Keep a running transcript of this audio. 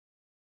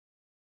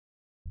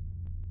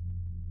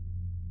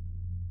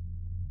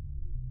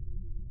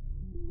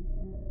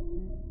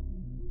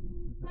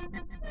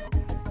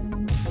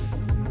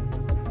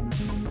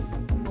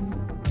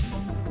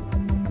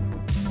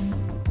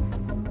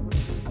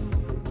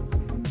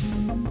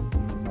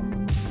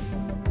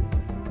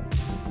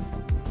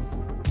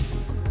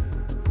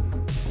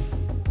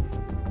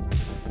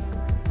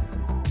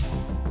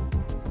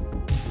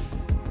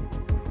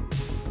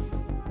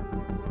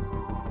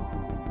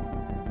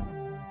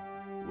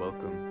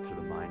Welcome to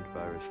the Mind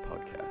Virus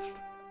Podcast.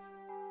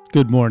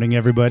 Good morning,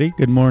 everybody.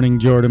 Good morning,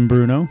 Jordan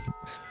Bruno.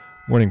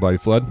 Morning, Bobby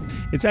Flood.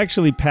 It's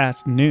actually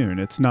past noon.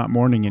 It's not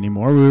morning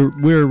anymore.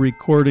 We're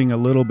recording a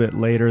little bit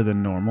later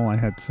than normal. I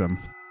had some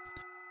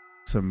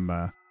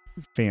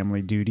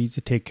family duties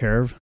to take care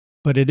of,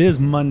 but it is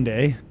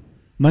Monday,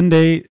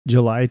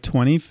 July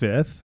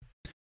 25th,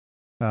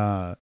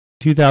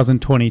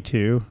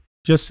 2022.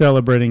 Just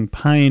celebrating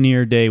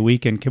Pioneer Day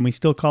weekend. Can we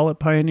still call it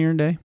Pioneer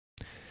Day?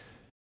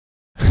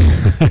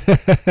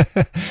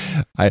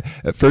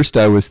 At first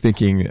I was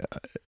thinking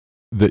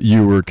that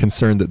you were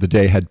concerned that the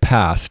day had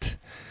passed,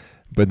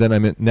 but then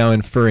I'm now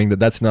inferring that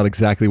that's not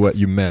exactly what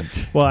you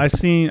meant. Well, I've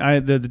seen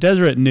the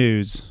Deseret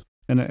News,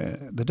 and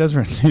the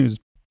Deseret News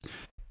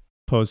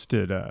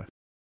posted a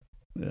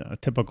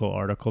typical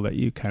article that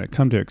you kind of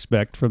come to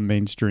expect from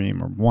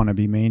mainstream or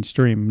wannabe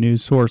mainstream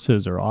news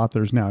sources or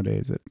authors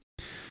nowadays.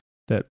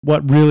 That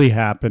what really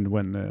happened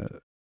when the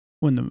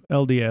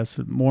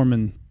LDS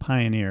Mormon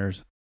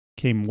pioneers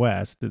came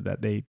west,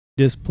 that they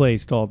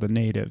displaced all the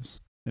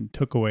natives and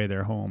took away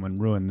their home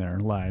and ruined their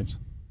lives,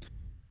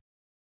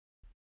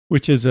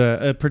 which is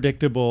a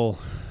predictable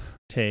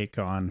take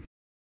on,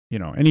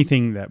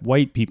 anything that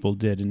white people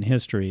did in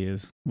history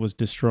was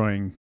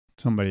destroying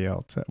somebody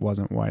else that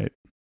wasn't white.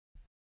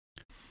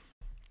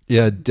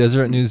 Yeah,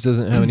 Deseret News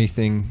doesn't have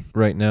anything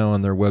right now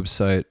on their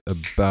website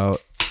about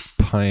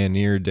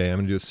Pioneer Day. I'm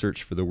going to do a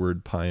search for the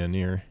word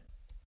pioneer.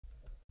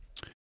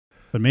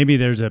 But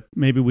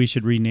maybe we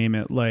should rename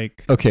it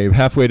like... Okay,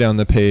 halfway down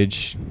the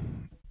page,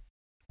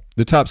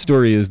 the top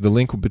story is the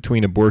link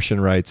between abortion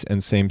rights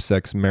and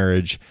same-sex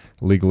marriage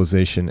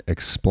legalization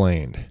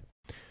explained.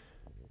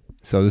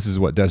 So this is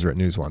what Deseret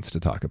News wants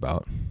to talk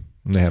about.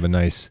 And they have a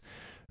nice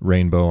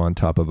rainbow on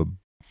top of a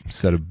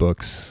set of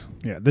books.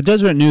 Yeah, the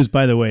Deseret News,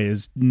 by the way,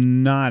 is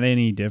not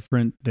any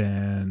different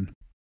than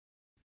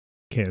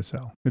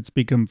KSL. It's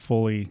become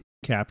fully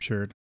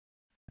captured.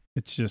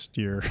 It's just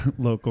your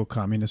local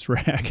communist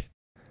rag.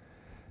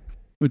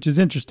 Which is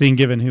interesting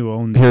given who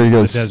owns Here he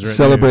goes. the Deseret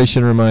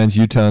Celebration News. reminds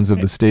Utahns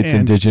of the state's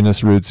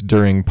indigenous roots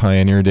during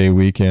Pioneer Day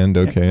weekend.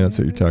 Okay, that's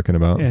what you're talking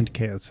about. And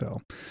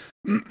KSL.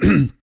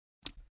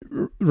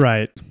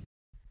 Right.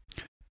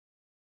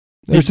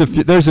 There's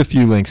a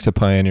few links to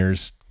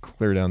pioneers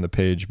clear down the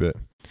page, but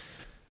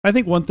I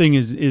think one thing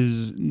is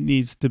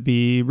needs to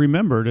be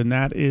remembered, and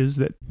that is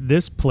that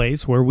this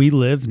place where we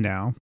live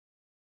now,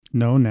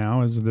 known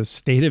now as the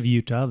state of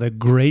Utah, the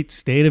great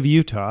state of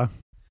Utah,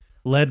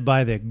 led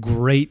by the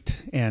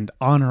great and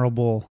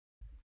honorable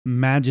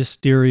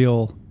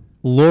magisterial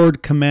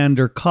Lord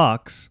Commander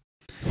Cox,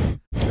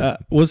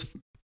 was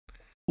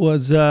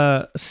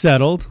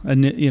settled,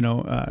 and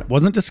it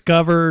wasn't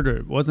discovered or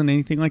it wasn't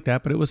anything like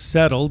that, but it was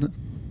settled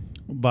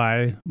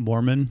by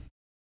Mormon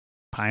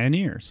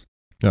pioneers.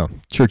 No,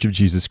 Church of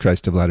Jesus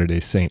Christ of Latter-day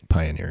Saint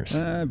pioneers.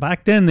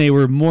 Back then, they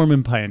were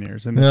Mormon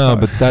pioneers. And no,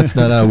 but that's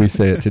not how we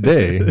say it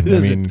today.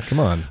 Come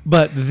on.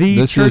 But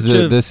this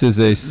is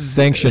a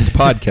sanctioned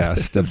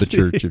podcast of the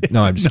Church.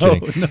 No, I'm just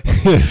kidding.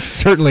 No.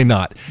 Certainly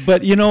not.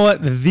 But you know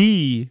what?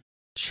 The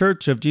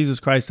Church of Jesus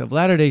Christ of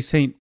Latter-day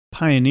Saint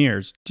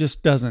pioneers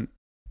just doesn't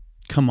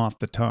come off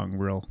the tongue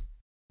real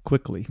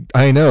quickly.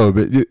 I know,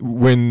 but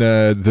when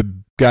the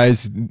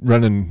guys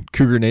running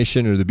Cougar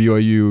Nation or the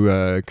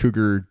BYU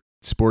Cougar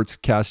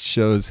sportscast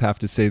shows have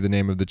to say the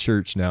name of the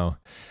church now,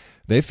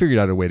 they figured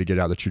out a way to get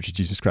out the Church of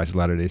Jesus Christ of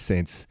Latter-day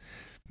Saints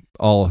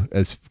all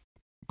as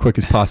quick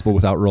as possible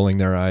without rolling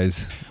their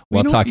eyes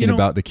while talking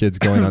about the kids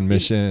going on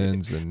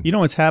missions. And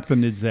what's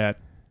happened is that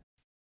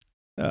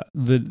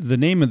the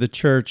name of the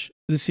church,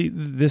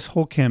 this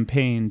whole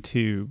campaign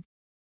to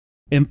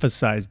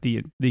emphasize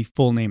the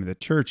full name of the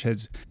church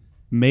has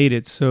made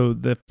it so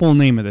the full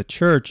name of the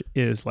church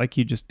is, like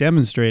you just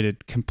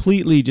demonstrated,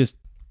 completely just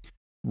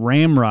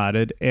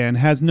ramrodded and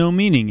has no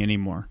meaning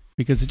anymore,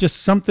 because it's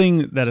just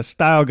something that a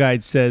style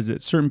guide says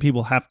that certain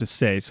people have to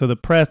say. So the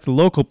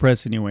local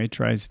press anyway,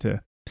 tries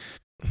to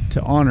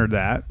honor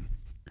that,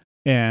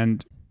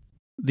 and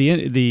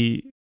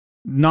the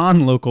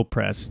non-local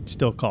press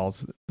still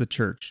calls the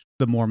church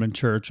the Mormon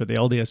Church or the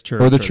LDS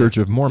Church or the Church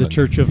of Mormon. The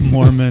Church of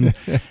Mormon,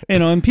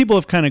 and people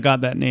have kind of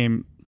got that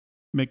name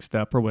mixed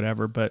up or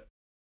whatever, but.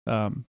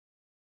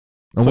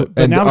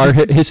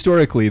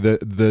 Historically, the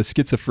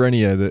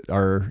schizophrenia that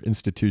our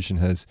institution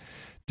has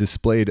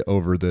displayed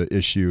over the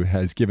issue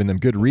has given them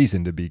good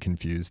reason to be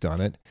confused on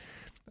it.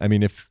 I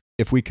mean, if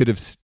we could have,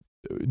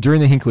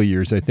 during the Hinckley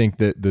years, I think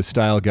that the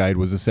style guide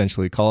was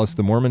essentially call us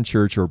the Mormon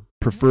Church or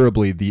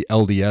preferably the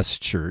LDS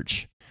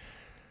Church.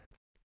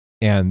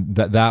 And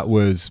that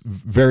was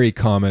very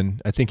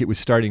common. I think it was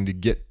starting to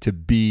get to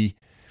be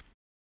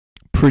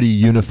pretty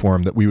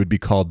uniform that we would be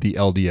called the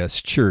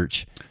LDS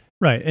Church.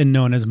 Right, and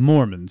known as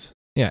Mormons.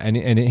 Yeah, and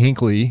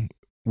Hinckley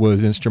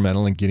was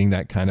instrumental in getting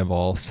that kind of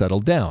all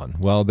settled down.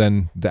 Well,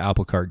 then the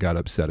apple cart got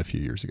upset a few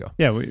years ago.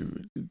 Yeah,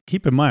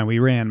 keep in mind, we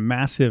ran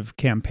massive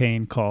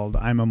campaign called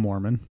I'm a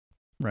Mormon,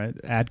 right?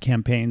 Ad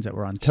campaigns that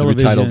were on television.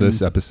 So we titled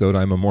this episode,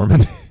 I'm a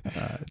Mormon.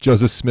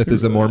 Joseph Smith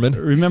is a Mormon.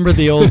 Remember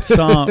the old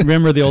song,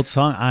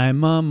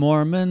 I'm a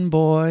Mormon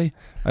boy.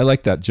 I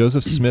like that.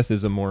 Joseph Smith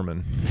is a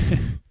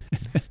Mormon.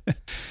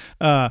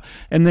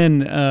 And then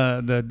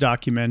the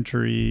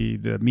documentary,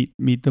 the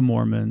Meet the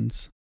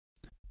Mormons,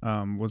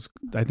 was,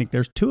 I think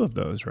there's 2 of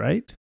those,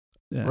 right?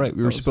 Yeah, right.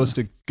 We were supposed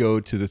to go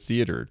to the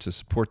theater to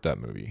support that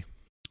movie.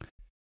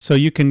 So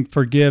you can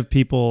forgive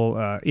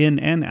people in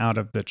and out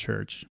of the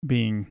church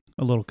being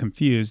a little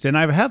confused. And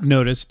I have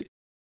noticed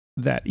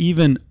that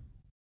even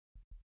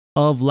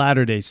of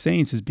Latter-day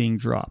Saints is being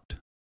dropped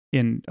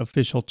in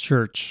official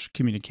church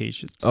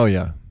communications. Oh,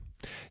 yeah.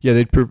 Yeah,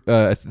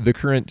 the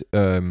current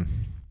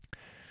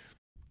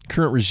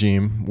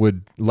regime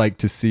would like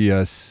to see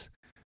us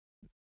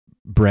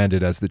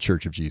branded as the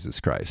Church of Jesus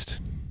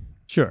Christ.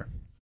 Sure.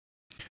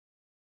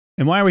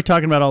 And why are we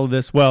talking about all of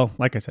this? Well,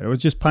 like I said, it was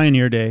just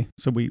Pioneer Day,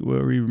 so we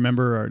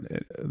remember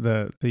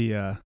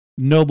the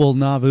noble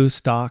Nauvoo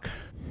stock,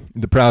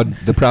 the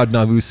proud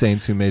Nauvoo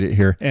saints who made it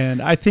here.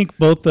 And I think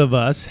both of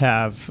us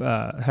have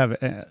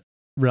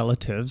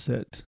relatives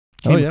that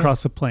came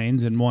across the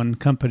plains in one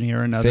company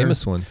or another.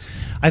 Famous ones.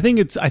 I think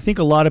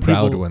a lot of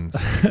proud people, ones.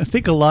 I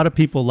think a lot of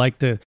people like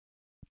to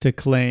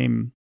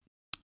claim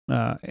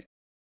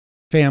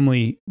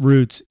family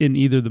roots in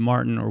either the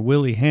Martin or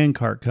Willie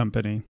Handcart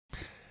Company,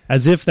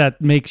 as if that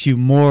makes you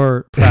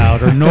more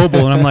proud or noble.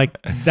 And I'm like,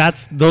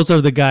 those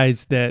are the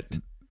guys that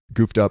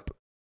goofed up,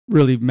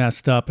 really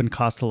messed up, and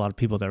cost a lot of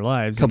people their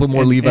lives. A couple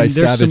more Levi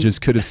Savages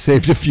could have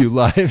saved a few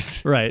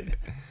lives. Right.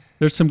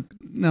 There's some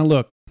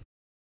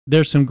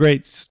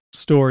great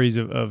stories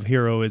of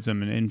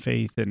heroism and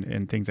faith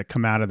and things that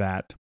come out of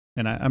that.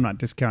 And I'm not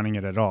discounting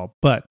it at all,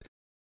 but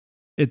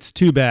it's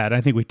too bad.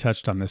 I think we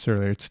touched on this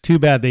earlier. It's too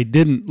bad they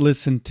didn't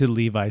listen to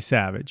Levi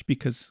Savage,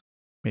 because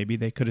maybe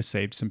they could have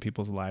saved some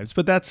people's lives.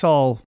 But that's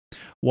all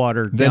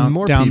water down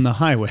the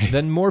highway.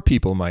 Then more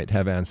people might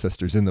have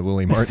ancestors in the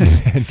Willie Martin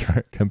and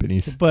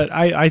companies. But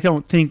I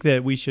don't think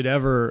that we should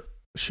ever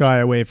shy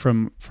away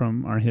from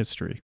our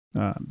history.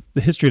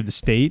 The history of the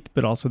state,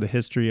 but also the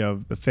history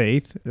of the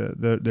faith.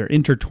 They're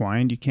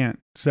intertwined. You can't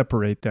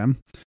separate them.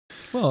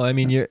 Well, I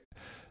mean,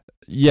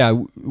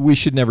 we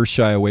should never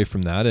shy away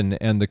from that.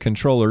 And the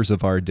controllers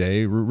of our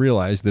day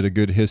realize that a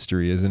good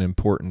history is an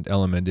important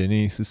element in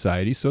any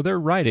society. So they're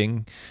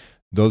writing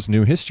those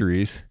new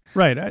histories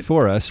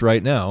for us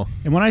right now.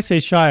 And when I say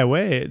shy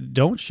away,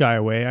 don't shy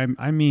away.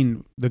 I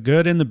mean the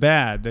good and the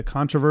bad, the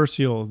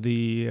controversial,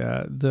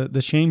 the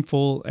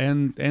shameful,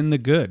 and the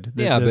good.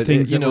 The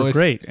things that were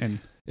great. And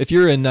if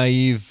you're a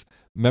naive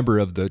member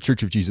of the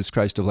Church of Jesus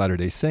Christ of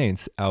Latter-day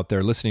Saints out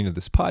there listening to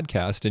this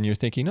podcast, and you're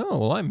thinking, oh,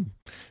 well, I'm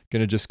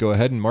going to just go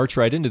ahead and march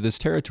right into this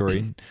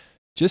territory,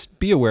 just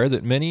be aware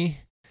that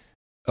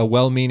a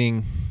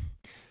well-meaning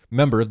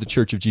member of the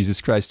Church of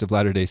Jesus Christ of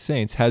Latter-day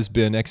Saints has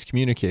been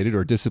excommunicated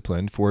or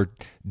disciplined for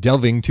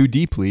delving too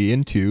deeply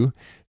into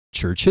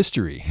church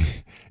history.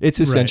 It's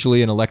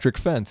essentially an electric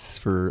fence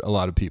for a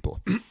lot of people.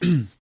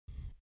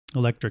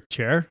 Electric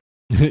chair?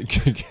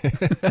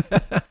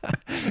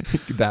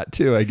 That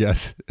too, I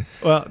guess.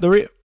 Well,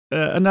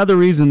 another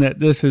reason that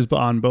this is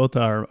on both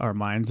our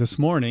minds this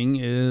morning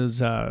is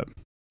the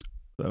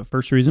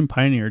first reason,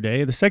 Pioneer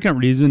Day. The second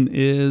reason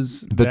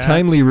is the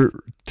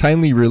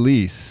timely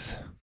release.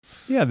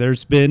 Yeah,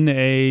 there's been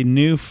a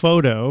new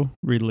photo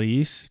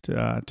released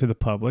to the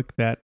public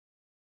that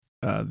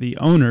the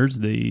owners,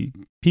 the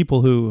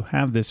people who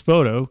have this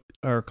photo,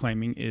 are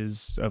claiming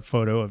is a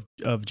photo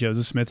of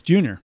Joseph Smith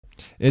Jr.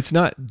 It's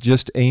not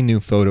just a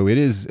new photo. It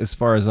is, as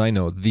far as I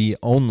know, the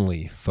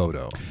only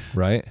photo,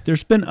 right?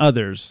 There's been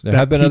others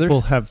that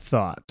people have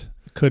thought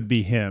could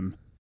be him.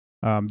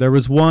 There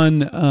was one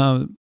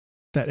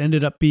that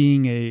ended up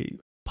being a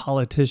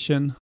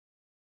politician.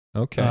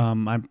 Okay.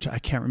 I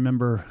can't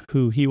remember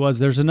who he was.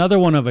 There's another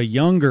one of a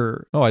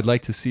younger. Oh, I'd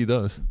like to see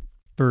those.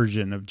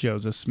 Version of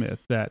Joseph Smith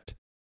that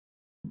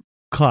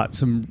caught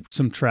some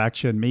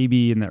traction,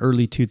 maybe in the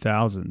early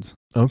 2000s.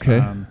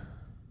 Okay.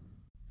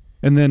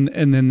 And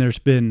then there's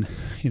been,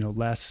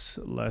 less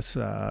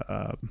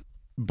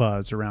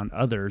buzz around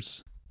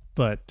others,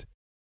 but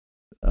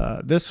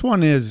this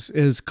one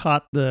is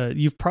caught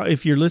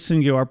if you're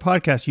listening to our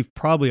podcast, you've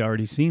probably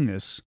already seen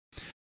this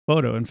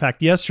photo. In fact,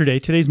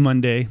 today's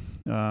Monday.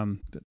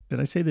 Did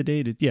I say the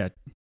date? Yeah,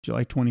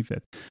 July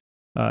 25th.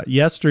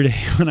 Yesterday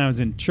when I was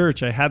in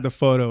church, I had the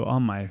photo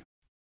on my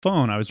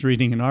phone. I was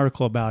reading an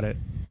article about it.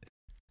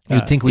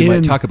 You'd think we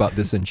might talk about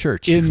this in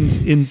church.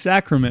 In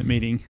sacrament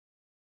meeting.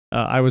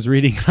 I was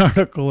reading an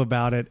article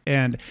about it,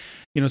 and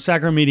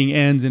sacrament meeting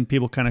ends and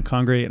people kind of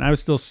congregate, and I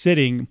was still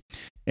sitting,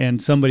 and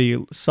somebody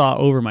saw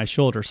over my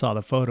shoulder, saw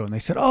the photo, and they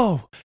said,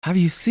 "Oh, have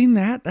you seen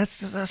that? That's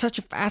such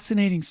a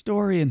fascinating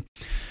story."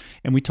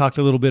 and we talked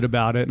a little bit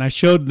about it. And I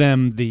showed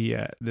them the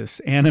this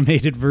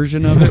animated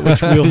version of it,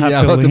 which we'll have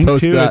Yeah, to I'll have to link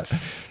post to.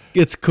 that.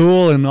 It's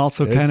cool and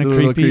also It's kind a of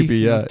little creepy.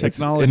 Yeah,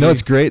 Technology. No,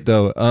 it's great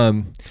though.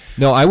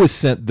 No, I was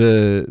sent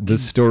the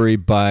story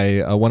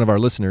by one of our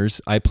listeners.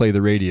 I Play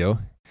the Radio,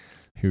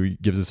 who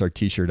gives us our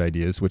T-shirt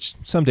ideas. Which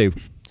someday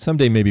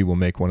maybe we'll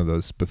make one of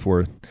those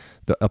before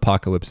the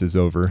apocalypse is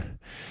over.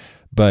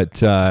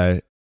 But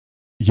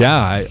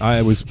yeah,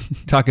 I was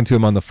talking to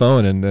him on the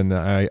phone, and then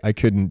I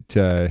couldn't.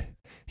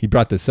 He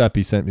brought this up.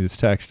 He sent me this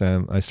text,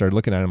 and I started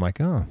looking at it. I'm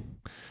like, oh,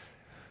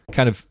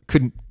 kind of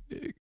couldn't.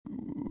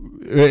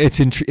 It's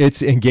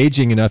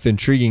engaging enough,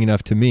 intriguing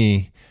enough to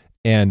me,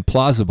 and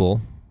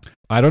plausible.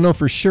 I don't know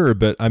for sure,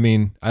 but I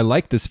mean, I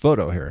like this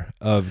photo here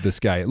of this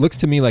guy. It looks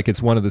to me like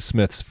it's one of the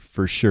Smiths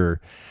for sure.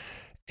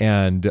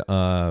 And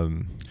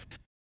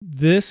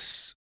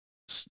this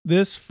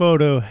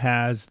photo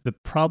has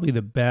probably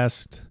the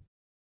best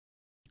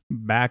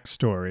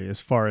backstory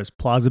as far as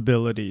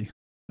plausibility.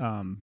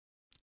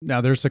 Now,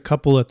 there's a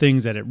couple of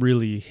things that it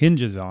really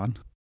hinges on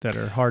that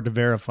are hard to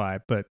verify,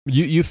 but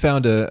you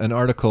found an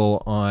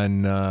article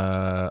on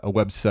a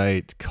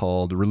website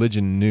called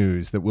Religion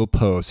News that we'll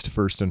post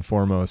first and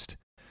foremost.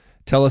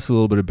 Tell us a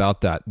little bit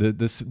about that.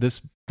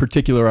 This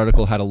particular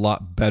article had a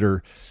lot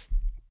better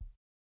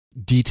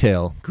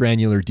detail,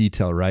 granular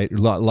detail, right? A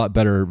lot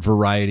better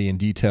variety and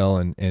detail,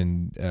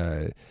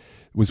 and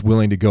was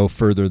willing to go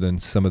further than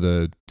some of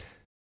the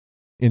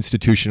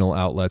institutional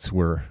outlets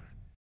were.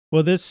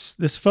 Well, this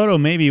photo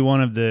may be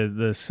one of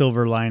the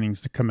silver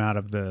linings to come out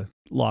of the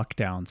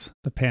lockdowns,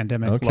 the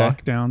pandemic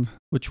lockdowns,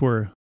 which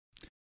were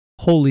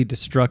wholly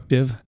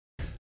destructive.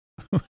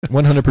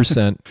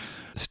 100%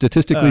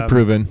 statistically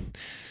proven.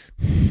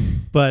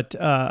 But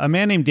a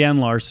man named Dan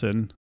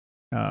Larson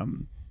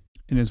and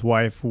his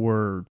wife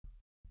were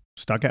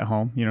stuck at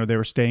home. You know, they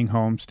were staying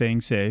home,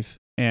 staying safe,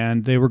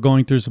 and they were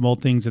going through some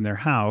old things in their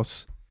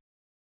house.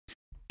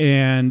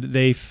 And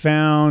they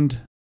found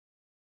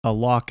a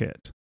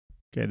locket.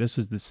 Okay, this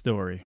is the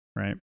story,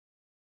 right?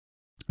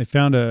 They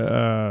found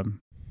a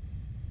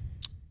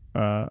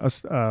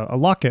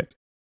locket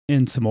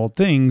in some old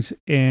things,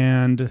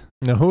 and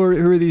now who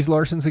are these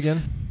Larsons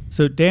again?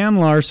 So Dan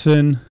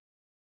Larson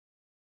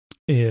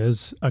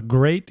is a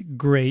great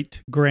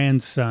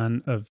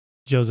grandson of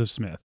Joseph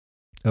Smith.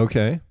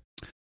 Okay,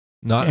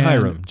 not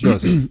Hiram,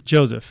 Joseph.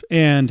 Joseph,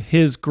 and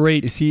his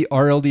great is he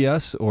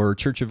RLDS or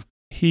Church of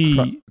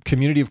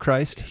Community of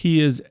Christ? He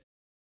is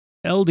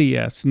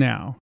LDS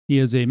now. He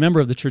is a member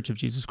of the Church of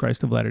Jesus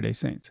Christ of Latter-day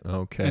Saints.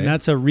 Okay. And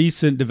that's a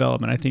recent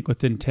development, I think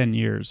within 10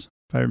 years,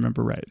 if I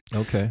remember right.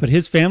 Okay. But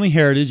his family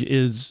heritage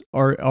is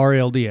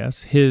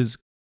RLDS. His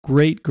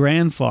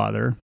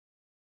great-grandfather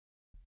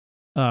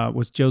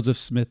was Joseph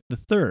Smith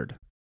III,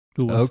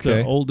 who was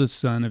the oldest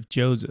son of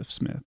Joseph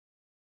Smith.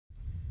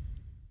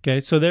 Okay,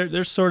 so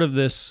there's sort of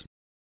this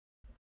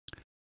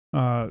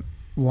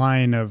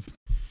line of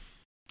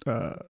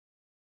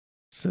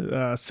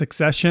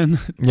succession.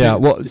 Yeah,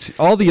 well,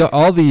 all of the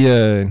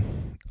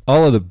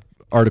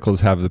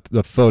articles have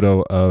the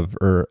photo of,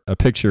 or a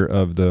picture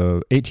of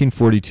the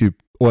 1842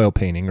 oil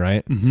painting,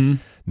 right? Mm-hmm.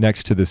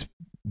 Next to this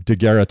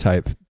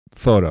daguerreotype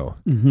photo.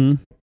 Mm-hmm.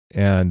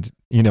 And,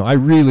 you know, I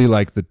really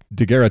like the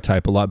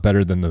daguerreotype a lot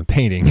better than the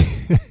painting.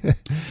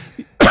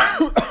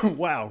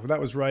 Wow, that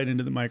was right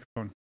into the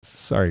microphone.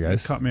 Sorry,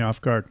 guys. It caught me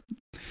off guard.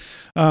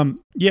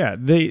 Yeah,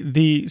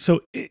 so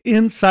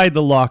inside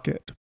the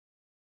locket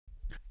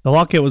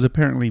was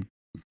apparently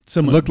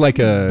somewhat looked like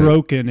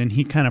broken, and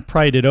he kind of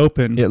pried it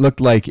open. It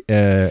looked like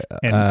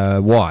a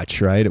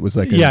watch, right? It was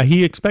like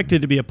he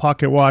expected to be a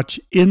pocket watch.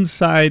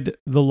 Inside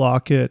the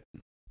locket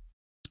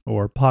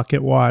or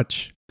pocket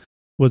watch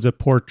was a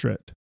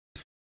portrait.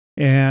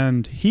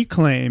 And he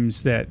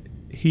claims that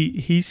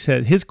he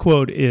said, his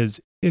quote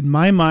is, "In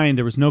my mind,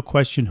 there was no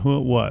question who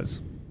it was,"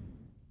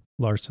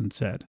 Larson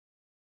said.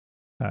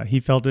 He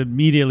felt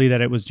immediately that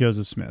it was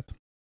Joseph Smith.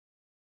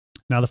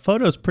 Now, the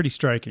photo is pretty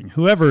striking.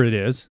 Whoever it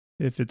is,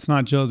 if it's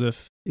not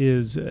Joseph,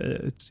 it's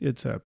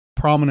a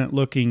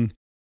prominent-looking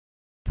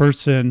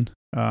person.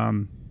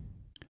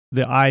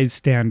 The eyes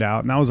stand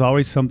out, and that was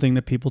always something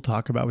that people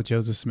talk about with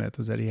Joseph Smith,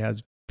 was that he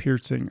has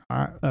piercing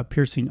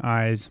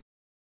eyes.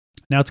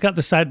 Now, it's got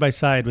the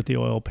side-by-side with the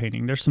oil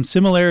painting. There's some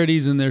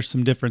similarities and there's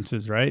some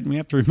differences, right? And we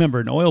have to remember,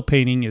 an oil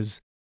painting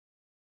is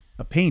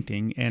a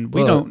painting, and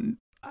we don't...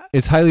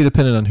 It's highly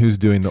dependent on who's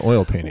doing the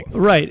oil painting.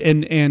 Right,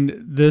 and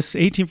this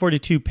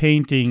 1842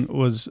 painting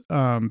was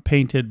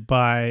painted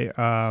by,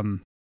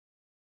 I'm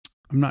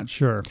not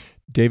sure.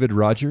 David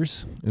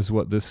Rogers is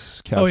what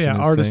this caption is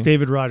artist saying.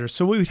 David Rogers.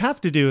 So what we'd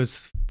have to do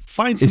is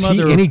find some Is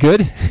other... Is he any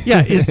good?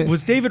 Yeah,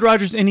 was David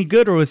Rogers any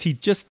good, or was he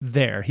just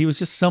there? He was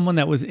just someone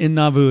that was in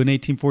Nauvoo in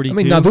 1842. I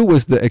mean, Nauvoo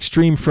was the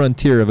extreme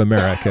frontier of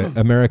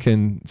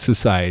American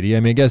society. I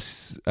mean,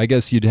 I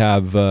guess you'd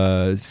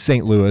have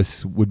St.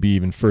 Louis would be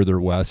even further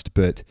west,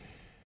 but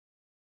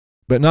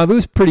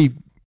Nauvoo's pretty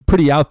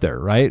out there,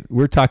 right?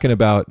 We're talking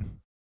about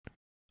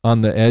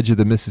on the edge of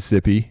the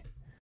Mississippi.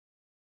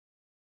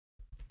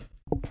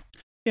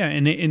 Yeah,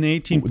 in the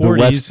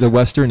 1840s, the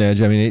western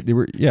edge. I mean, they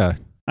were, yeah.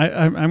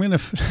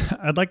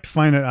 I'd like to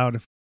find it out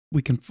if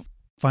we can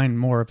find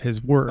more of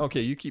his work.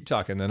 Okay, you keep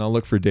talking, then I'll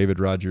look for David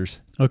Rogers.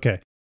 Okay.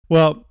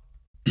 Well,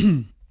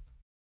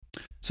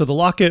 so the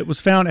locket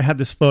was found. It had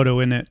this photo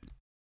in it,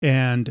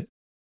 and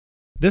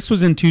this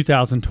was in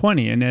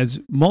 2020. And as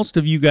most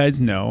of you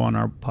guys know on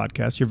our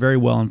podcast, you're very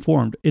well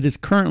informed. It is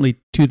currently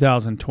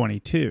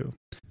 2022.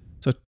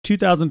 So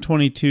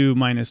 2022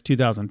 minus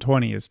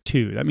 2020 is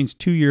 2. That means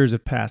 2 years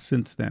have passed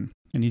since then.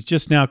 And he's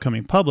just now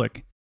coming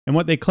public. And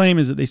what they claim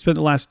is that they spent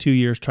the last 2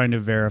 years trying to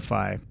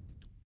verify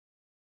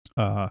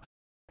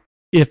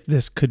if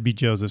this could be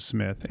Joseph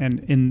Smith.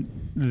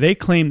 And they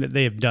claim that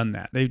they have done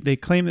that. They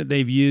claim that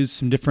they've used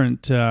some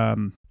different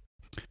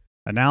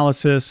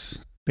analysis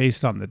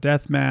based on the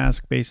death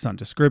mask, based on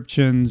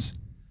descriptions.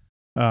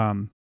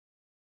 And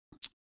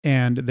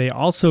they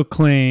also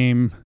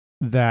claim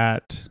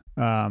that,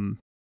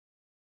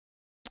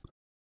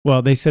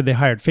 they said they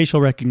hired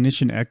facial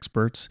recognition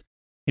experts.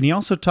 And he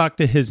also talked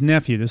to his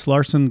nephew. This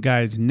Larson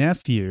guy's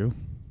nephew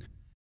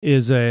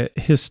is a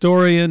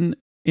historian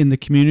in the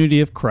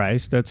Community of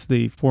Christ. That's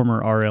the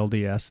former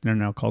RLDS. They're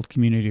now called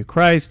Community of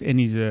Christ. And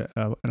he's an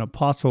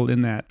apostle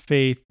in that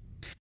faith.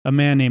 A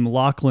man named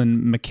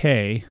Lachlan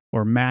McKay,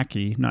 or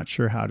Mackey, not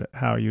sure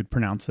how you'd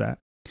pronounce that.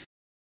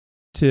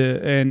 They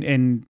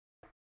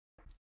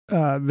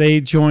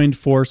joined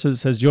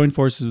forces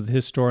with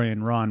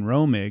historian Ron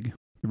Romig,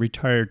 the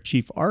retired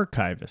chief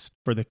archivist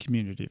for the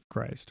Community of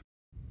Christ.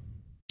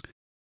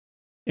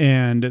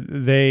 And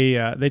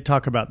they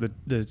talk about the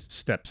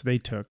steps they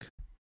took.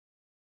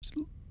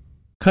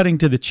 Cutting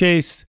to the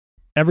chase,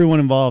 everyone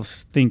involved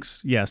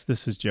thinks, yes,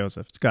 this is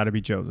Joseph. It's got to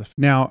be Joseph.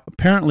 Now,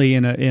 apparently,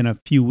 in a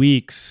few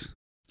weeks,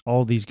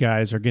 all these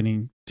guys are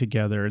getting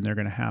together and they're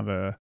going to have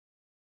a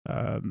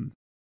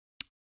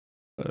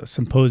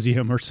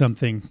symposium or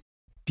something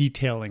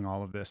detailing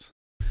all of this.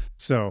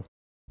 So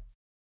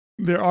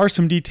there are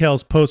some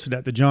details posted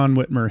at the John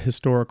Whitmer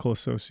Historical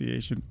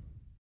Association.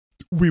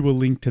 We will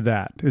link to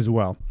that as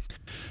well.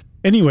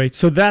 Anyway,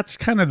 so that's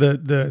kind of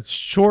the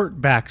short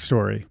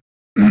backstory.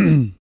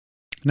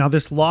 Now,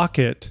 this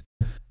locket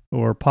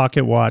or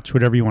pocket watch,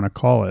 whatever you want to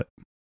call it,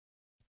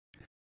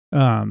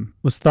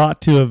 was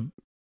thought to have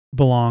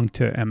belonged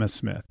to Emma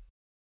Smith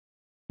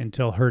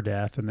until her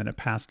death, and then it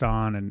passed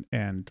on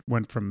and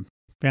went from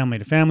family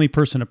to family,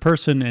 person to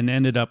person, and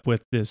ended up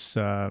with this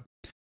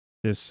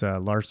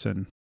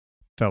Larson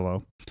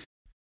fellow.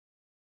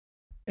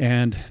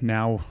 And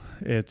now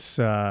it's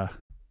out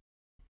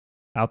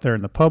there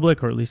in the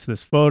public, or at least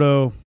this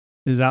photo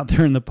is out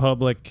there in the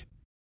public,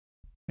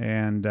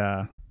 and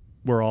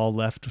we're all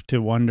left to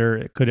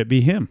wonder, could it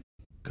be him?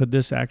 Could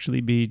this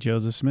actually be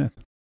Joseph Smith?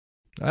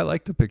 I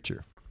like the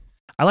picture.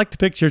 I like the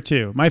picture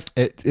too.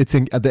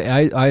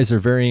 The eyes are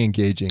very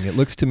engaging. It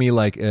looks to me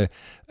like a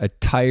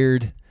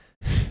tired,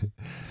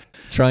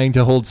 trying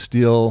to hold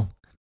still.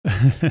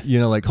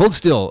 Like hold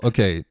still.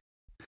 Okay,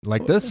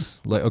 like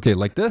this.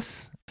 Like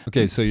this.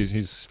 Okay, so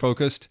he's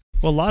focused.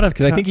 Well, a lot of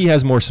because I think he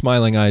has more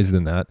smiling eyes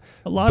than that.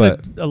 A lot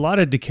of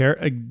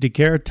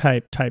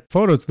daguerreotype type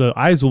photos, the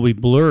eyes will be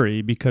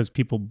blurry because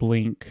people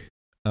blink,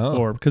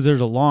 or because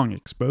there's a long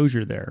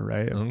exposure there,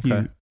 right?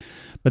 Okay.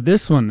 But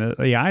this one,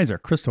 the eyes are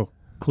crystal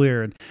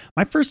clear. And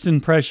my first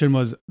impression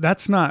was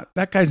that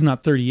guy's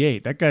not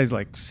 38. That guy's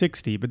like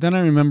 60. But then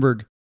I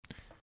remembered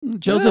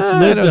Joseph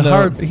lived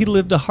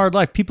a hard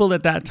life. People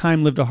at that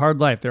time lived a hard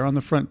life. They're on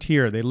the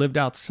frontier. They lived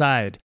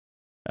outside.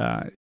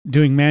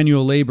 Doing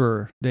manual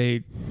labor.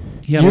 He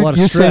had a lot of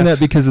stress. You're saying that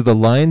because of the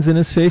lines in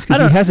his face?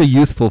 Because he has a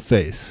youthful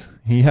face.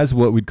 He has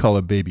what we'd call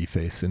a baby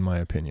face, in my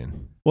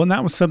opinion. Well, and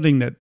that was something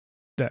that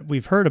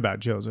we've heard about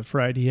Joseph,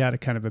 right? He had a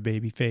kind of a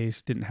baby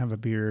face, didn't have a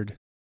beard.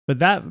 But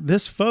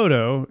this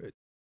photo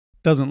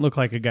doesn't look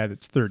like a guy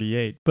that's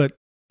 38. But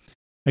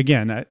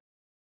again,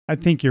 I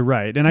think you're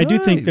right. And I do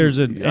think there's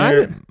an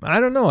air. I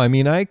don't know. I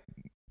mean,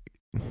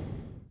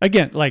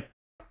 again, like.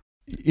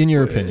 In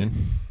your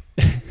opinion.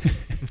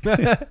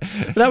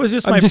 That was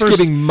just I'm just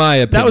giving my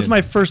opinion. That was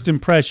my first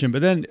impression,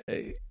 but then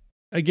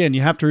again,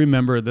 you have to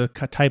remember the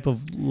type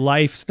of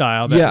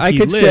lifestyle that he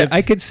lived.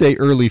 I could say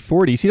early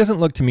 40s. He doesn't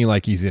look to me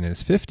like he's in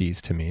his 50s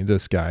to me,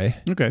 this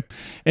guy. Okay.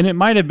 And it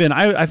might have been,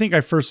 I think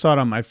I first saw it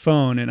on my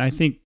phone, and I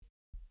think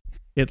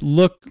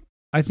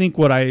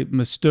what I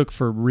mistook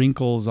for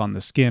wrinkles on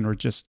the skin were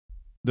just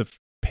the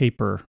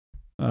paper.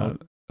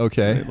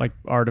 Okay. Like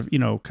art of,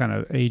 kind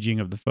of aging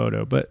of the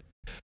photo. But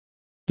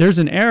there's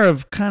an air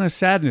of kind of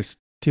sadness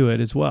to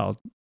it as well.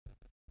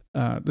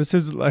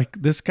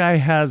 This guy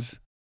has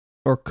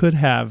or could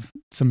have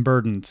some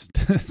burdens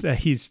that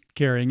he's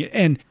carrying.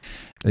 And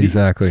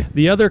exactly.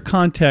 The other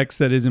context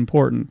that is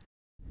important,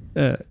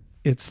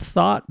 it's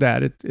thought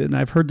that, and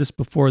I've heard this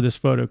before this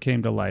photo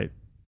came to light,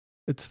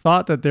 it's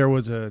thought that there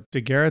was a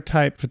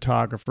daguerreotype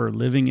photographer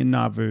living in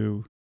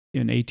Nauvoo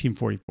in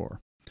 1844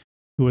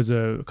 who was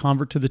a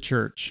convert to the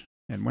church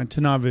and went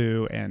to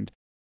Nauvoo. And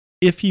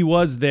if he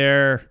was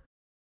there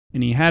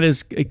and he had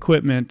his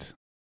equipment,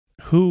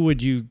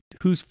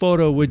 whose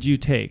photo would you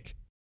take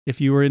if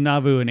you were in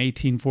Nauvoo in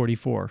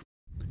 1844?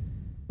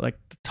 like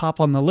the top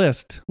on the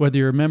list, whether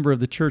you're a member of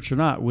the church or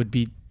not, would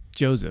be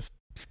Joseph.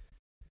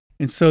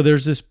 And so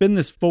there's been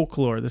this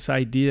folklore, this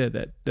idea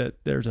that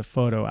there's a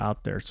photo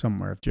out there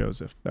somewhere of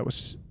Joseph that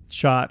was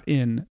shot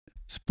in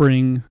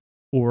spring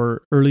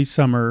or early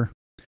summer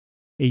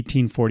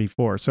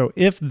 1844. So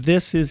if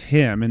this is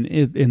him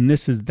and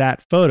this is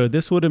that photo,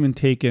 this would have been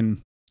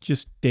taken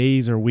just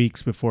days or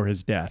weeks before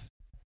his death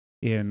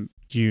in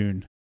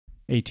June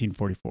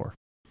 1844.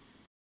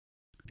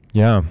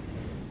 Yeah.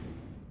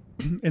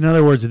 In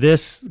other words,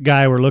 this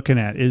guy we're looking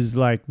at is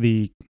like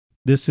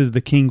this is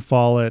the King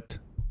Follett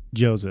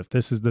Joseph.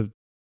 This is the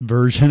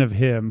version of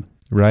him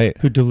Right.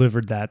 who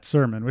delivered that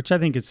sermon, which I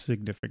think is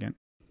significant.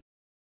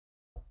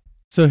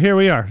 So here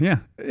we are. Yeah.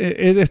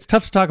 It's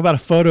tough to talk about a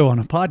photo on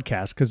a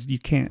podcast because you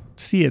can't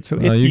see it. So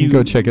if you can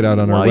go check it out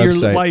on our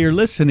website. While you're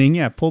listening,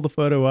 pull the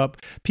photo up.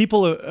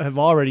 People have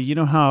already, you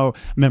know how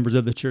members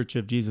of the Church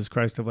of Jesus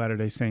Christ of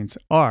Latter-day Saints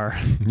are.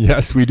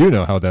 Yes, we do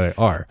know how they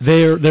are.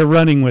 They're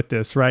running with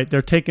this, right?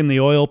 They're taking the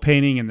oil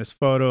painting in this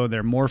photo,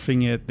 they're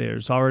morphing it.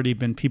 There's already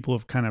been people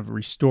who've kind of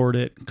restored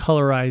it,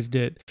 colorized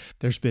it.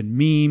 There's been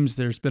memes.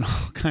 There's been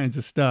all kinds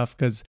of stuff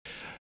because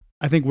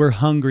I think we're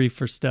hungry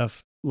for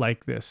stuff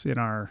like this in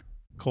our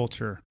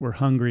culture. We're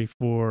hungry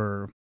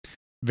for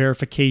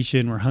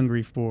verification. We're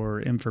hungry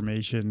for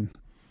information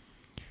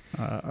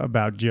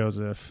about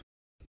Joseph.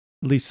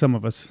 At least some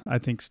of us, I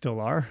think, still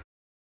are.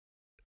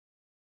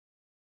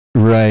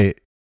 Right.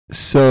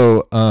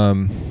 So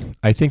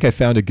I think I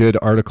found a good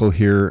article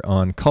here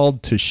on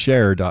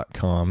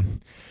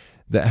calledtoshare.com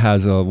that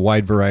has a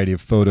wide variety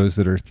of photos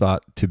that are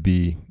thought to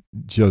be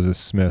Joseph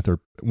Smith.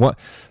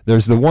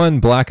 There's the one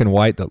black and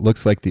white that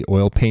looks like the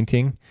oil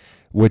painting,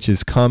 which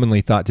is commonly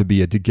thought to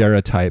be a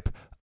daguerreotype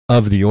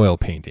of the oil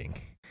painting.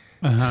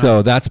 Uh-huh.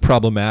 So that's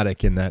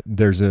problematic in that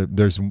there's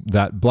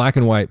that black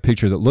and white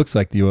picture that looks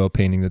like the oil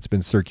painting that's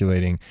been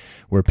circulating,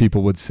 where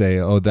people would say,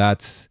 "Oh,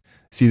 this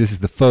is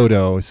the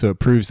photo, so it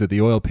proves that the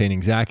oil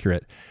painting's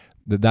accurate."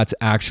 That's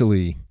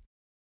actually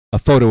a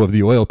photo of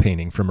the oil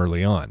painting from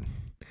early on,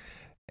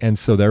 and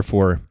so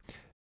therefore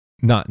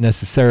not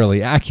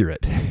necessarily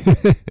accurate.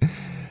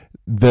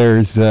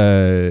 There's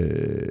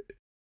a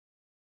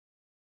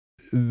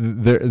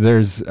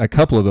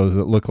couple of those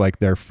that look like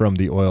they're from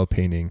the oil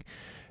painting.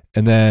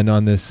 And then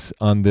on this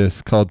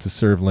Called to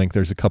Serve link,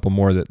 there's a couple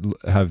more that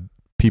have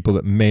people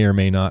that may or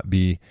may not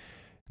be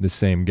the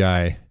same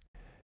guy.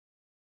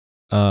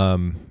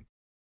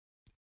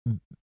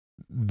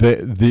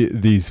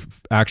 These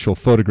actual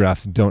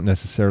photographs don't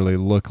necessarily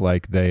look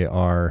like they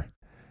are.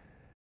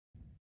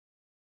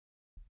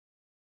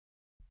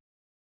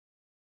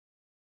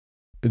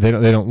 They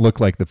don't look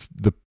like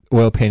the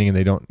oil painting, and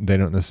they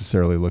don't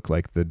necessarily look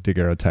like the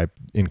daguerreotype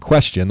in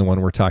question, the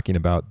one we're talking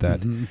about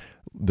that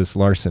this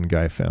Larson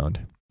guy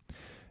found.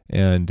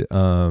 And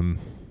to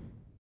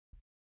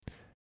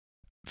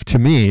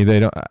me, they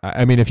don't.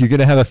 I mean, if you're going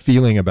to have a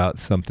feeling about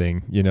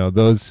something,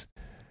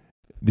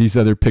 these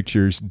other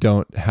pictures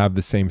don't have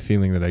the same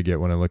feeling that I get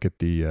when I look at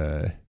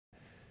the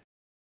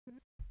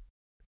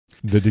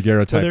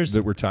daguerreotype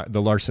that we're talking,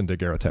 the Larson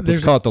daguerreotype.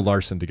 Let's call it the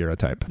Larson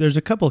daguerreotype. There's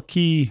a couple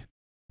key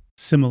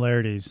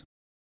similarities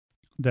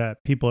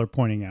that people are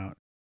pointing out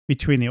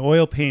between the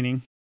oil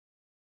painting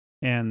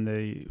and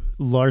the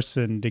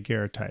Larson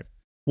daguerreotype.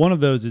 One of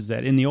those is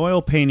that in the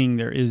oil painting,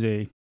 there is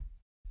a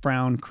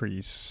frown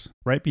crease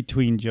right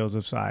between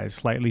Joseph's eyes,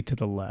 slightly to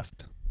the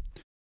left.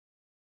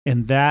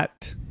 And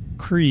that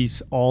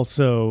crease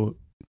also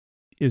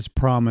is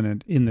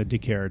prominent in the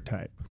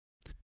daguerreotype.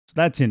 So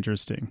that's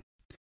interesting.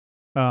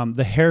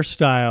 The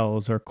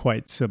hairstyles are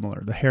quite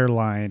similar. The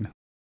hairline.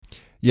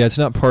 Yeah, it's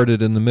not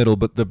parted in the middle,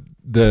 but the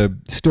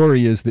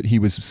story is that he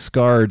was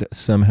scarred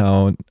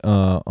somehow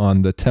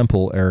on the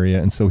temple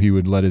area, and so he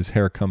would let his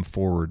hair come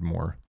forward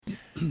more.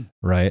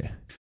 Right?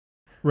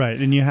 Right,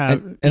 and you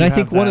have, and I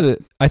think one of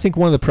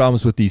the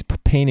problems with these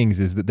paintings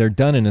is that they're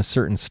done in a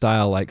certain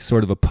style, like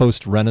sort of a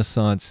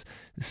post-Renaissance,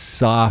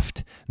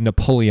 soft,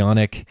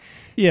 Napoleonic,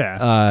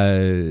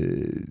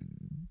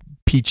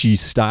 peachy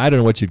style. I don't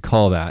know what you'd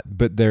call that,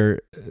 but they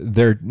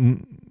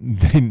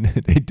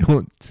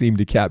don't seem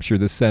to capture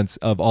the sense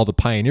of all the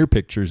pioneer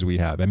pictures we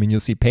have. I mean, you'll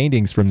see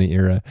paintings from the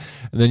era,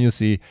 and then you'll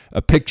see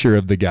a picture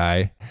of the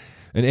guy,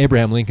 and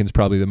Abraham Lincoln's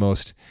probably the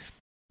most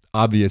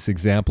obvious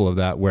example of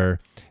that, where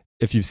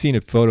if you've seen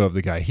a photo of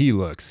the guy, he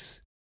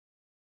looks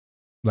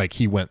like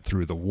he went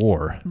through the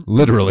war,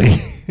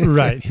 literally.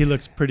 Right. He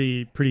looks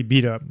pretty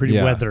beat up,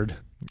 pretty weathered.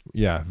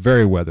 Yeah,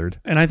 very weathered.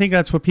 And I think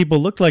that's what people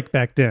looked like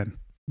back then,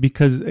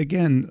 because,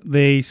 again,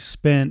 they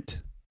spent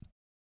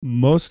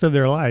most of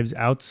their lives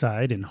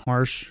outside in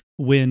harsh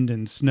wind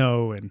and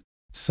snow and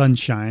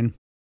sunshine.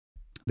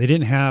 They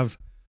didn't have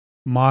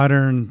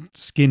modern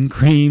skin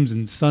creams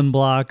and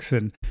sunblocks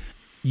and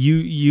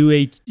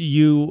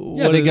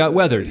they got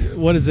weathered.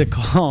 What is it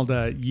called?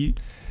 Not UHF.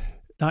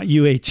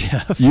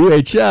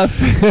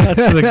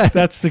 UHF.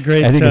 That's the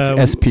great. I think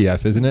it's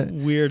SPF, isn't it?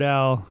 Weird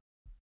Al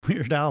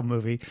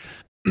movie.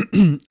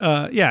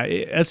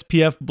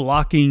 SPF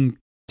blocking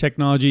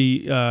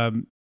technology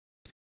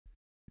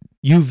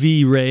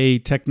UV ray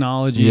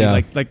technology Yeah.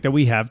 like that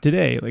we have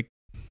today. Like,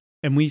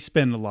 and we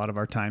spend a lot of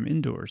our time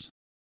indoors.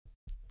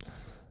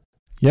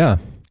 Yeah.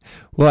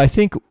 Well, I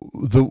think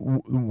the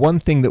one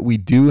thing that we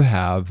do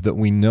have that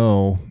we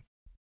know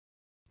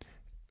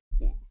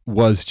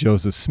was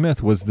Joseph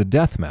Smith was the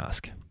death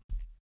mask.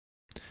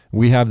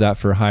 We have that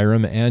for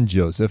Hiram and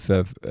Joseph.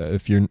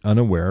 If you're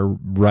unaware,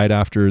 right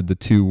after the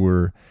two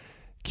were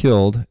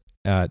killed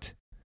at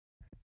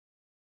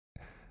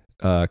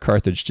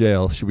Carthage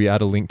jail. Should we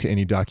add a link to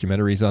any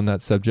documentaries on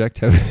that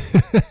subject? I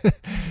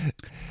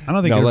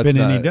don't think there have been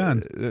any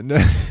done.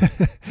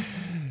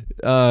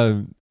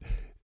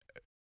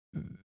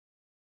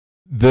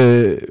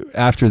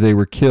 After they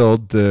were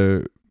killed,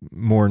 the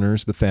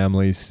mourners, the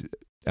families,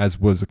 as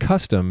was a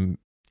custom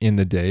in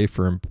the day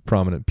for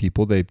prominent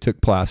people, they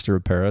took plaster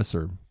of Paris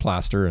or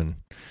plaster, and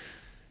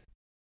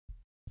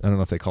I don't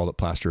know if they called it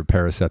plaster of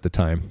Paris at the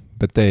time,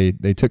 but they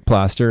took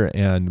plaster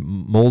and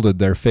molded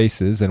their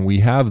faces, and we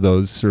have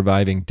those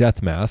surviving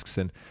death masks.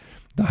 And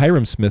the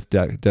Hiram Smith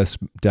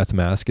death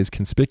mask is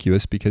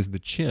conspicuous because the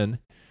chin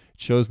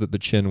shows that the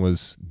chin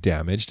was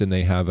damaged, and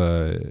they have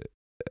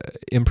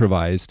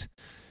improvised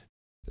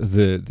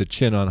the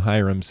chin on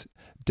Hiram's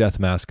death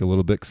mask a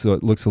little bit, so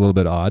it looks a little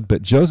bit odd.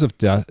 But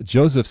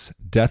Joseph's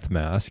death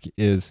mask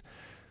is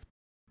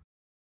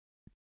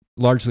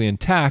largely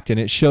intact, and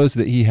it shows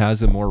that he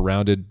has a more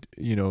rounded,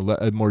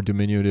 a more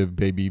diminutive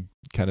baby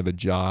kind of a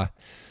jaw,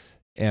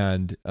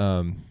 and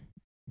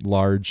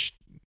large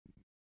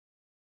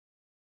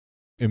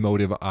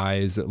emotive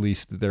eyes. At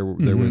least there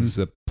was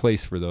a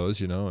place for those,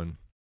 and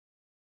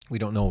we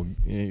don't know.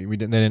 They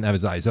didn't have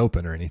his eyes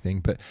open or anything.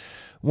 But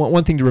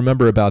one thing to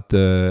remember about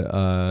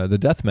the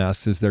death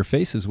masks is their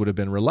faces would have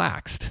been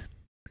relaxed,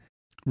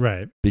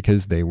 right?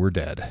 Because they were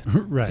dead,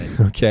 right?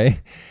 Okay,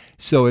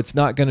 so it's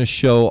not going to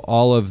show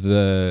all of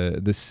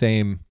the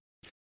same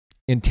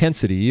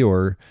intensity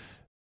or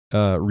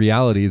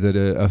reality that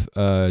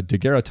a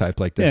daguerreotype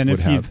like this would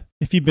have.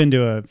 If you've been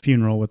to a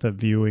funeral with a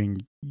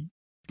viewing,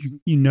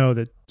 you know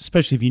that,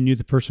 especially if you knew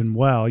the person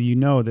well, you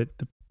know that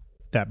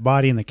that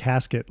body in the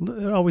casket,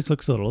 it always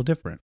looks a little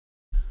different,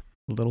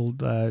 a little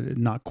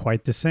not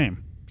quite the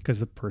same,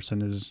 because the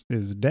person is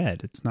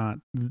dead. It's not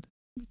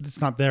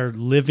their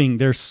living,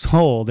 their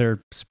soul,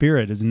 their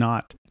spirit is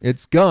not.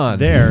 It's gone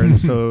there, and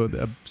so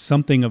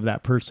something of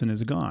that person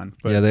is gone.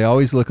 But, yeah, they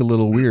always look a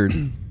little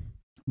weird.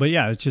 But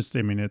yeah, it's just,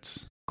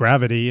 it's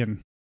gravity,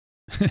 and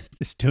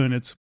it's doing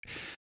its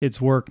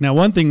work. Now,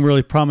 one thing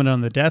really prominent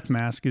on the death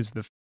mask is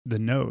the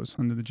nose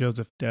under the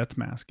Joseph death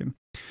mask, and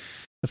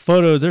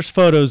there's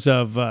photos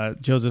of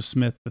Joseph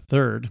Smith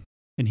III,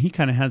 and he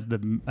kind of has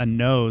a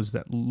nose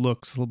that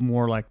looks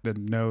more like the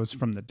nose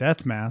from the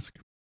death mask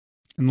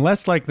and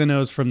less like the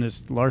nose from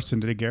this Larson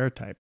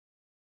daguerreotype.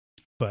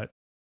 But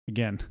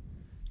again,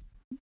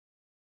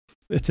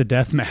 it's a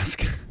death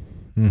mask.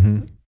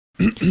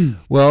 Mm-hmm.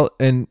 Well,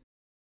 and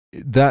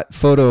that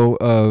photo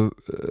of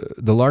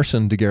the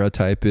Larson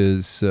daguerreotype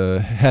is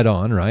head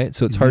on, right?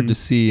 So it's hard to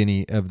see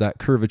any of that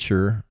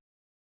curvature.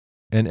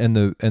 And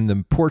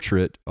the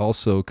portrait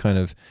also kind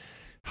of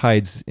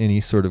hides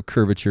any sort of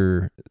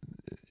curvature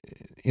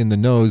in the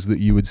nose that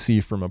you would see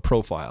from a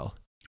profile.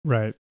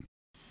 Right.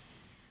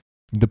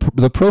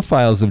 The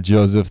profiles of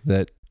Joseph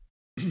that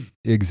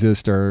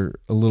exist are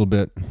a little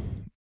bit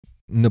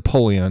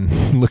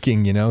Napoleon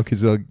looking,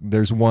 because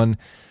there's one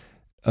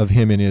of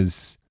him in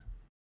his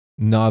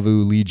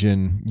Nauvoo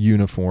Legion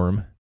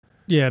uniform.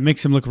 Yeah, it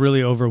makes him look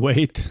really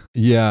overweight.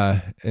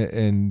 Yeah,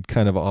 and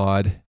kind of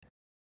odd.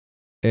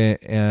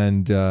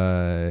 And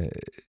the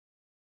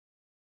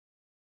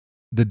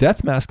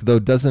death mask, though,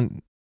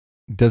 doesn't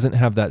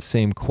have that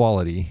same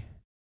quality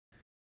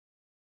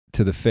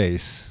to the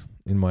face,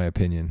 in my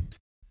opinion.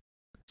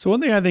 So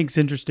one thing I think is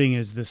interesting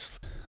is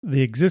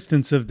the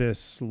existence of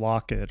this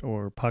locket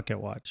or pocket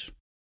watch.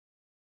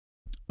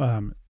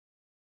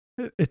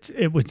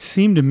 It would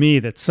seem to me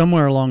that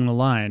somewhere along the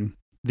line,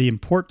 the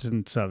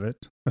importance of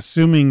it,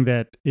 assuming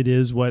that it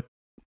is what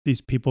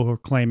these people who are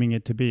claiming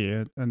it to be,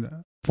 a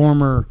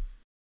former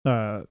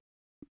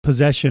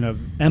possession of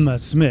Emma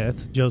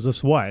Smith,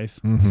 Joseph's wife,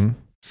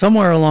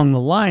 somewhere along the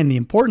line, the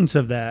importance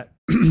of that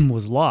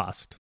was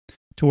lost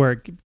to where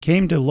it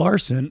came to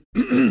Larson,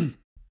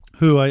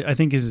 who I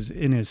think is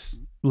in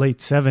his late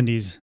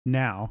 70s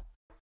now.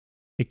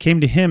 It came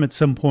to him at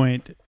some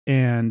point,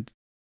 and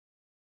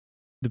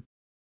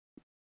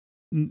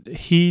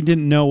he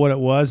didn't know what it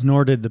was,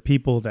 nor did the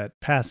people that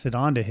passed it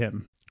on to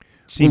him.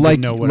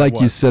 Like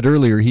you said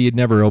earlier, he had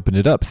never opened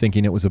it up,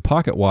 thinking it was a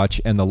pocket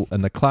watch, and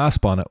the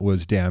clasp on it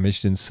was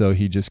damaged, and so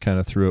he just kind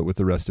of threw it with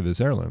the rest of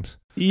his heirlooms.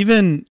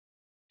 Even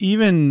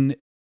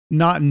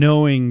not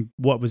knowing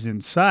what was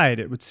inside,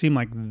 it would seem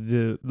like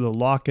the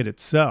locket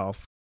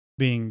itself,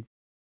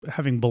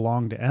 having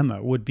belonged to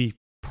Emma, would be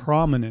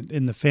prominent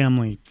in the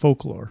family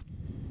folklore.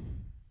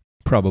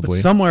 Probably.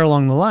 But somewhere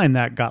along the line,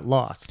 that got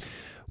lost.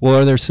 Well,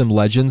 are there some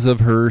legends of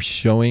her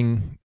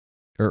showing,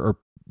 or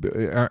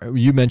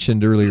you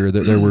mentioned earlier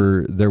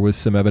that there was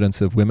some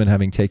evidence of women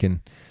having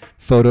taken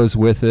photos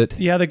with it.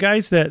 Yeah, the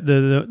guys that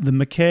the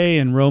McKay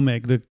and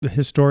Romig, the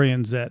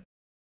historians that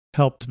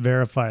helped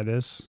verify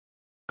this,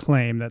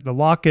 claim that the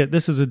locket.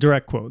 This is a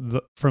direct quote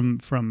from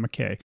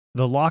McKay.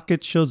 The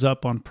locket shows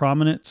up on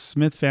prominent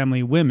Smith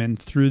family women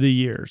through the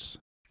years.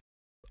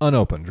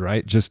 Unopened,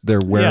 right? Just they're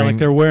wearing. Yeah, like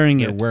they're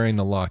wearing it. They're wearing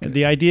the locket.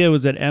 The idea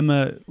was that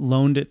Emma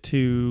loaned it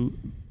to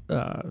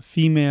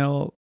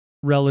female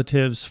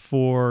relatives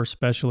for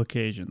special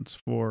occasions,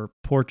 for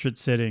portrait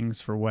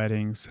sittings, for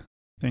weddings,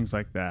 things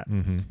like that.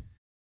 Mm-hmm.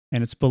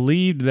 And it's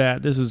believed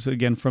that, this is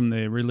again from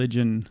the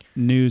Religion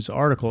News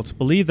article, it's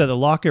believed that the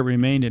locket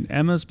remained in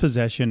Emma's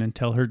possession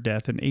until her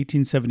death in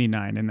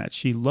 1879 and that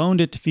she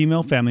loaned it to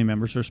female family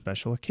members for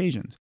special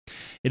occasions.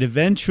 It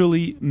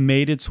eventually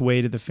made its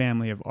way to the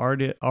family of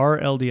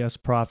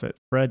RLDS prophet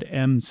Fred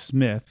M.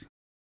 Smith,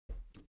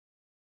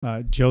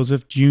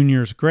 Joseph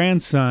Jr.'s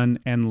grandson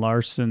and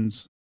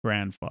Larson's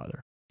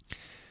grandfather.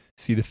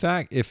 See, the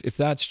fact, if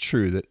that's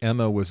true, that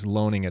Emma was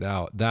loaning it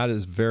out, that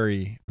is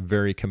very,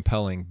 very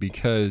compelling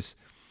because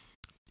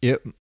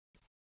it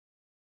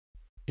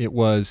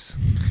was,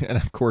 and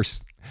of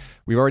course,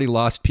 we've already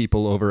lost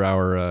people over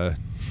our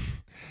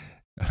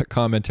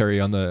commentary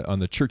on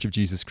the Church of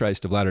Jesus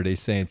Christ of Latter-day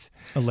Saints.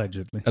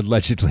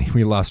 Allegedly,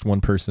 we lost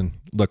one person.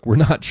 Look, we're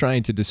not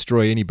trying to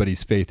destroy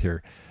anybody's faith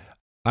here.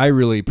 I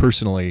really,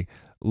 personally,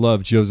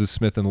 love Joseph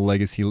Smith and the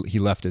legacy he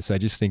left us. I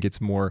just think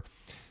it's more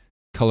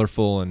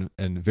colorful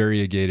and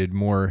variegated,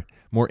 more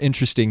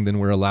interesting than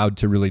we're allowed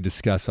to really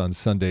discuss on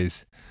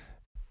Sundays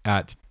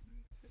at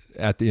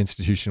the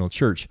institutional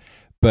church.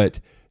 But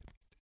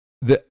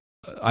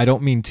I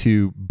don't mean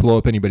to blow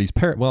up anybody's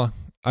well,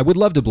 I would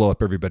love to blow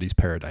up everybody's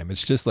paradigm.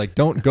 It's just like,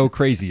 don't go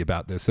crazy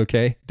about this,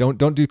 okay? Don't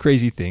do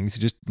crazy things.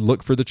 Just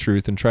look for the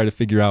truth and try to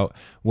figure out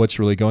what's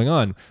really going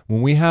on.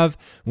 When we have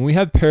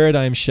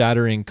paradigm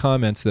shattering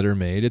comments that are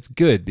made, it's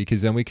good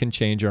because then we can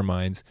change our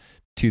minds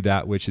to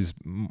that which is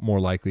more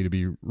likely to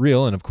be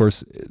real. And of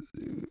course,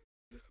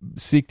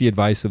 seek the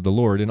advice of the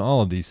Lord in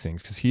all of these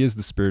things because he is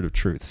the Spirit of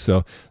truth.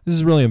 So this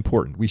is really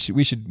important. We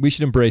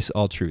should embrace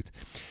all truth.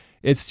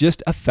 It's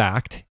just a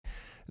fact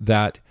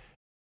that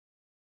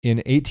in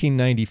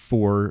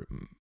 1894,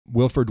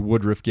 Wilford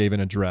Woodruff gave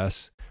an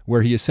address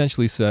where he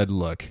essentially said,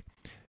 look,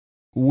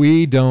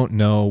 we don't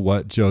know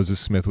what Joseph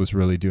Smith was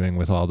really doing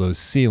with all those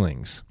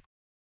ceilings.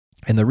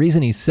 And the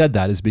reason he said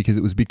that is because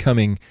it was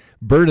becoming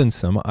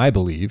burdensome, I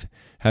believe,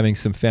 having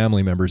some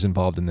family members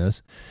involved in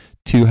this,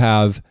 to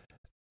have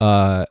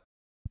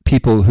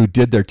people who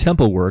did their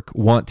temple work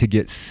want to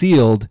get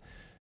sealed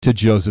to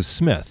Joseph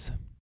Smith,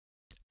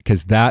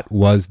 because that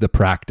was the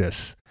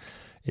practice.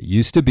 It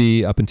used to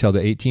be up until the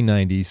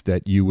 1890s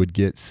that you would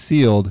get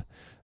sealed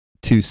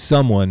to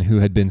someone who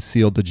had been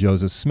sealed to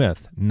Joseph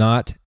Smith,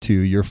 not to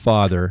your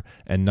father,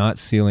 and not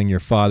sealing your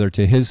father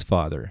to his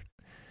father,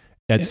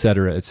 et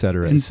cetera, et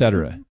cetera, et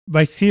cetera.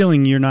 By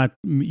sealing, you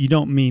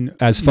don't mean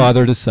as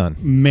father to son,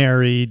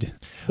 married,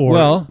 or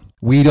well,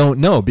 we don't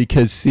know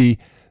because see,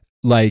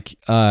 like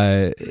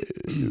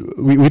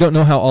we don't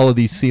know how all of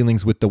these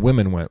sealings with the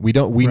women went. We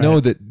know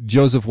that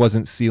Joseph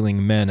wasn't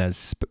sealing men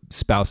as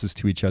spouses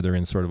to each other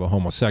in sort of a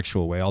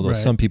homosexual way, although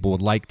some people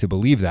would like to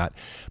believe that.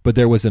 But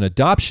there was an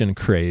adoption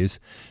craze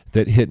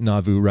that hit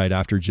Nauvoo right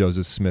after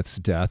Joseph Smith's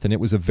death, and it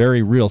was a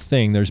very real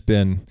thing. There's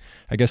been,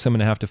 I guess I'm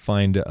going to have to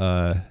find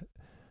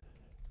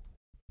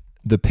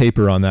the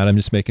paper on that. I'm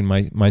just making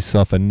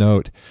myself a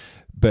note.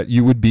 But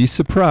you would be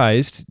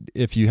surprised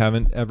if you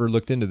haven't ever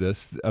looked into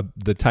this,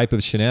 the type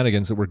of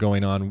shenanigans that were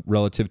going on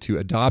relative to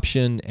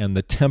adoption and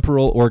the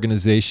temporal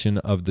organization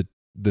of the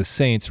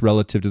saints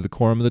relative to the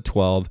Quorum of the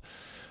 12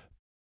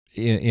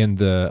 in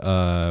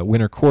the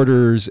winter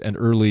quarters and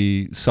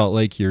early Salt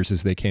Lake years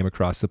as they came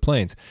across the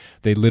plains.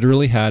 They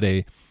literally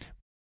had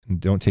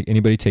don't take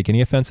any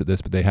offense at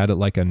this, but they had it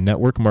like a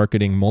network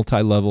marketing,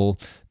 multi-level,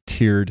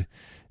 tiered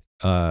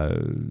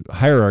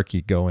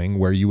hierarchy going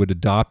where you would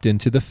adopt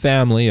into the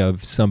family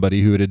of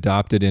somebody who had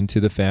adopted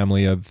into the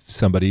family of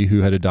somebody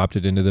who had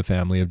adopted into the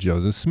family of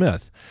Joseph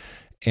Smith.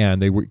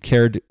 And they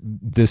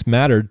this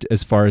mattered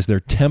as far as their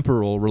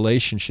temporal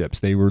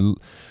relationships. Our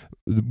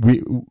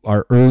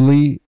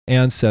early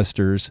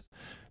ancestors,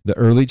 the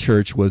early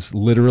church was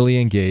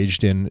literally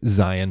engaged in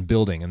Zion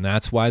building. And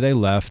that's why they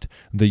left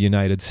the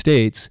United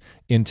States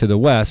into the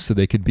West so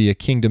they could be a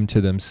kingdom to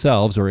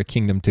themselves or a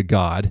kingdom to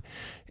God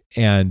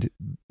and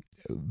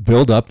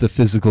build up the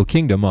physical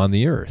kingdom on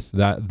the earth.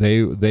 That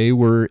they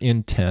were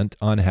intent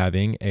on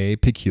having a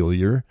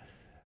peculiar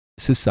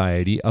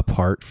society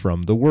apart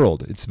from the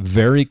world. It's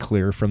very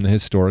clear from the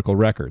historical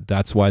record.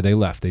 That's why they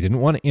left. They didn't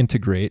want to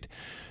integrate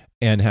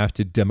and have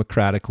to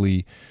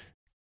democratically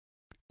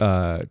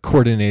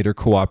coordinate or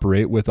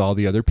cooperate with all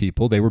the other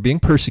people. They were being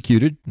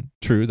persecuted.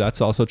 True,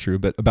 that's also true.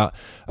 But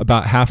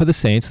about half of the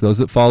saints, those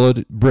that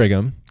followed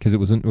Brigham, because it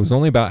was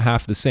only about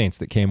half the saints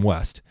that came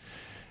west.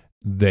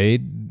 They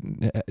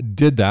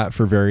did that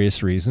for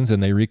various reasons,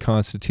 and they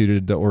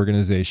reconstituted the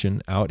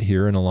organization out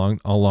here and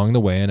along the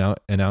way and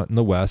out in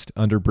the West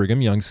under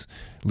Brigham Young's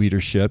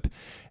leadership,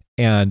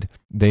 and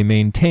they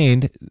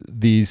maintained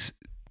these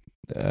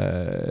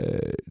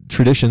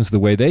traditions the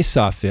way they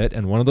saw fit.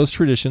 And one of those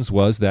traditions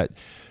was that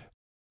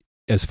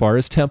as far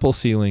as temple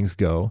sealings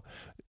go,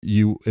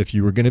 if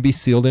you were going to be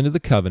sealed into the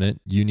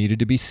covenant, you needed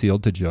to be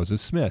sealed to Joseph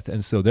Smith.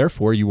 And so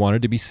therefore you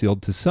wanted to be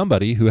sealed to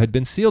somebody who had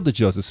been sealed to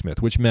Joseph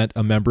Smith, which meant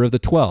a member of the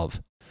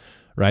 12,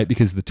 right?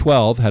 Because the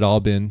 12 had all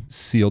been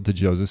sealed to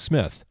Joseph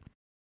Smith.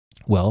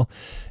 Well,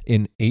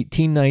 in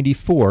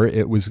 1894,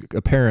 it was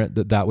apparent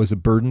that that was a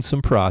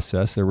burdensome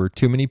process. There were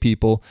too many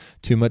people,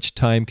 too much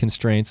time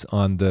constraints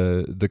on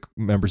the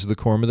members of the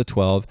Quorum of the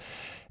 12.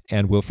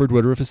 And Wilford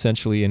Woodruff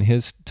essentially in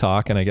his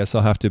talk, and I guess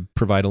I'll have to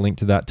provide a link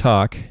to that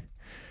talk,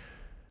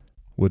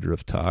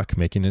 Woodruff talk,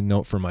 making a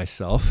note for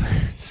myself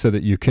so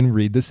that you can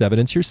read this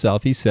evidence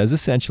yourself. He says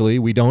essentially,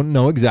 we don't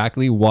know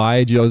exactly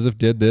why Joseph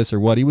did this or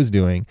what he was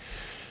doing,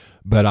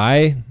 but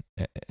I,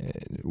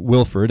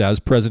 Wilford, as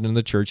president of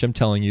the church, I'm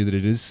telling you that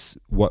it is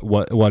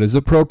what is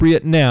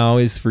appropriate now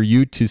is for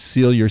you to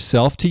seal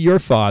yourself to your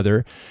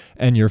father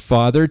and your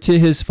father to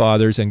his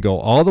fathers and go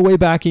all the way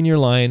back in your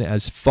line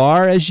as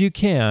far as you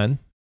can,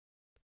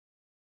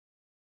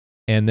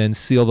 and then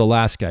seal the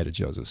last guy to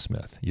Joseph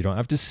Smith. You don't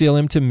have to seal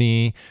him to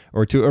me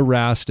or to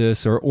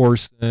Erastus or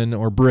Orson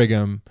or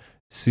Brigham.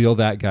 Seal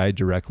that guy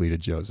directly to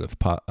Joseph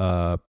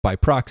by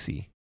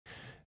proxy.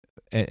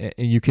 And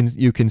you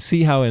can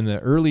see how in the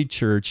early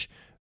church,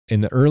 in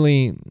the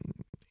early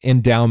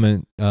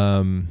endowment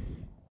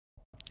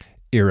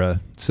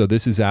era, so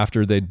this is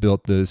after they'd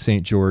built the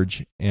St.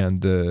 George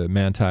and the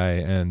Manti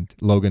and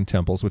Logan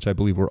temples, which I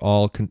believe were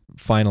all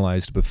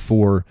finalized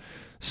before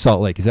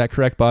Salt Lake. Is that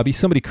correct, Bobby?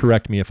 Somebody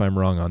correct me if I'm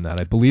wrong on that.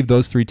 I believe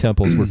those 3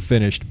 temples were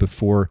finished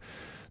before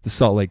the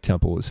Salt Lake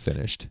temple was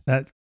finished.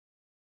 I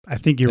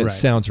think you're right. It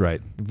sounds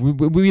right.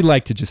 We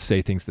like to just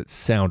say things that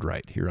sound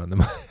right here on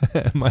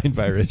the Mind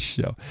Virus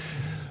show.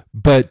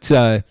 But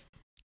that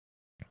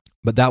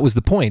was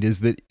the point,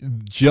 is that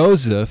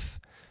Joseph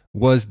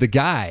was the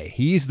guy.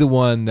 He's the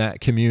one that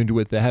communed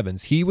with the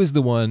heavens. He was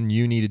the one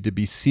you needed to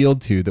be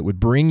sealed to that would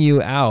bring you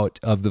out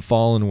of the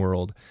fallen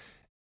world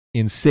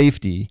in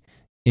safety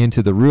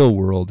into the real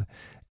world.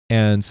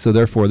 And so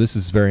therefore this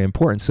is very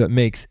important. So it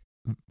makes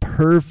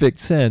perfect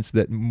sense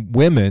that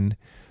women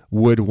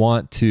would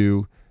want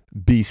to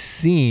be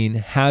seen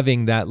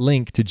having that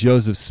link to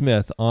Joseph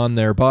Smith on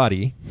their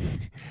body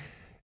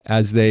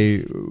as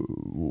they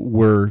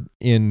were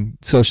in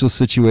social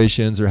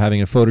situations or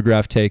having a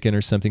photograph taken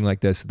or something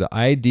like this. The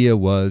idea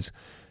was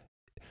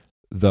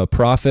the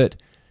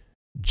prophet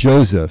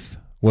Joseph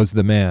was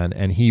the man,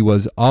 and he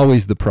was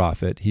always the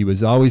prophet. He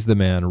was always the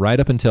man right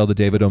up until the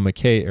David O.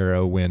 McKay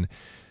era, when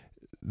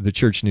the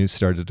church news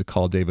started to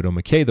call David O.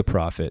 McKay the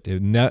prophet.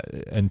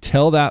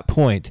 Until that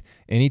point,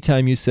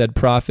 anytime you said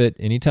prophet,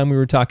 anytime we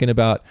were talking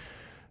about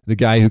the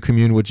guy who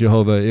communed with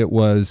Jehovah, it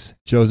was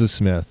Joseph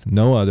Smith,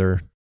 no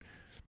other.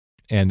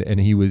 And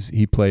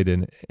he played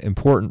an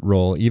important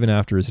role, even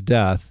after his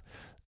death,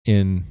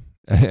 in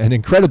an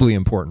incredibly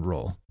important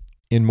role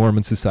in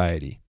Mormon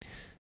society.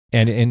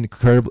 And an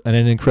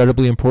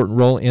incredibly important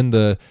role in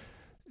the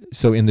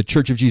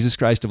Church of Jesus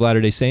Christ of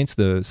Latter-day Saints.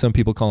 Some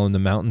people call them the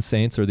Mountain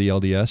Saints or the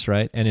LDS,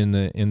 right? And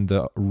in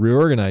the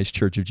Reorganized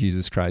Church of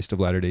Jesus Christ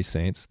of Latter-day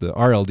Saints, the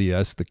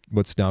RLDS,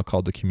 what's now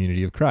called the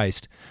Community of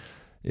Christ,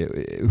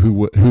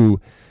 who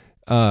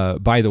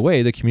by the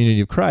way, the Community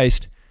of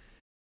Christ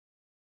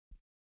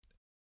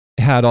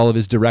had all of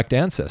his direct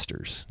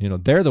ancestors.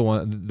 They're the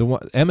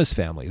one. Emma's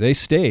family, they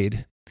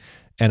stayed,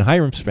 and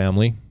Hiram's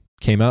family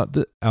came out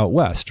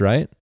west,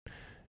 right?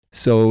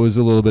 So it was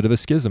a little bit of a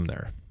schism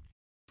there.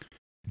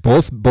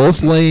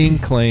 Both laying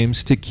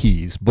claims to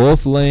keys,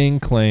 both laying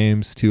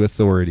claims to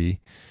authority,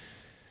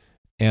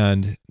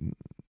 and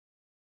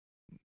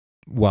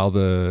while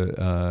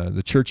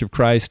the Church of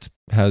Christ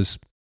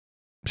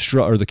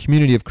or the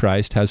Community of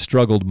Christ has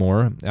struggled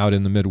more out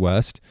in the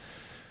Midwest,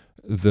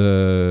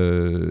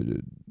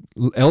 the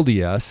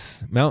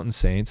LDS Mountain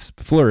Saints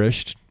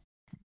flourished,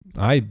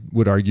 I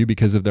would argue,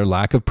 because of their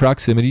lack of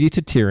proximity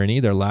to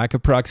tyranny, their lack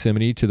of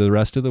proximity to the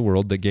rest of the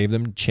world that gave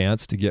them a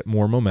chance to get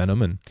more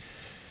momentum,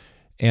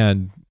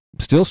 and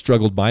still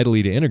struggled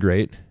mightily to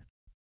integrate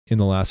in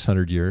the last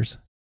 100 years,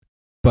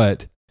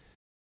 but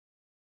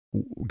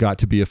got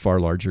to be a far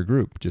larger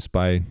group just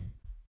by...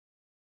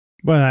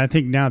 Well, I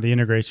think now the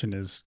integration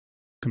is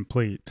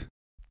complete.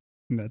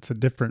 And that's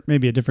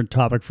maybe a different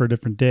topic for a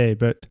different day,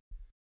 but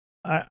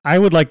I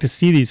would like to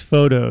see these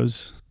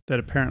photos that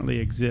apparently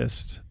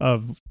exist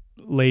of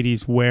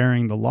ladies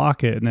wearing the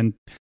locket, and then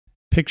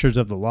pictures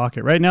of the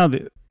locket. Right now,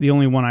 the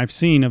only one I've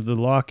seen of the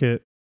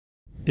locket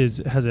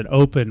has it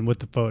open with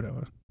the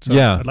photo. So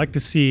yeah, I'd like to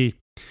see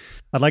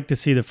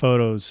the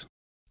photos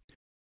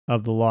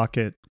of the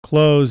locket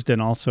closed,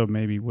 and also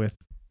maybe with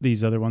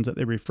these other ones that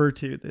they refer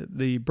to.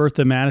 The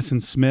Bertha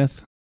Madison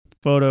Smith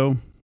photo,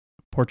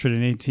 portrait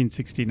in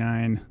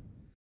 1869,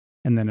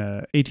 and then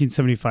a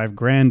 1875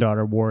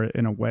 granddaughter wore it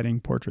in a wedding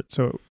portrait.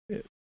 So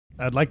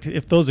I'd like to,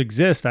 if those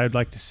exist, I'd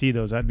like to see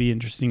those. That'd be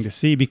interesting to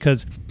see,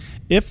 because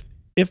if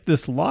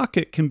this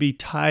locket can be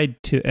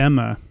tied to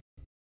Emma,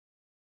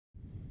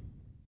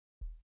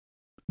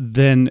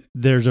 then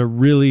there's a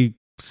really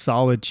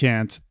solid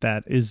chance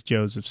that is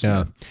Joseph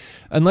Yeah. Smith.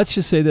 And let's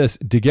just say this,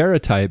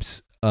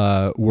 daguerreotypes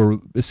were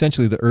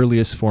essentially the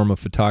earliest form of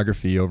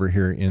photography over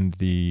here in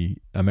the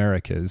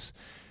Americas.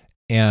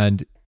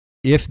 And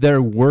if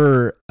there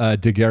were a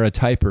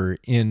daguerreotyper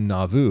in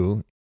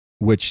Nauvoo,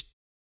 which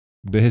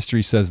the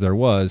history says there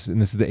was,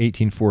 and this is the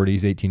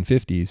 1840s,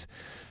 1850s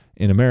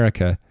in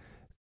America,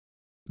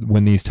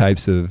 when these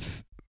types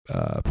of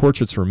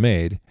portraits were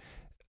made,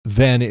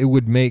 then it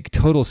would make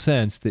total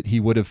sense that he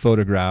would have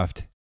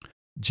photographed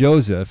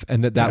Joseph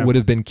and that would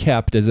have been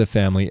kept as a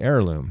family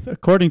heirloom.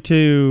 According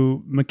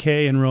to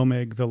McKay and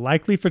Romig, the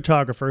likely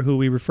photographer who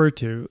we refer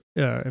to,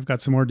 I've got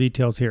some more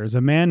details here, is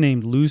a man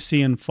named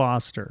Lucian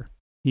Foster.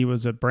 He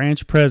was a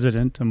branch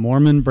president, a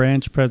Mormon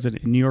branch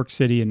president in New York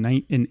City in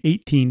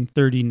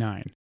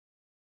 1839.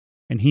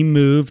 And he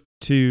moved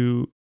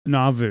to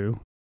Nauvoo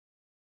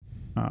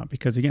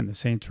because, again, the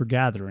saints were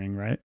gathering,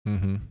 right?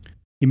 Mm-hmm.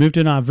 He moved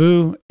to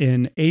Nauvoo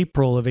in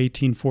April of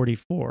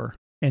 1844,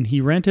 and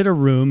he rented a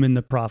room in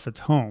the prophet's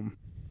home.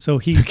 So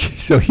he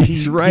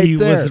he's right he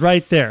there. was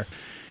right there.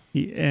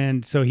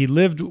 And so he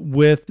lived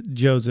with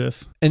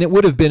Joseph. And it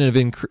would have been of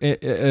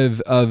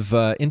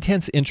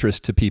intense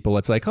interest to people.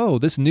 It's like, oh,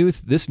 this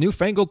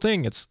newfangled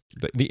thing. It's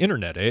the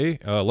internet, eh?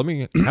 Let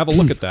me have a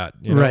look at that.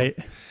 You know? Right.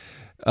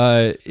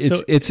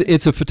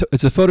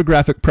 It's a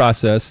photographic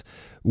process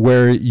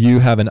where you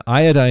have an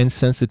iodine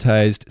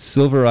sensitized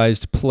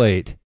silverized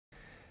plate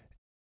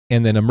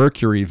and then a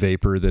mercury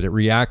vapor that it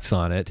reacts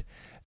on it,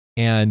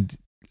 and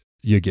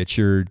you get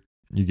your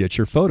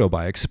photo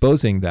by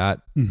exposing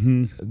that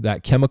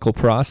that chemical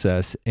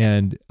process.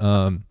 And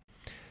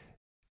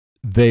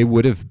they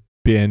would have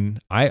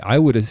been, I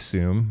would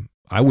assume,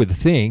 I would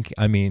think,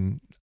 I mean,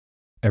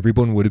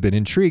 everyone would have been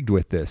intrigued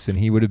with this, and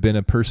he would have been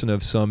a person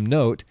of some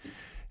note.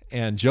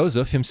 And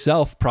Joseph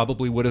himself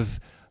probably would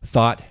have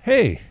thought,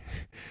 hey,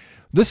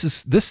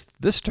 this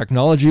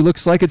technology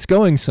looks like it's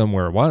going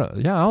somewhere. Why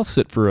don't, I'll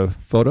sit for a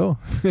photo.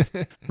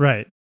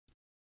 Right.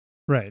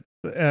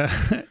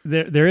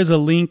 There is a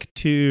link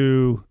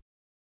to,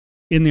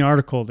 in the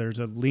article, there's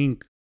a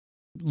link.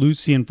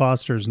 Lucian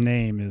Foster's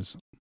name is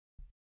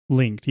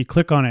linked. You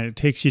click on it, it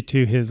takes you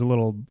to his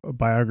little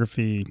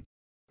biography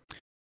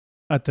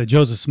at the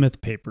Joseph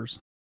Smith Papers,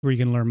 where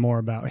you can learn more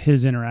about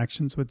his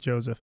interactions with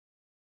Joseph.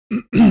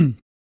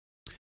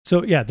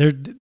 So yeah, there,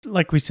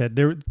 like we said,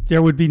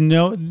 there would be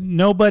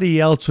nobody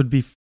else would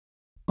be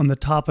on the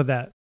top of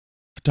that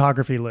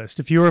photography list.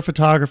 If you were a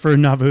photographer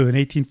in Nauvoo in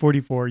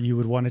 1844, you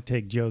would want to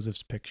take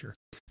Joseph's picture.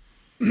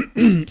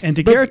 And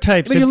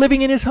daguerreotypes, but you're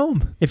living in his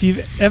home. If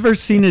you've ever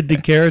seen a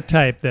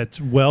daguerreotype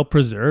that's well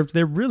preserved,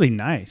 they're really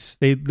nice.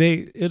 It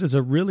is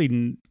a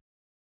really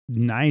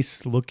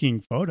nice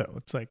looking photo.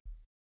 It's like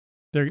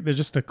they're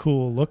just a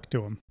cool look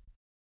to them.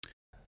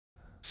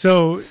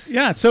 So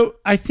yeah, so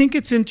I think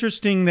it's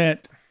interesting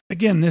that,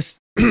 again, this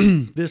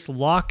this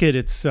locket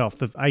itself,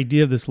 the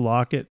idea of this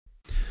locket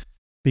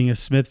being a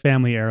Smith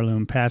family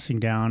heirloom, passing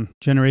down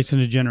generation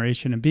to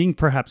generation, and being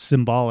perhaps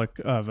symbolic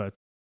of a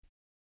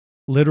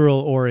literal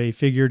or a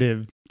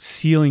figurative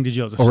sealing to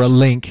Joseph, or a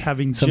link,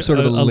 having some sort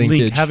of a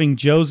linkage, having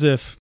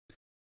Joseph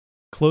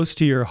close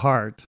to your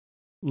heart,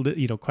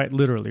 quite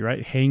literally,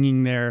 right,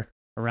 hanging there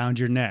around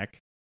your neck,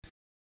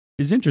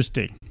 is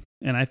interesting.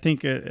 And I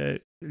think I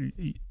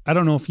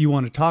don't know if you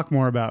want to talk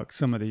more about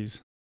some of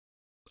these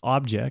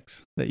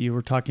objects that you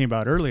were talking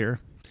about earlier.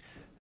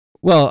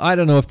 Well, I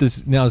don't know if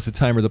this now is the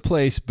time or the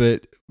place,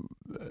 but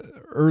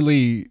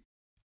early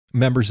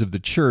members of the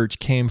church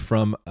came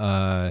from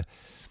a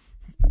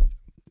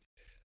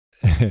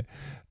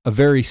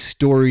very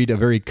storied, a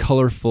very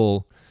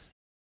colorful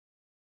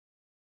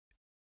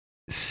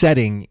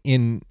setting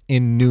in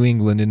New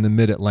England, in the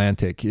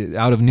Mid-Atlantic,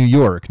 out of New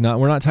York.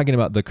 We're not talking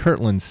about the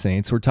Kirtland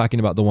Saints. We're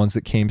talking about the ones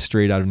that came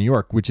straight out of New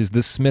York, which is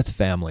the Smith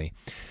family.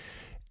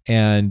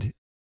 And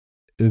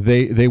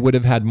they would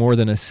have had more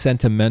than a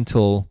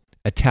sentimental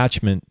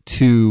attachment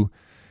to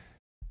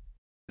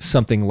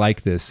something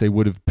like this. They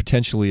would have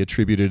potentially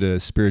attributed a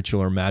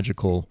spiritual or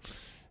magical,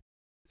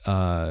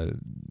 I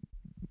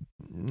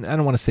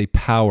don't want to say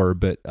power,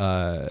 but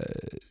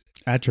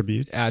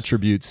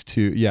attributes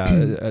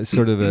to,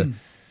 sort of a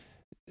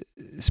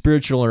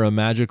spiritual or a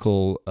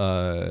magical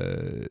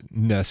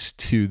ness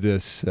to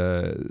this,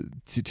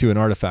 to an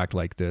artifact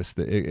like this.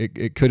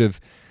 It could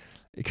have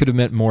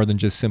meant more than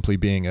just simply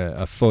being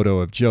a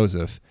photo of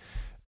Joseph.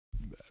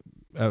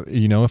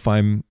 If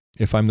I'm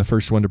the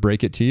first one to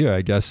break it to you,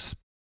 I guess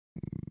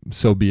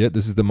so be it.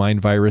 This is the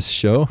Mind Virus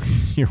show.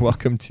 You're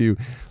welcome to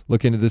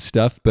look into this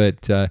stuff.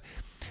 But the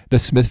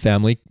Smith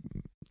family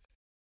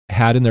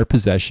had in their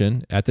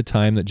possession at the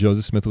time that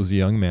Joseph Smith was a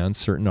young man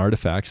certain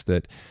artifacts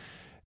that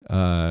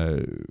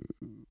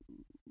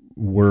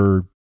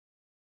would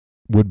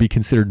be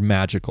considered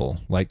magical,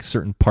 like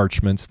certain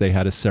parchments. They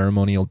had a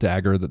ceremonial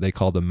dagger that they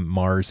called the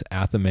Mars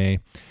Athame.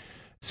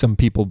 Some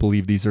people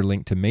believe these are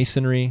linked to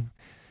Masonry,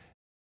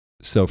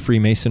 so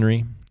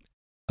Freemasonry.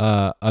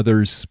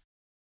 Others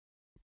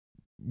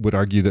would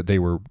argue that they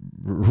were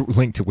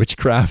linked to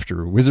witchcraft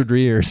or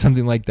wizardry or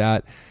something like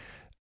that.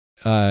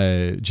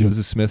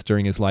 Joseph Smith,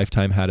 during his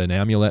lifetime, had an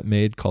amulet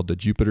made called the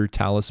Jupiter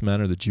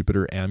Talisman or the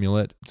Jupiter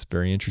Amulet. It's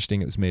very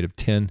interesting. It was made of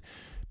tin,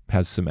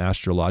 has some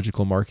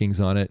astrological markings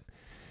on it.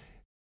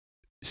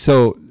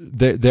 So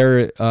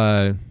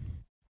I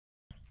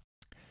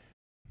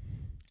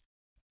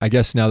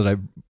guess now that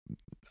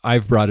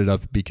I've brought it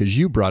up because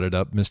you brought it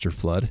up, Mr.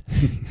 Flood.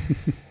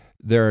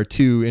 There are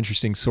two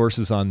interesting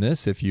sources on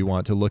this if you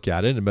want to look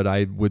at it, but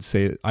I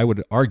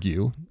would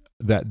argue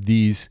that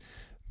these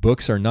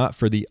books are not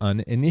for the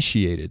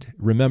uninitiated.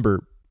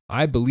 Remember,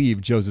 I believe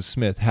Joseph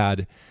Smith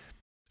had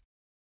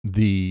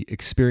the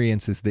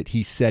experiences that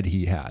he said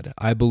he had.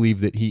 I believe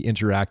that he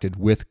interacted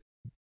with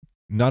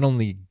not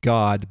only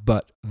God,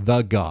 but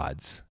the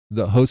gods,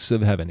 the hosts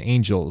of heaven,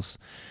 angels,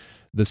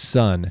 the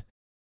Son,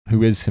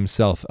 who is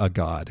himself a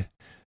god,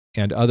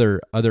 and other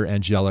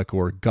angelic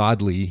or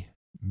godly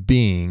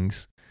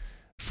beings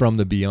from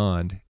the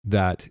beyond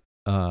that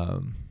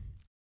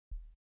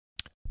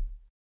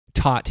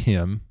taught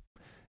him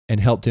and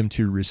helped him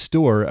to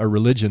restore a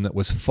religion that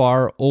was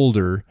far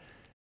older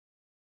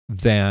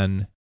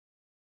than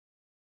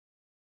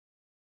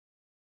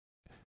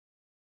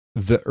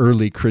the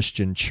early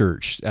Christian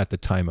church at the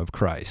time of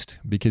Christ,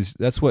 because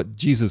that's what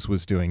Jesus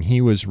was doing. He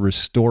was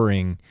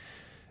restoring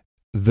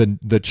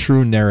the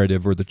true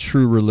narrative or the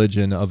true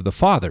religion of the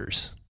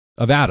fathers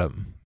of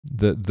Adam.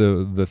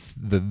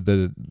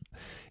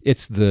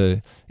 It's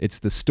the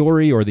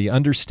story or the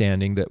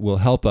understanding that will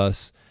help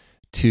us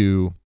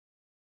to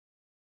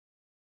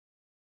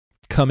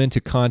come into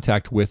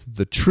contact with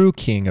the true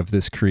king of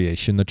this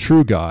creation, the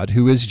true God,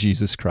 who is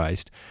Jesus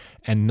Christ,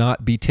 and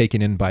not be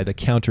taken in by the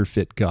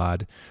counterfeit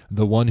God,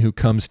 the one who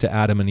comes to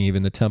Adam and Eve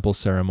in the temple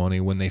ceremony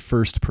when they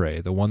first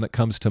pray, the one that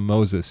comes to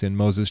Moses in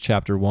Moses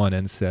chapter 1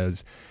 and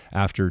says,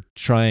 after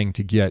trying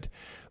to get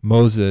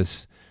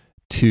Moses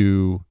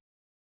to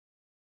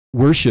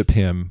worship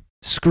him,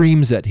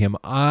 screams at him,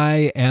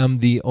 "I am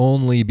the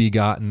only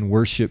begotten,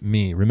 worship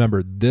me."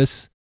 Remember,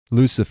 this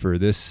Lucifer,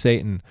 this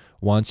Satan,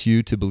 wants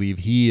you to believe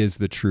he is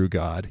the true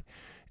God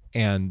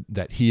and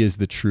that he is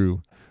the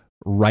true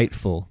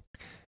rightful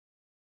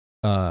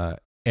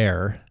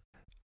heir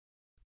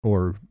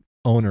or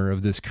owner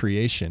of this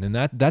creation. And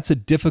that's a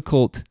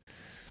difficult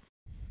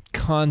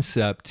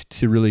concept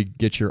to really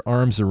get your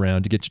arms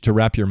around, to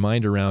wrap your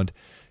mind around,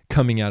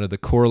 coming out of the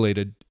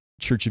correlated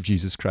Church of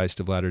Jesus Christ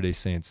of Latter-day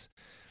Saints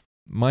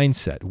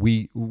mindset.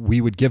 We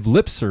would give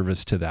lip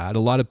service to that. A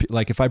lot of,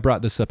 like, if I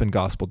brought this up in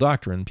gospel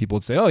doctrine, people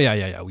would say, "Oh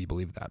yeah, we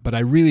believe that." But I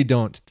really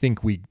don't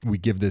think we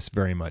give this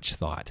very much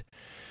thought.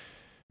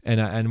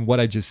 And what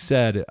I just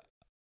said,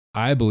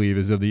 I believe,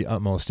 is of the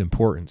utmost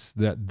importance.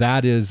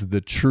 That is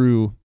the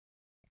true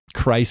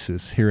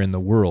crisis here in the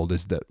world,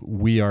 is that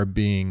we are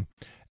being,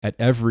 at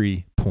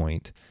every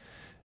point,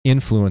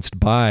 influenced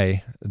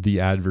by the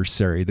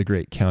adversary, the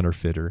great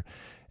counterfeiter,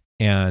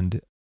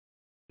 and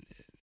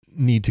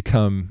need to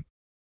come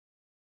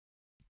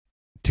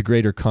to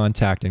greater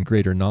contact and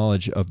greater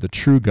knowledge of the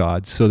true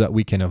God so that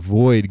we can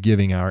avoid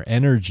giving our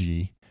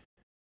energy.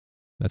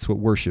 That's what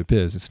worship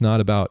is. It's not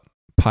about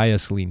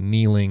piously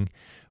kneeling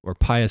or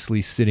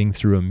piously sitting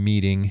through a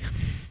meeting.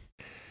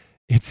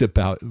 It's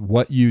about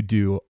what you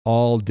do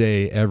all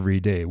day,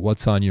 every day.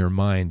 What's on your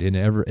mind in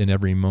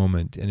every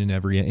moment and in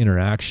every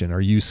interaction?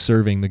 Are you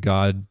serving the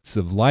gods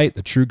of light,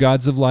 the true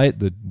gods of light,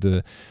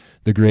 the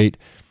great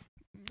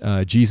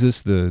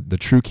Jesus, the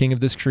true king of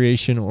this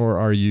creation, or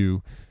are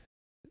you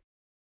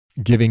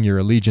giving your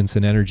allegiance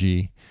and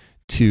energy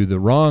to the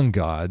wrong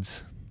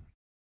gods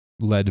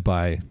led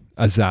by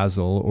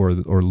Azazel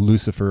or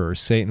Lucifer or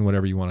Satan,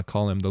 whatever you want to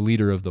call him, the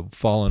leader of the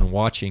fallen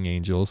watching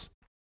angels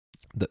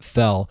that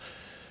fell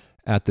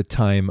at the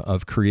time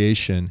of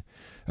creation,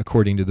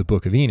 according to the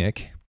book of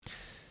Enoch?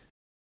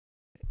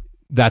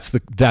 That's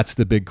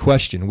the big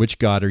question. Which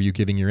God are you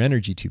giving your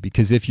energy to?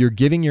 Because if you're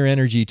giving your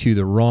energy to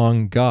the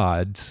wrong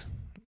gods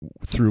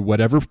through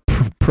whatever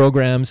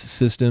programs,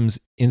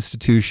 systems,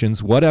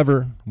 institutions,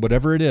 whatever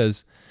it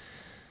is,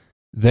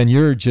 then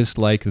you're just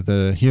like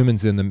the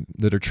humans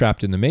that are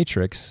trapped in the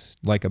Matrix,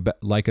 like a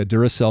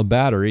Duracell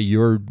battery.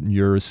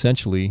 You're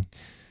essentially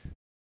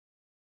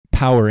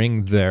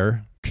powering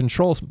their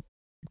control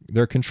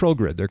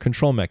grid, their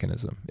control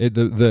mechanism.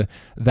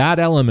 That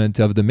element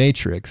of the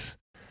Matrix,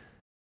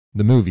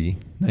 the movie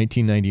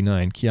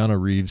 1999,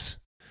 Keanu Reeves,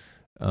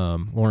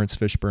 Lawrence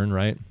Fishburne,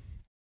 right?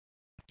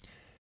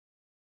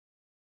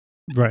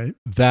 Right.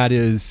 That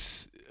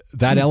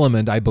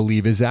element, I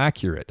believe, is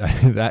accurate.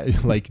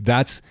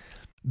 That's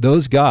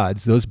those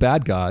gods, those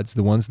bad gods,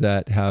 the ones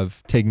that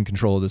have taken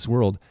control of this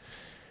world.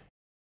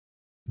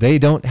 They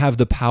don't have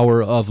the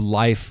power of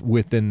life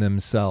within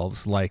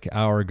themselves like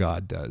our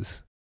God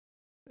does.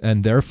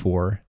 And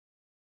therefore,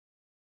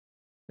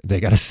 they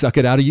got to suck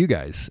it out of you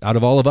guys, out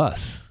of all of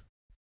us.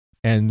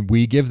 And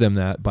we give them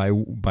that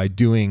by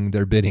doing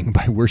their bidding,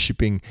 by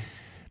worshiping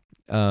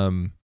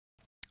them,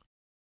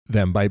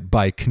 by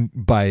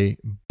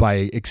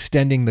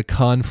extending the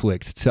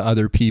conflict to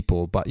other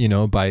people,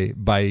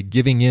 by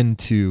giving in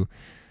to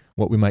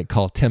what we might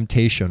call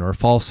temptation or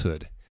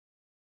falsehood.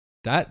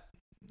 That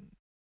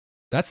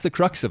That's the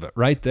crux of it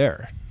right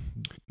there.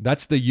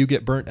 That's the you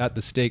get burnt at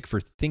the stake for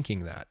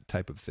thinking that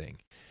type of thing.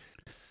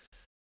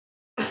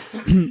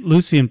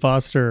 Lucian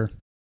Foster,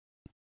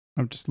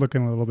 I'm just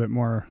looking a little bit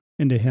more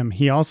into him.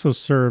 He also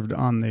served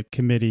on the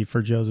committee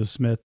for Joseph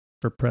Smith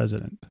for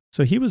president.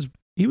 So he was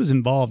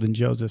involved in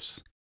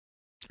Joseph's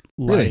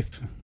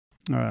life.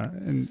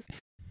 And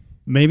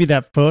maybe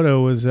that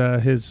photo was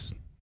his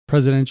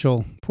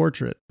presidential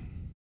portrait,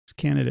 his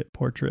candidate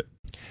portrait.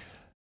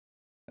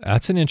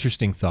 That's an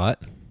interesting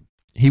thought.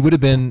 He would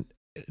have been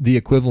the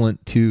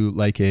equivalent to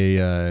like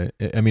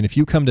if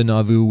you come to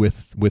Nauvoo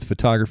with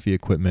photography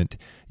equipment,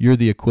 you're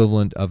the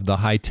equivalent of the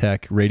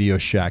high-tech Radio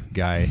Shack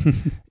guy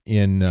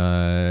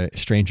in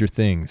Stranger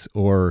Things,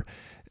 or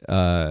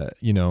the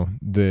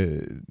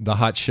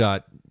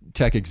hotshot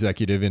tech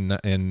executive in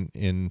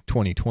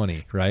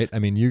 2020, right? I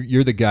mean,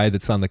 you're the guy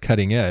that's on the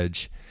cutting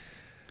edge.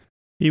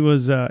 He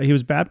was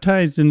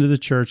baptized into the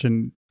church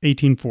in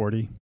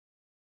 1840.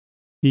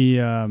 He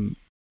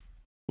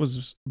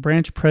was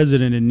branch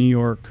president in New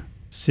York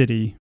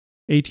City,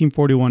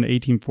 1841 to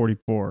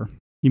 1844.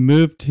 He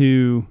moved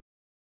to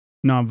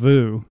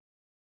Nauvoo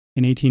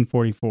in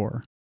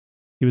 1844.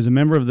 He was a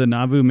member of the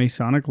Nauvoo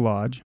Masonic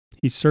Lodge.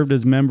 He served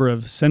as member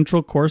of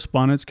Central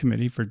Correspondence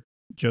Committee for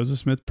Joseph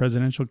Smith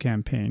presidential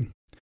campaign.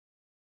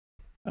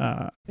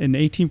 In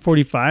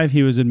 1845,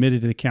 he was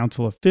admitted to the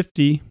Council of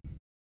 50.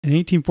 In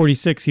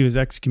 1846, he was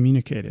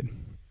excommunicated.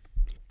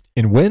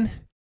 In when?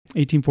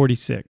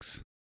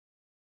 1846.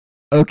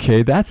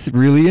 Okay, that's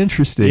really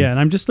interesting. Yeah, and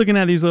I'm just looking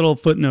at these little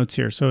footnotes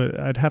here, so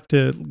I'd have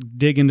to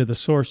dig into the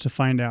source to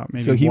find out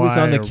maybe. So he was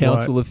on the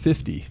Council what. of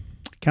 50.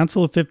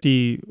 Council of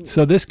 50.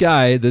 So this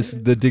guy, the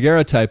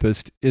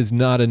daguerreotypist, is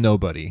not a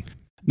nobody.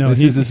 No,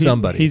 he's a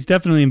somebody. He's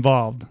definitely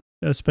involved,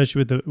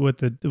 especially with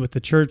the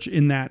church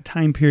in that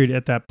time period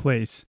at that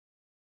place.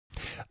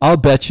 I'll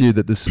bet you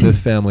that the Smith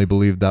family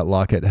believed that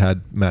locket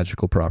had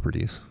magical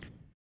properties.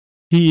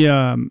 He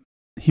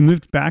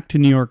moved back to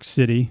New York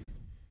City.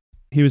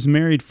 He was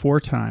married 4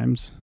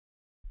 times.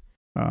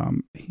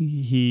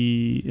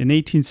 He in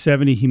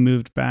 1870 he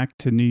moved back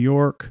to New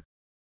York,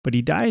 but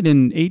he died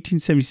in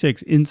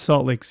 1876 in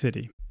Salt Lake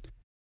City.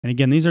 And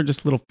again, these are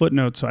just little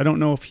footnotes, so I don't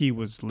know if he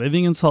was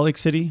living in Salt Lake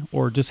City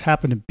or just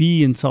happened to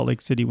be in Salt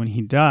Lake City when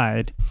he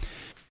died.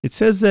 It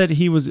says that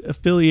he was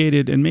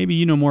affiliated, and maybe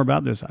you know more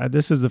about this.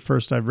 This is the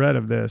first I've read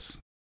of this.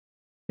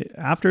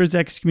 After his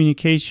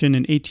excommunication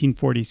in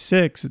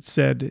 1846, it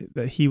said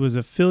that he was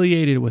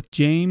affiliated with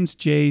James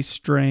J.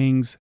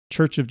 Strang's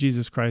Church of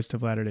Jesus Christ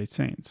of Latter-day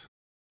Saints.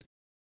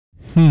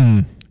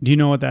 Do you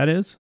know what that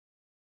is?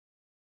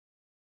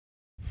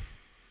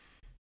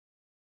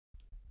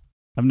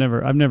 I've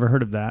never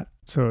heard of that.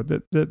 So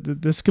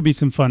this could be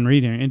some fun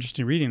reading,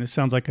 interesting reading. This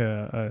sounds like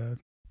a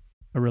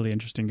really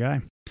interesting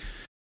guy.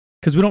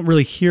 Because we don't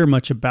really hear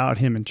much about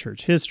him in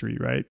church history,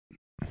 right?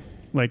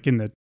 Like in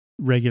the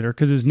regular,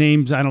 because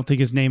I don't think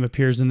his name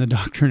appears in the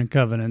Doctrine and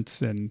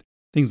Covenants and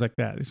things like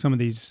that. Some of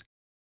these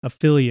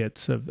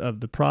affiliates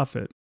of the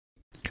prophet.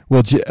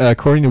 Well,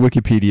 according to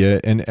Wikipedia,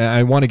 and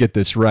I want to get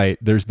this right,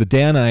 there's the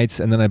Danites,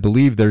 and then I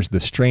believe there's the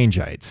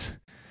Strangeites.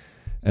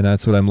 And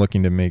that's what I'm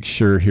looking to make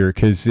sure here,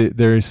 because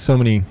there's so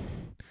many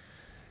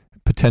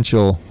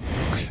potential,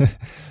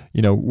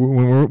 we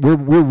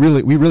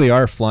really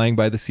are flying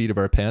by the seat of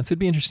our pants. It'd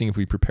be interesting if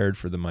we prepared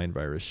for the Mind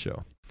Virus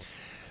show.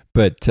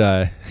 But,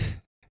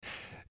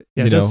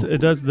 it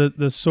does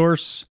the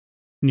source.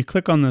 When you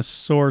click on the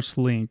source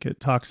link, it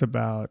talks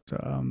about,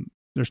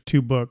 there's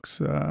 2 books,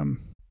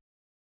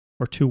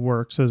 or 2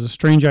 works. There's a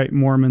Strangeite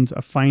Mormons,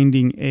 A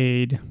Finding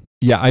Aid.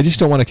 Yeah, I just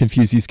don't want to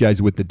confuse these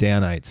guys with the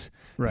Danites,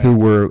 right, who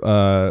were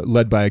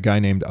led by a guy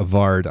named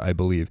Avard, I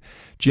believe.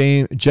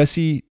 James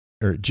Jesse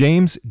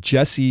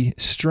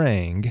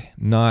Strang,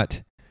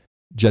 not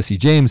Jesse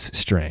James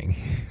Strang.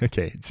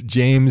 Okay, it's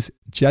James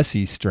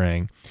Jesse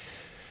Strang.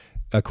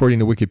 According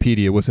to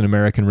Wikipedia, was an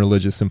American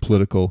religious and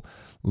political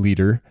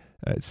leader.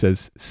 It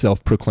says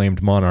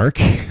self-proclaimed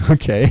monarch.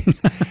 Okay.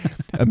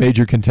 A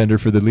major contender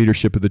for the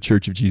leadership of the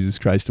Church of Jesus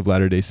Christ of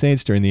Latter-day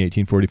Saints during the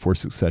 1844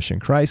 succession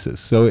crisis.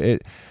 So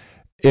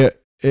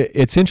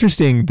it's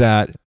interesting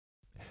that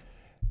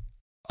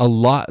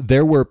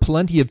there were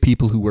plenty of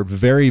people who were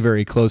very,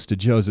 very close to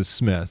Joseph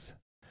Smith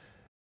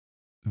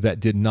that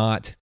did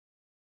not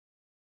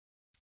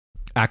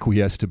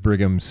acquiesce to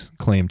Brigham's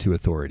claim to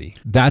authority.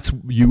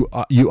 You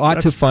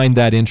ought to find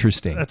that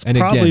interesting. That's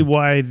probably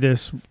why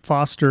this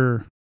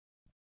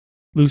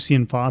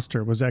Lucian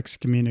Foster was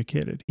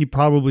excommunicated. He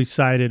probably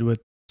sided with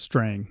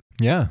Strang.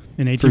 Yeah,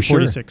 in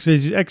 1846. Sure.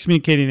 So he's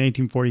excommunicated in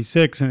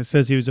 1846, and it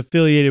says he was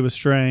affiliated with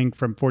Strang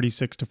from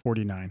 46 to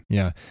 49.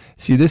 Yeah.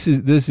 See, this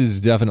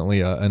is definitely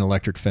an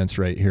electric fence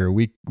right here.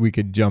 We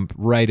could jump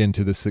right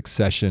into the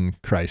succession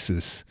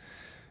crisis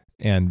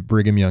and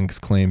Brigham Young's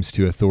claims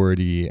to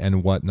authority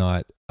and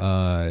whatnot.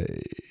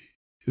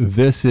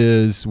 This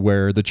is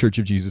where the Church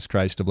of Jesus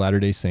Christ of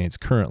Latter-day Saints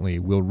currently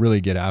will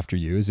really get after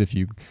you, is if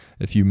you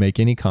make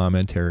any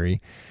commentary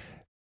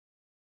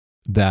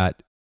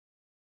that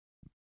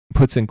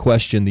puts in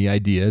question the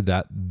idea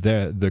that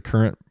the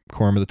current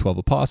Quorum of the 12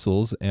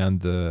 Apostles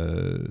and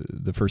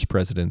the First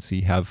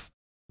Presidency have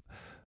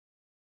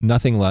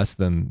nothing less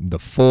than the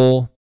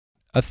full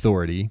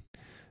authority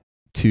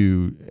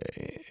to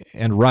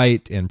and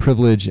right and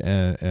privilege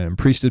and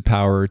priesthood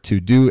power to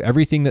do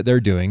everything that they're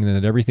doing, and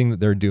that everything that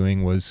they're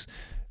doing was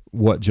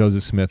what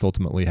Joseph Smith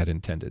ultimately had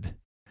intended.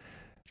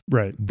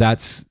 Right.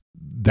 That's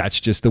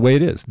just the way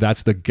it is.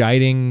 That's the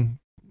guiding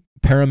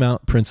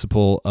paramount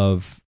principle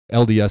of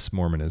LDS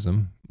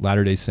Mormonism,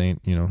 Latter-day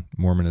Saint,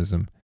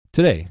 Mormonism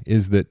today,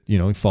 is that,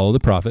 follow the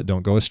prophet,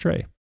 don't go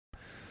astray.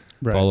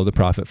 Right. Follow the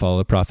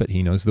prophet,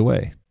 he knows the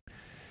way.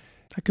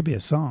 That could be a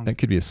song. That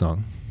could be a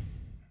song.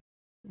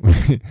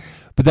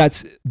 But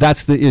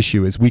that's the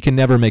issue, is we can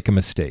never make a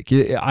mistake.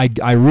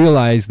 I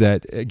realize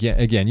that,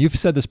 again, you've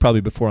said this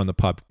probably before on the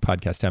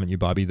podcast, haven't you,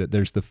 Bobby, that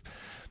there's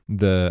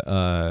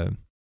the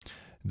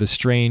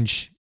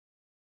strange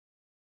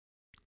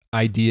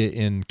idea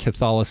in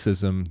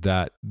Catholicism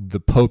that the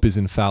Pope is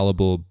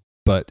infallible,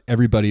 but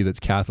everybody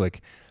that's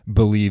Catholic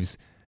believes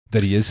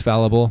that he is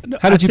fallible.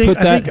 How did you put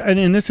that?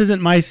 And this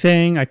isn't my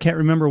saying. I can't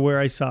remember where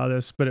I saw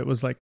this, but it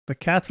was like the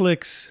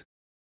Catholics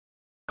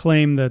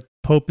claim that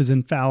Pope is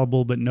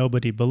infallible, but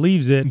nobody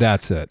believes it.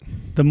 That's it.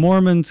 The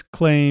Mormons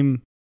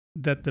claim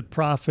that the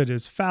prophet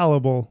is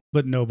fallible,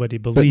 but nobody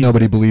believes it. But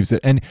nobody believes it.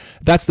 And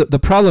that's the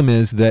problem,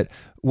 is that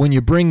when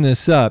you bring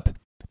this up,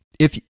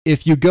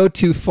 if you go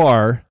too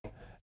far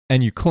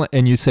and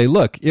you say,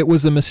 look, it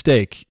was a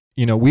mistake.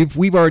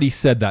 We've already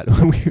said that.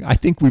 I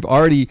think we've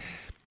already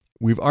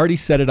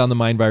said it on the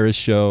Mind Virus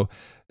show.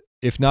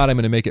 If not, I'm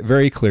going to make it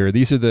very clear.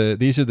 These are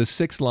the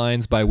 6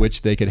 lines by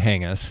which they could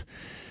hang us.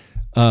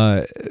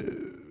 The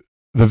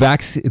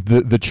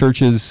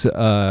church's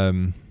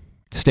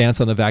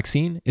stance on the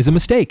vaccine is a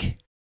mistake.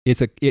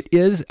 It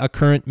is a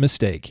current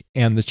mistake,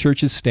 and the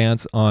church's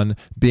stance on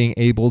being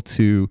able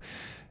to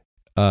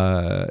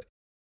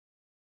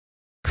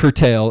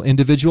curtail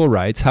individual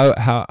rights. How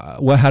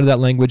did that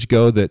language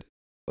go? That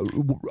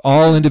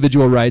all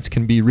individual rights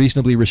can be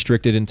reasonably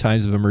restricted in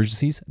times of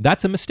emergencies.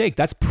 That's a mistake.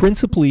 That's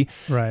principally,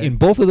 right. In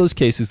both of those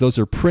cases, those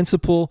are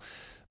principal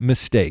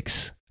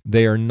mistakes.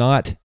 They are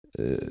not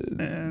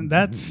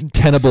that's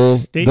tenable.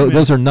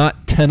 Those are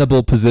not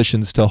tenable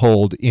positions to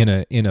hold in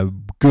a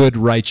good,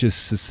 righteous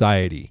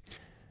society.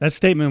 That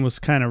statement was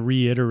kind of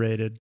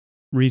reiterated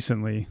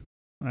recently.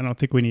 I don't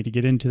think we need to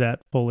get into that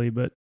fully,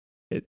 but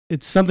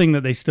it's something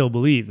that they still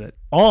believe, that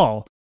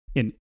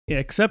in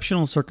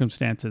exceptional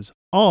circumstances,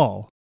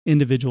 all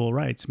individual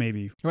rights may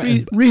be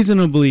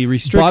reasonably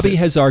restricted. Bobby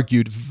has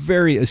argued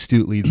very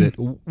astutely that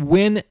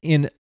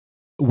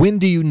when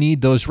do you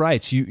need those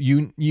rights?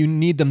 You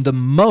need them the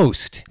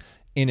most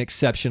in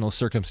exceptional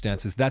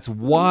circumstances. That's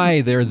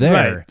why they're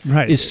there,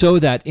 right. Is so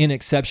that in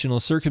exceptional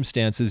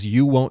circumstances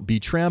you won't be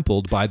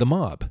trampled by the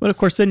mob. But of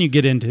course, then you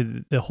get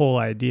into the whole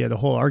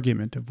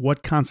argument of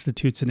what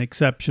constitutes an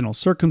exceptional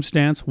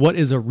circumstance, what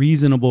is a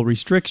reasonable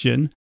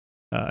restriction,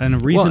 and a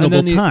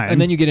reasonable time. And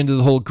then you get into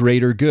the whole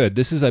greater good.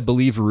 This is, I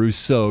believe,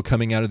 Rousseau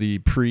coming out of the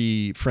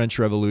pre-French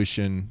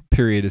Revolution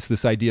period. It's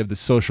this idea of the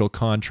social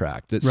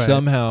contract, that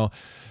somehow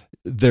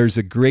there's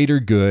a greater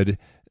good,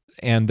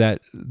 and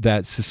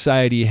that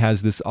society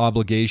has this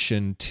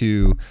obligation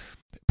to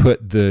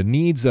put the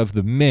needs of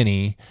the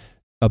many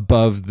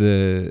above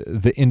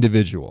the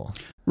individual.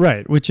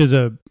 Right, which is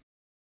a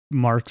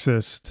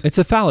Marxist... It's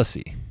a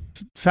fallacy.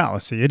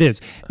 It is.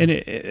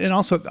 And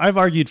also, I've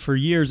argued for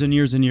years and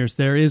years and years,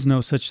 there is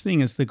no such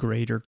thing as the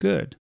greater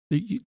good.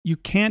 You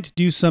can't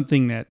do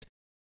something that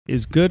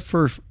is good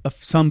for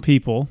some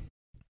people,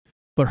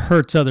 but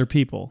hurts other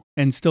people,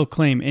 and still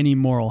claim any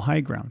moral high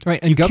ground. Right,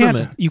 and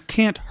you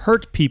can't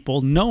hurt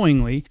people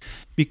knowingly,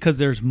 because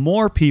there's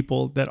more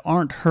people that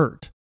aren't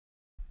hurt.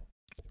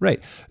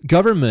 Right.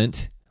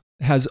 Government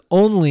has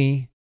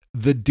only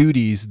the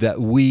duties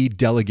that we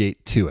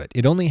delegate to it.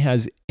 It only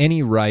has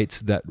any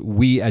rights that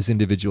we as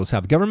individuals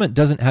have. Government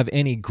doesn't have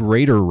any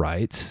greater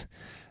rights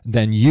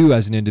than you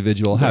as an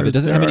individual have. It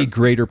doesn't have any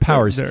greater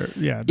powers.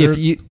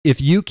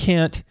 If you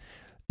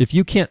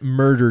can't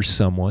murder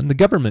someone, the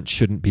government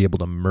shouldn't be able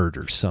to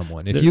murder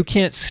someone. If you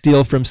can't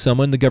steal from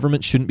someone, the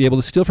government shouldn't be able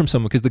to steal from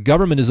someone, because the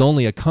government is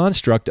only a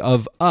construct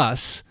of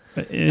us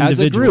as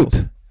a group.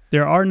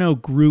 There are no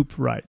group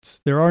rights.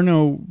 There are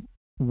no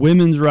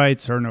women's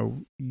rights, there are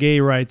no gay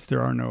rights,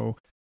 there are no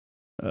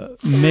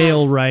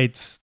male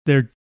rights.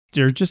 They're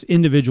just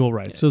individual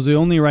rights. So the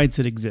only rights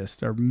that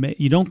exist are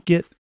you don't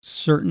get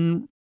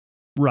certain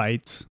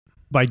rights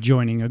by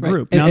joining a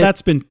group. Right. Now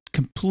that's been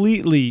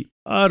completely,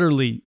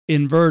 utterly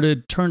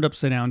inverted, turned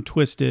upside down,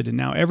 twisted, and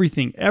now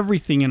everything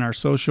in our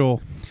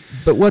social...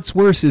 But what's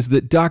worse is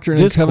that Doctrine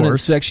and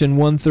Covenants section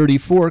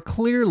 134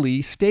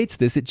 clearly states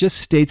this. It just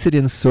states it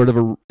in sort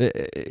of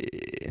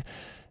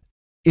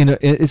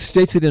it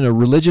states it in a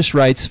religious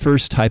rights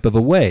first type of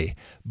a way,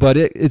 but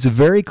it's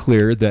very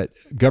clear that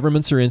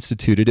governments are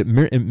instituted. It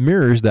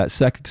mirrors that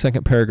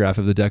second paragraph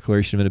of the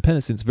Declaration of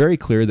Independence. It's very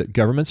clear that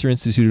governments are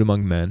instituted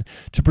among men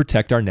to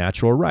protect our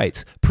natural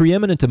rights.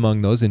 Preeminent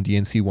among those in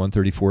D&C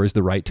 134 is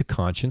the right to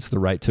conscience, the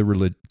right to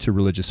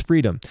religious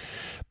freedom.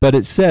 But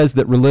it says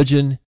that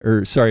rebellion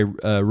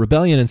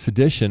and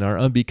sedition are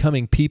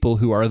unbecoming people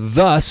who are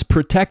thus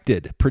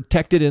protected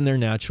in their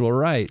natural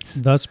rights.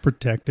 Thus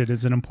protected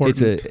is an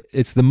important.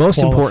 It's the most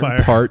qualifier.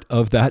 important part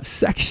of that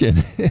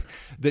section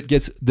that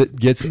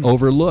gets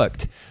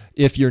overlooked.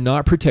 If you're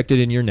not protected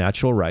in your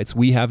natural rights,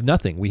 we have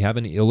nothing. We have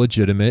an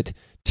illegitimate,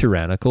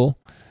 tyrannical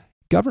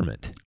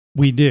government.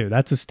 We do.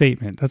 That's a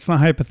statement. That's not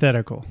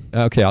hypothetical.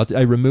 Okay,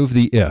 I remove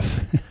the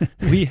if.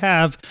 We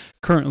have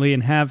currently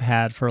and have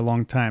had for a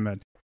long time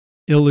an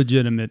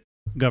illegitimate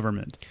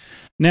government.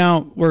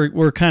 Now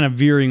we're kind of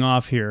veering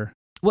off here.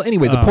 Well,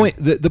 anyway,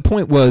 the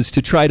point was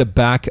to try to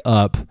back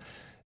up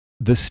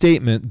the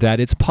statement that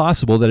it's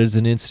possible that as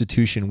an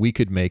institution we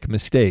could make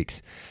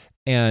mistakes,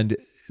 and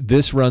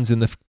this runs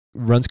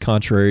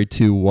contrary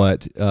to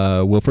what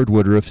Wilford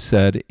Woodruff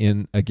said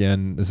in,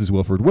 again, this is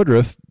Wilford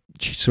Woodruff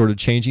sort of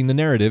changing the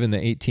narrative in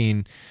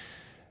the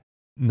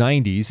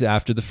 1890s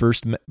after the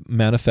first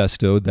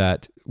manifesto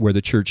where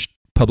the church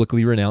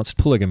publicly renounced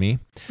polygamy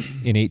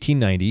in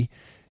 1890.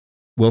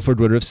 Wilford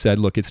Woodruff said,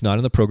 look, it's not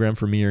in the program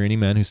for me or any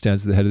man who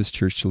stands at the head of this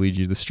church to lead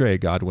you astray.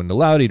 God wouldn't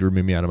allow it. He'd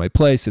remove me out of my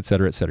place, et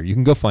cetera, et cetera. You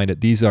can go find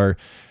it. These are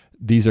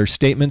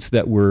statements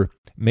that were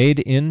made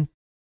in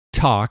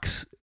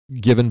talks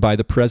given by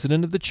the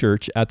president of the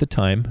church at the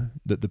time.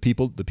 That the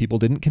people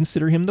didn't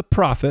consider him the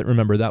prophet.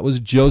 Remember, that was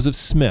Joseph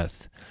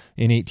Smith.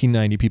 In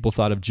 1890, people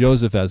thought of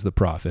Joseph as the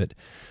prophet.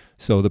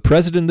 So the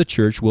president of the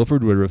church,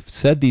 Wilford Woodruff,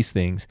 said these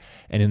things.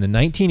 And in the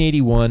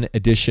 1981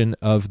 edition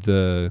of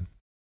the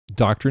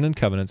Doctrine and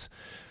Covenants,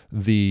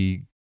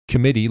 the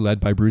committee led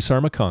by Bruce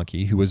R.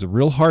 McConkie, who was a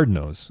real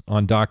hard-nose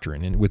on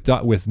doctrine, and with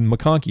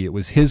McConkie, it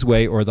was his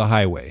way or the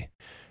highway.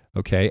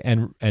 Okay,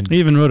 and he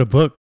even wrote a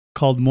book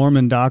called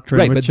Mormon Doctrine,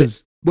 right, which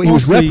is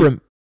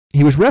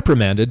he was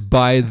reprimanded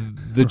by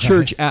the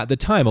church at the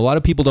time. A lot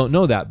of people don't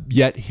know that,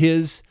 yet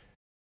his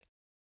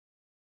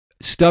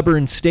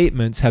stubborn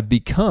statements have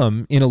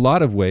become, in a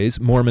lot of ways,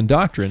 Mormon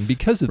doctrine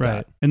because of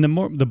that. And the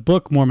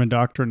book Mormon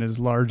Doctrine has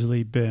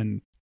largely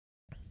been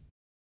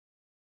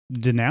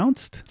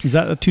denounced. Is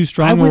that a too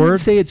strong a word? I wouldn't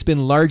say it's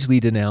been largely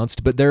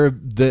denounced, but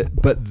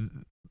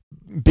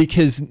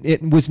because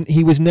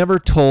he was never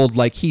told,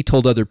 like he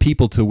told other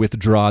people to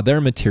withdraw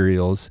their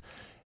materials.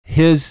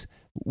 His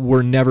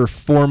were never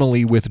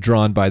formally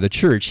withdrawn by the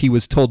church. He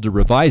was told to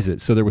revise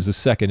it, so there was a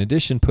second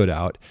edition put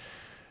out,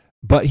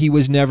 but he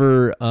was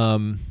never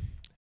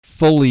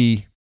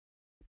fully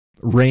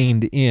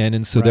reined in,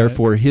 and so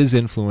therefore his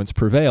influence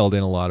prevailed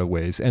in a lot of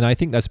ways. And I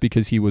think that's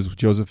because he was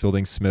Joseph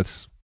Fielding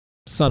Smith's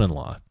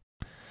son-in-law.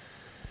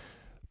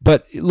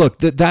 But look,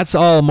 that's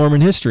all Mormon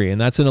history, and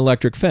that's an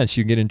electric fence.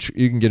 You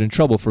can get in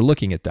trouble for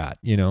looking at that.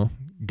 You know,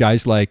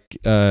 guys like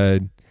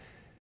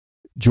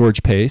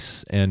George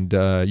Pace and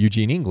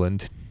Eugene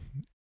England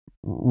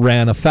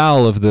ran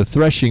afoul of the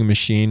threshing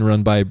machine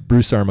run by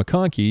Bruce R.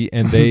 McConkie,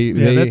 and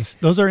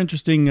those are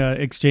interesting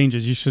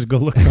exchanges. You should go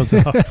look those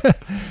up.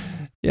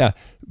 Yeah,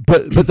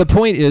 but the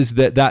point is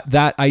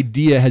that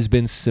idea has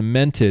been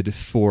cemented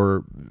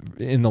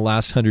in the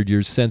last 100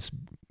 years since.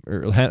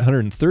 Or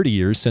 130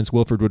 years since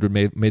Wilford Woodruff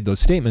made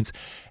those statements,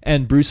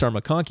 and Bruce R.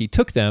 McConkie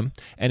took them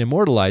and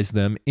immortalized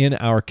them in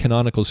our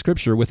canonical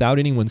scripture without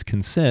anyone's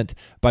consent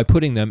by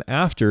putting them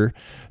after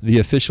the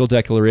official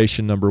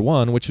declaration number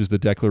 1, which was the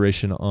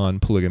Declaration on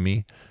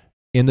Polygamy,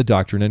 in the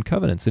Doctrine and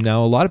Covenants. And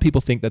now a lot of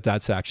people think that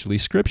that's actually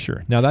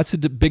scripture. Now that's a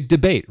big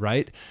debate,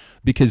 right?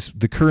 Because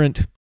the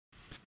current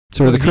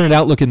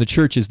outlook in the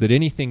church is that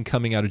anything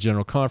coming out of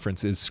General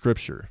Conference is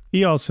scripture.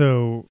 He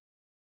also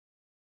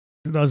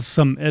does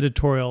some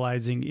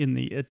editorializing in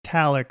the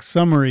italic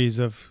summaries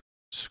of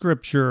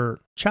scripture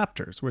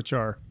chapters, which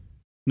are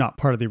not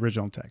part of the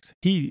original text.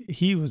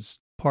 He was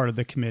part of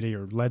the committee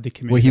or led the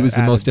committee. Well, he was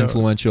the most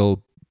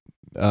influential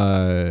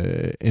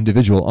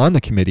individual on the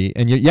committee,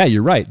 and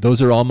you're right.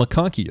 Those are all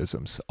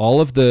McConkieisms.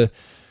 All the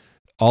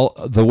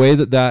way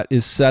that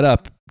is set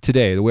up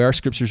today, the way our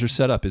scriptures are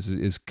set up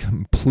is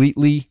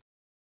completely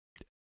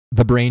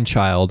the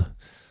brainchild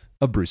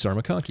of Bruce R.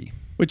 McConkie.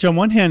 Which on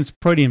one hand is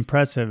pretty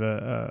impressive.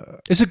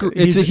 He's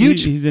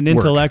an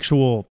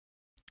intellectual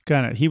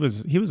kind of. He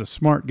was a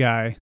smart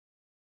guy.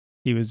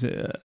 He was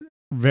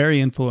very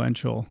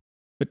influential.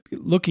 But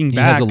looking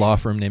back, he has a law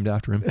firm named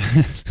after him.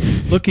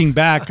 Looking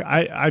back,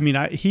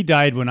 he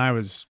died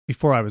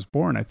before I was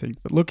born, I think.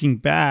 But looking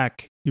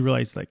back, you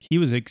realize like he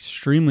was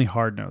extremely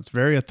hard-nosed,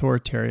 very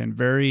authoritarian,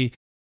 very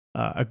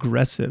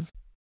aggressive,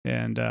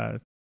 and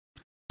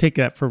take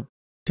it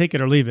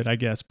or leave it, I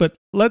guess. But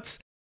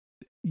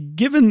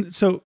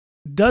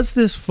does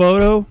this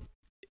photo,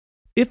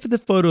 if the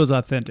photo is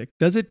authentic,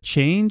 does it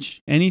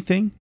change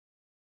anything?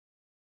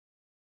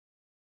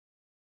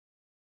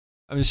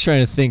 I'm just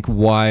trying to think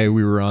why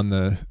we were on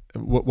the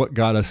what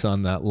got us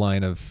on that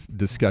line of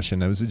discussion?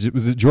 Was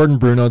it Jordan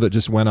Bruno that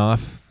just went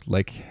off,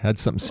 like had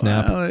something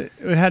snap? Well,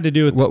 it had to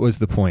do with What was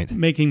the point?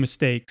 making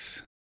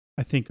mistakes,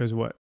 I think, was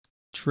what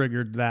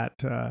triggered that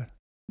derailment.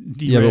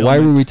 Yeah, but why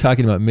were we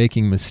talking about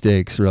making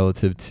mistakes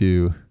relative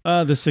to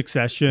the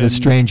Succession? the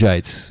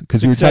Strangites?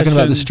 Because we were talking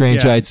about the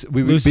Strangites.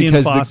 Lucian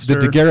Because Foster.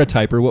 the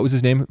daguerreotyper, what was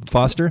his name?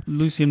 Foster?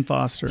 Lucian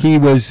Foster.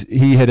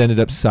 He had ended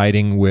up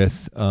siding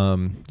with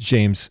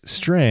James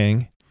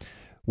Strang,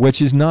 which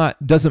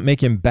doesn't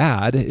make him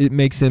bad. It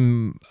makes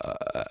him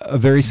a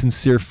very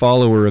sincere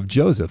follower of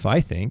Joseph, I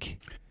think.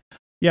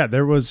 Yeah,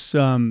 there was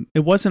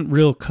it wasn't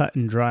real cut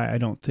and dry, I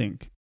don't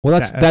think. Well,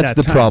 that's that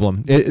the time.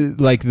 problem.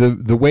 Like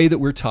the way that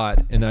we're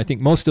taught, and I think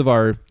most of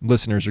our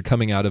listeners are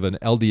coming out of an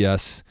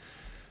LDS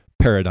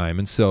paradigm,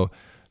 and so,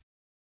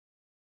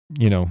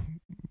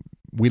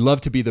 we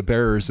love to be the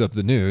bearers of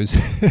the news.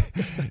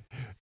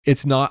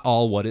 It's not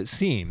all what it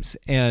seems,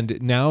 and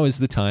now is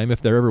the time.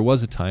 If there ever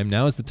was a time,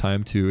 now is the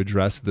time to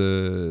address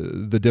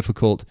the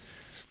difficult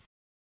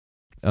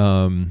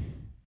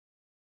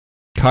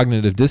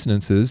cognitive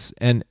dissonances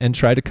and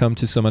try to come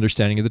to some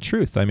understanding of the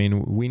truth. I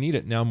mean, we need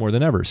it now more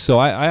than ever. So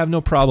I have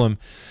no problem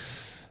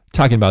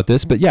talking about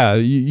this, but yeah,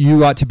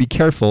 you ought to be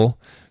careful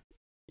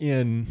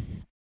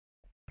in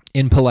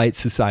polite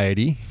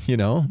society,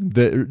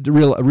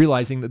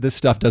 realizing that this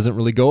stuff doesn't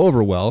really go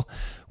over well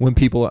when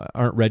people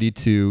aren't ready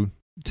to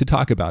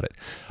talk about it.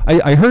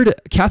 I heard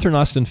Catherine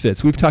Austin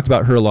Fitts, we've talked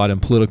about her a lot in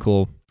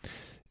political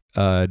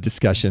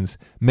discussions.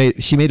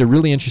 She made a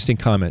really interesting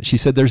comment. She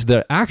said there's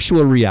the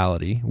actual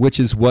reality,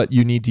 which is what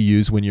you need to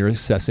use when you're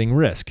assessing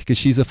risk, because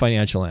she's a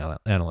financial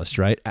analyst,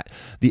 right?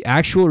 The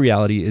actual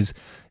reality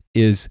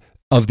is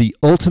of the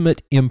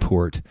ultimate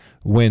import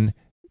when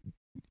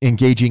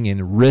engaging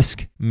in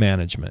risk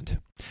management.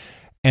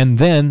 And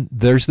then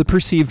there's the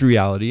perceived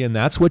reality, and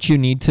that's what you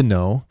need to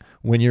know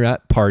when you're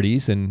at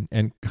parties, and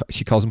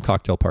she calls them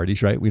cocktail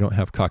parties, right? We don't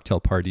have cocktail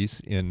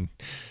parties in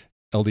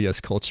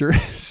LDS culture.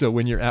 So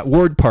when you're at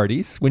ward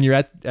parties, when you're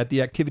at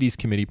the activities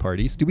committee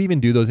parties, do we even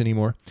do those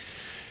anymore?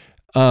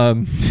 Yeah,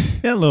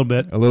 a little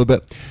bit. A little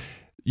bit.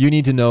 You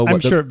need to know.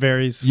 I'm sure it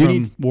varies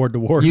from ward to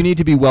ward. You need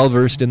to be well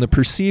versed in the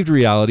perceived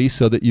reality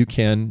so that you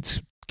can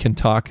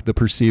talk the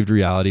perceived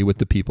reality with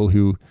the people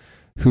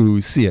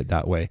who see it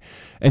that way.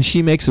 And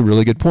she makes a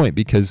really good point,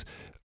 because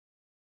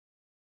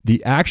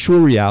the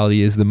actual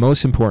reality is the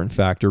most important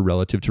factor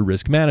relative to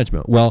risk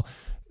management. Well,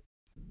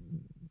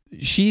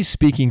 she's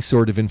speaking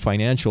sort of in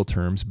financial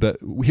terms, but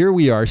here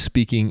we are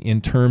speaking in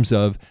terms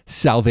of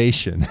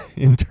salvation,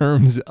 in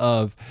terms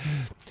of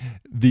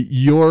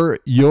your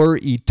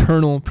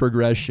eternal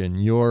progression,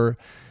 your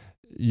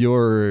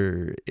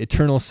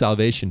eternal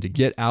salvation, to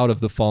get out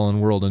of the fallen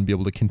world and be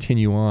able to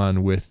continue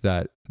on with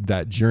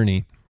that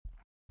journey.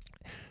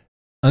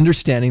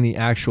 Understanding the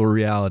actual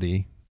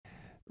reality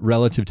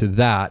relative to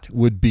that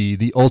would be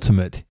the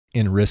ultimate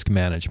in risk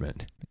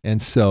management.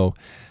 And so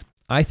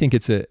I think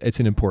it's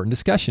an important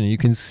discussion. And you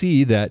can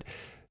see that,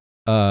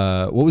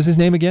 what was his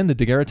name again? The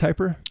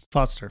daguerreotyper?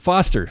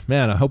 Foster.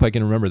 Man, I hope I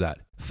can remember that.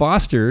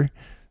 Foster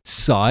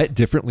saw it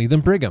differently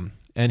than Brigham,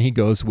 and he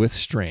goes with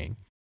Strang.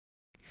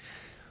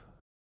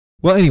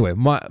 Well, anyway,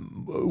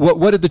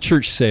 what did the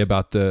church say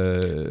about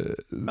the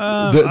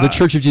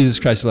Church of Jesus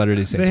Christ of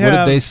Latter-day Saints? What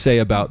did they say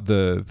about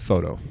the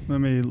photo?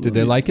 Did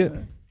they like it?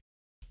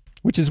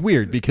 Which is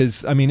weird,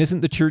 because, I mean,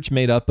 isn't the church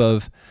made up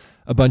of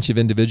a bunch of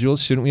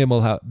individuals? Shouldn't we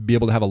be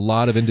able to have a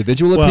lot of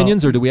individual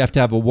opinions, or do we have to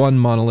have a one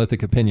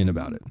monolithic opinion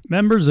about it?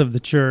 Members of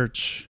the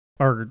church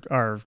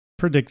are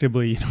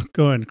predictably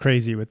going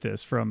crazy with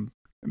this, from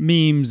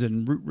memes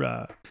and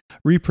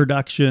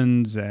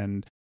reproductions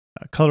and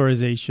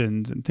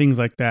colorizations and things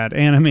like that,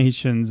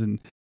 animations, and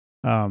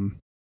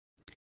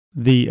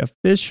the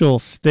official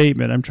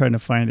statement, I'm trying to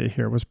find it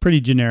here, was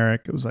pretty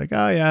generic. It was like,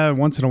 oh yeah,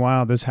 once in a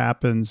while this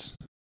happens.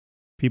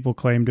 People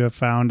claim to have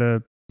found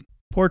a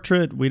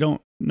portrait. We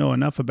don't know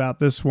enough about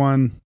this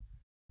one.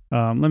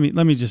 Let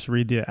me just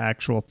read the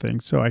actual thing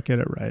so I get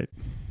it right.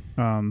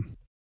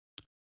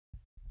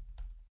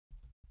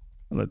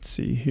 Let's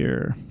see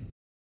here.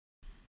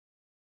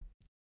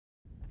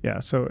 Yeah,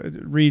 so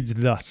it reads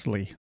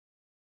thusly.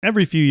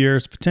 Every few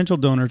years, potential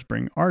donors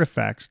bring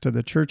artifacts to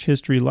the Church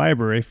History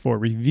Library for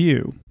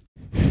review.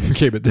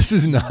 Okay, but this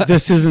isn't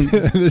this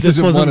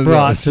wasn't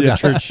brought to the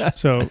church.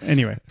 So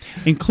anyway,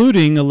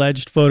 including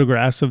alleged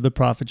photographs of the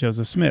prophet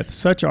Joseph Smith.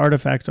 Such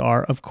artifacts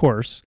are, of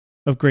course,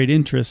 of great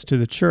interest to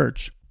the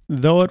church.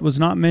 Though it was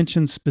not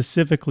mentioned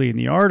specifically in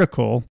the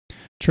article,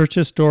 church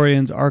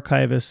historians,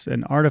 archivists,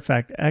 and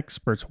artifact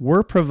experts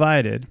were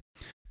provided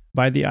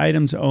by the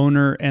item's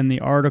owner and the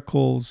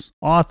article's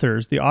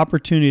authors the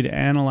opportunity to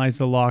analyze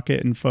the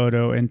locket and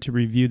photo and to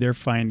review their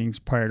findings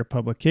prior to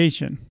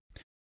publication.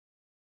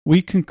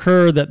 We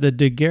concur that the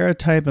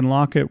daguerreotype and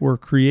locket were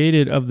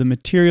created of the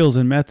materials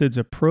and methods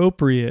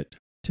appropriate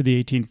to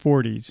the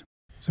 1840s.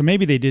 So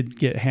maybe they did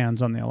get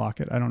hands on the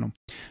locket, I don't know.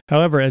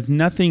 However, as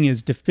nothing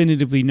is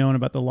definitively known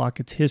about the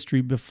locket's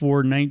history before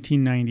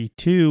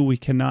 1992, we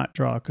cannot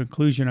draw a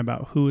conclusion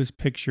about who is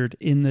pictured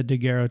in the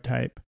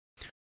daguerreotype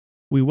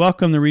We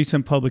welcome the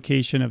recent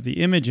publication of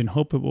the image and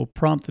hope it will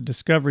prompt the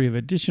discovery of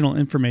additional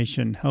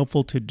information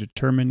helpful to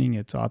determining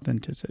its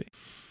authenticity.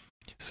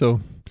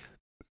 So,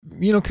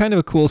 kind of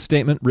a cool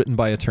statement written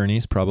by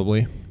attorneys,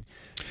 probably.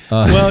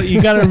 Well,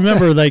 you got to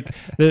remember, like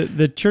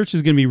the church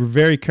is going to be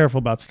very careful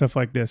about stuff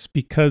like this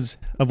because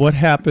of what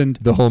happened.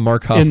 The whole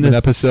Mark in Hoffman the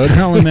episode.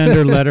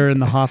 Salamander letter and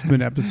the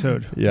Hoffman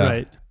episode. Yeah.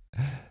 Right.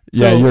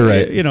 Yeah, So, you're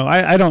right.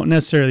 I don't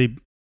necessarily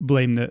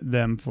blame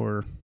them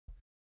for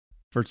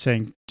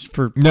saying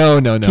No.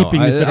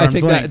 keeping this at I arm's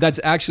think length. that's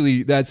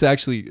actually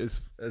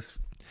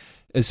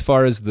as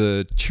far as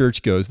the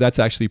church goes, that's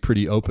actually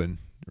pretty open,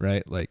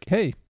 right? Like,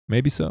 hey,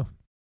 maybe so.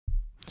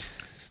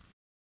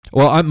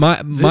 Well,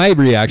 my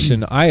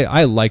reaction,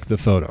 I like the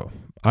photo.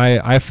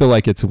 I feel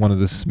like it's one of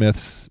the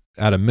Smiths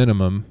at a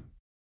minimum.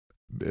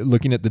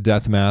 Looking at the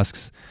death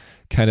masks,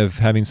 kind of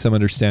having some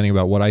understanding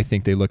about what I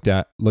think they looked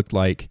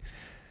like.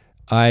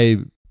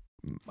 I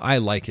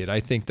like it. I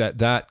think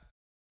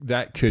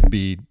that could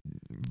be,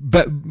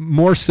 but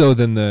more so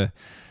than the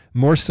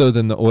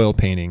oil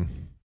painting.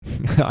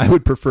 I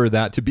would prefer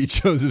that to be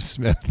Joseph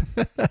Smith.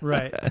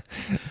 Right.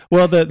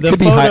 Well, the it could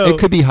photo, it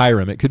could be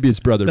Hiram. It could be his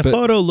brother. the but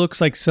photo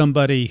looks like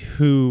somebody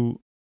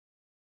who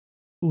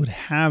would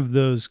have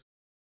those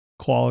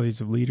qualities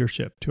of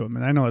leadership to him.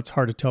 And I know it's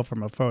hard to tell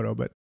from a photo,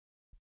 but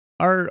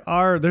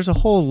there's a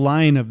whole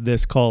line of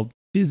this called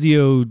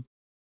physiognomy.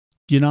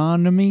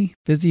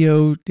 Have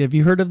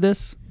you heard of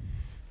this?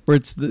 Where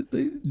it's the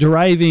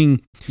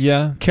deriving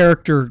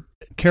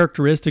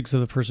characteristics of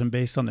the person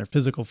based on their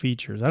physical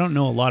features. I don't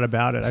know a lot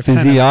about it.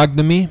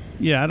 Physiognomy.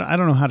 I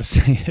don't know how to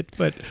say it,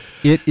 but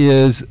It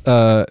is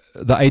the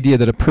idea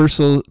that a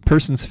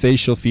person's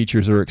facial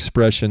features or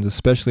expressions,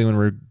 especially when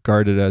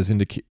regarded as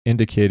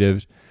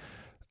indicative.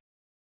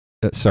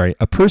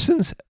 A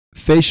person's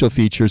facial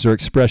features or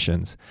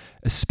expressions,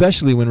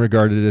 especially when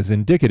regarded as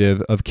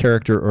indicative of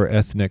character or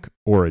ethnic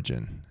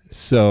origin.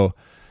 So,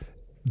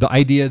 the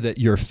idea that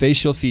your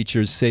facial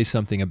features say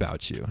something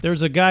about you.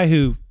 there's a guy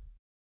who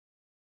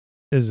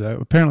is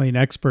apparently an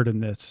expert in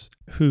this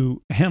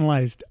who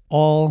analyzed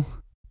all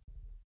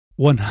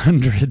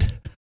 100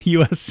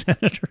 U.S.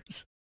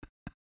 senators.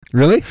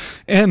 Really?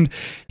 And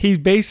he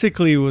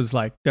basically was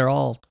like, they're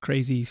all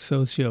crazy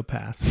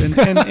sociopaths.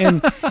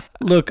 And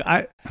look,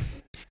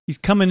 he's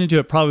coming into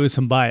it probably with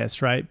some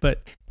bias, right?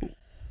 But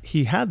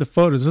he had the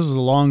photos. This was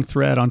a long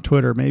thread on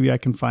Twitter. Maybe I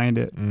can find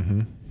it.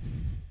 Mm-hmm.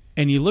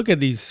 And you look at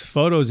these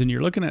photos and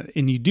you're looking at,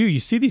 and you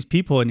see these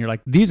people and you're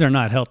like, these are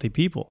not healthy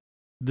people.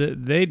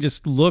 They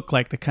just look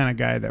like the kind of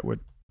guy that would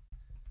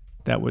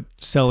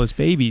sell his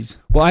babies.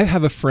 Well, I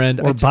have a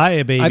friend. Or buy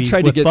a baby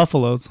with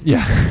buffaloes.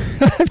 Yeah.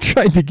 I've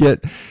tried to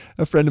get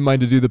a friend of mine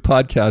to do the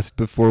podcast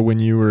before when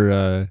you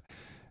were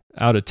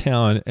out of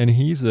town. And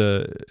he's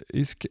a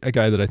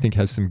guy that I think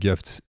has some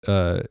gifts.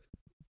 But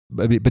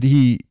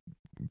he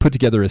put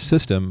together a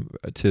system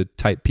to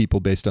type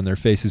people based on their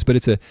faces. But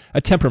it's a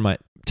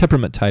temperament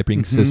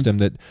typing system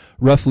that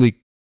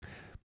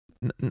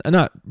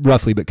not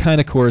roughly, but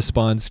kind of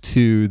corresponds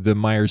to the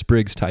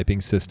Myers-Briggs typing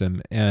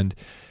system. And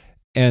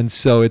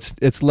so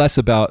it's less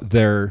about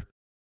the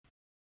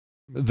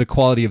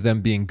quality of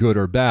them being good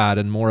or bad,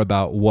 and more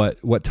about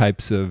what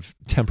types of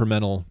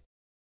temperamental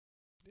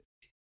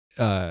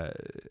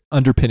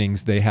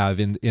underpinnings they have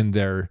in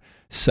their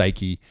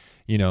psyche.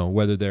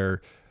 Whether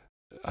they're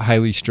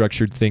highly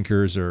structured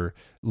thinkers or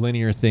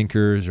linear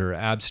thinkers or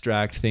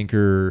abstract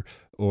thinker,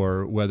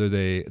 or whether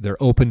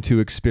they're open to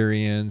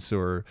experience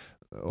or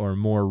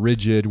more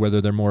rigid,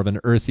 whether they're more of an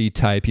earthy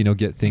type,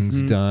 get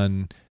things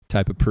done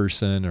type of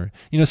person, or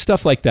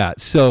stuff like that.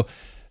 So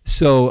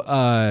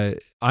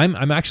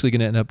I'm actually going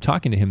to end up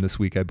talking to him this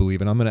week, I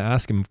believe, and I'm going to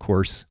ask him, of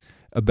course,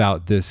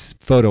 about this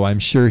photo. I'm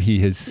sure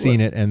he has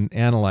seen it and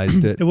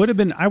analyzed it. It would have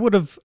been. I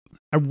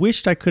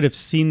wished I could have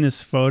seen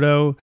this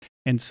photo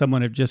and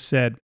someone had just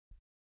said,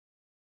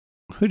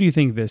 "Who do you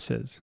think this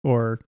is?"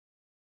 Or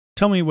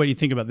tell me what you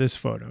think about this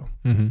photo.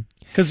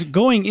 Because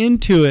going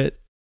into it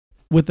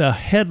with a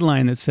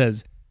headline that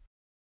says,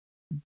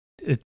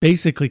 it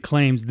basically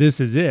claims this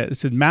is it. It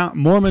said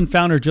Mormon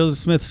founder Joseph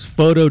Smith's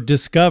photo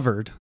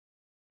discovered.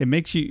 It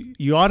makes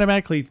you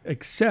automatically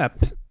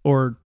accept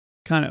or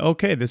kind of,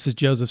 okay, this is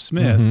Joseph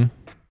Smith. Well,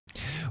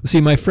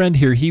 see, my friend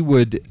here, he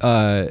would,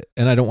 and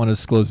I don't want to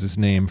disclose his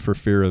name for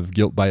fear of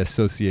guilt by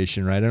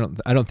association, right?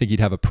 I don't think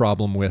he'd have a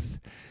problem with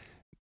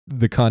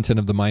the content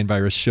of the Mind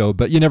Virus show,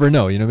 but you never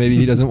know. Maybe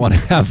he doesn't want to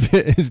have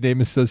his name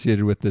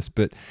associated with this.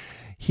 But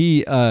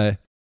he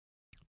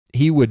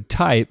would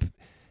type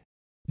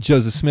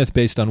Joseph Smith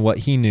based on what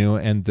he knew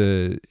and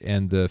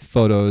the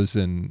photos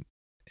and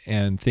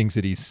things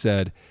that he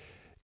said,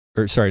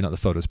 or sorry, not the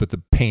photos, but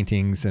the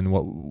paintings and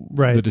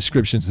the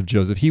descriptions of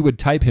Joseph. He would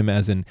type him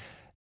as an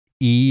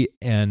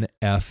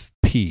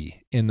ENFP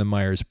in the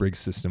Myers-Briggs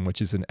system,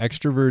 which is an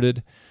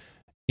extroverted,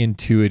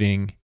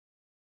 intuiting,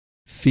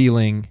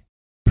 feeling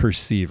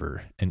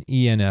perceiver, an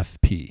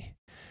ENFP.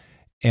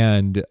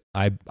 And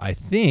I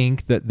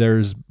think that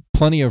there's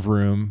plenty of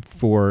room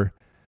for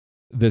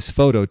this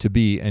photo to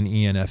be an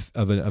ENF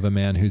of a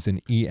man who's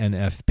an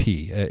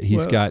ENFP.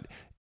 He's got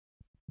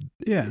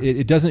Yeah.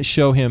 it doesn't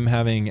show him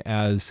having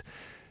as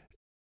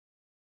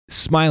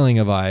smiling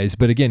of eyes,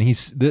 but again,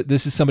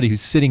 this is somebody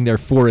who's sitting there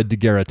for a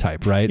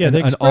daguerreotype, right? Yeah,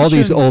 and all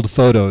these old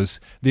photos,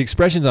 the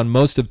expressions on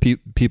most of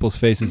people's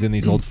faces in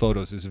these old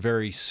photos is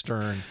very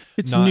stern.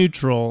 It's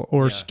neutral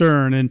or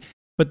stern,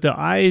 but the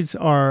eyes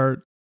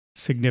are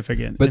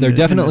significant. But they're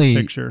definitely in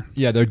this picture.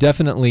 Yeah, they're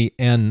definitely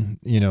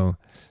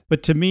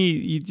But to me,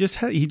 he just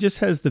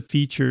has the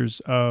features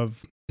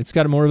of. It's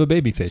got more of a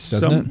baby face,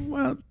 doesn't it?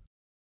 Well,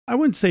 I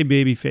wouldn't say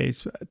baby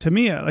face. To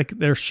me, like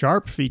they're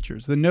sharp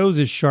features. The nose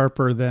is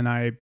sharper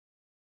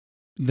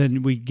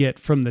than we get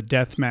from the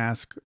death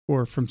mask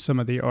or from some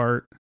of the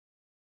art.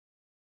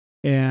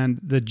 And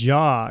the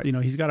jaw,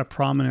 he's got a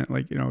prominent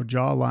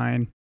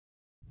jawline.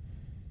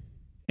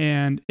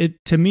 And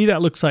to me,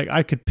 that looks like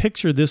I could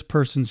picture this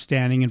person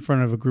standing in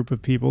front of a group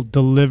of people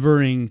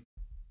delivering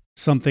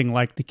something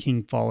like the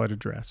King Follett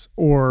address,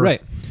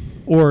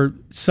 or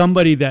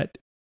somebody that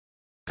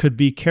could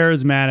be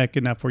charismatic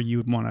enough where you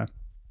would want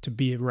to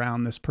be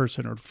around this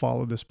person or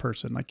follow this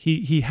person. Like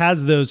he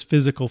has those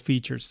physical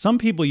features. Some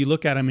people, you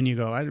look at him and you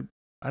go,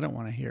 I don't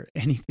want to hear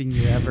anything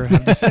you ever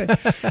have to say,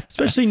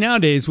 especially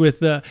nowadays with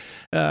the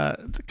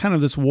kind of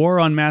this war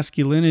on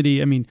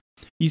masculinity. I mean,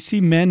 you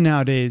see men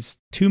nowadays,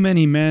 too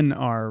many men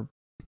are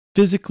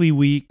physically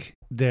weak.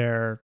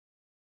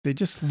 They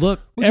just look,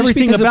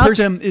 everything about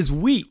them is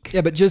weak.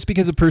 Yeah, but just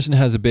because a person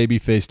has a baby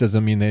face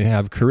doesn't mean they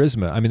have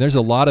charisma. I mean, there's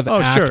a lot of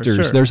actors.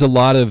 Sure.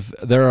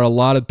 There are a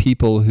lot of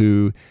people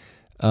who...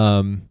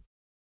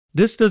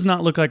 this does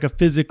not look like a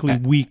physically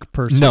weak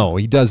person. No,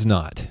 he does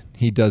not.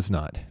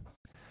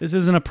 This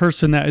isn't a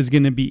person that is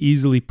going to be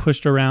easily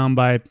pushed around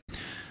by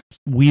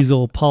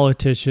weasel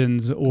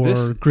politicians or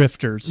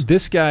grifters.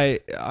 This guy,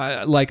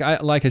 like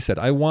I said,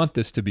 I want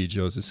this to be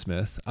Joseph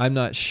Smith. I'm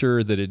not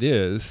sure that it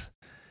is,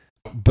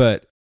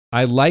 but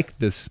I like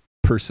this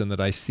person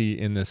that I see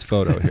in this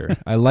photo here.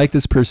 I like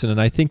this person, and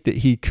I think that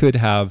he could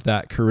have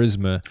that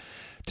charisma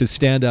to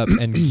stand up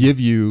and give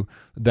you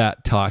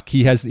that talk.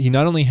 He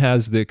not only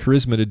has the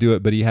charisma to do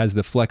it, but he has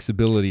the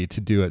flexibility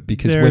to do it,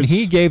 because when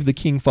he gave the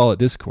King Follett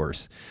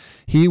discourse,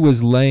 he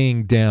was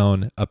laying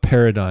down a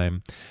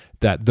paradigm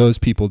that those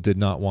people did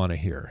not want to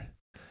hear.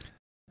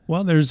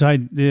 Well,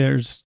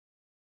 there's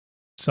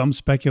some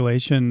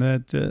speculation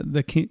that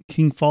the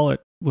King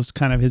Follett was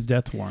kind of his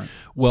death warrant.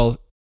 Well,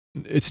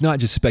 it's not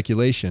just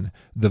speculation.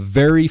 The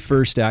very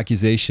first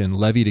accusation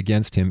levied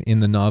against him in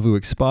the Nauvoo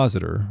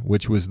Expositor,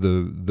 which was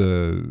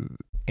the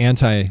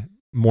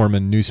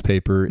anti-Mormon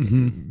newspaper,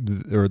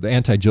 or the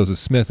anti-Joseph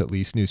Smith, at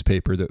least,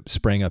 newspaper that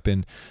sprang up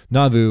in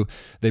Nauvoo,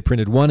 they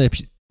printed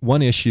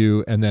one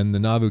issue, and then the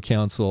Nauvoo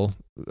Council,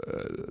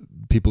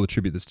 people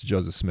attribute this to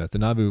Joseph Smith, the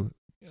Nauvoo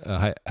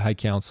High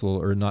Council,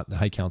 or not the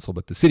High Council,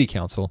 but the City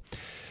Council,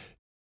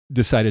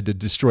 decided to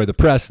destroy the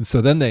press, and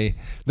so then they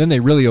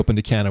really opened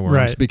a can of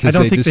worms, because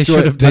they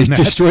destroyed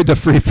the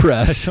free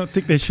press. I don't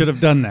think they should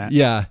have done that.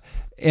 Yeah.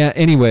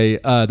 Anyway,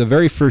 the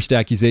very first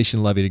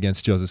accusation levied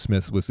against Joseph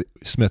Smith was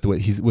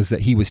that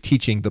he was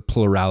teaching the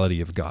plurality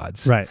of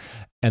gods. Right.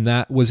 And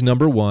that was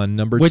number one.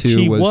 Number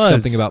two was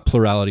something about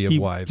plurality of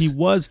wives. He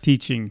was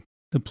teaching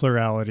the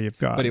plurality of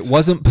gods. But it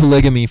wasn't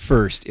polygamy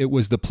first. It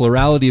was the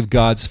plurality of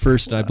gods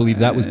first, and I believe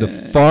that was the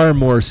far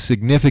more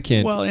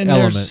significant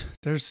element.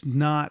 There's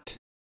not...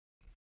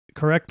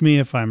 Correct me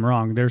if I'm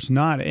wrong. There's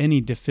not any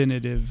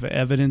definitive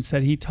evidence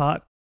that he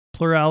taught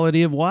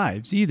plurality of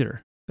wives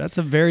either. That's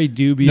a very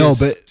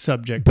dubious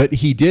subject. But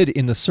he did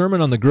in the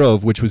Sermon on the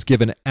Grove, which was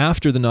given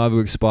after the Nauvoo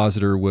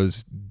Expositor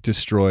was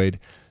destroyed,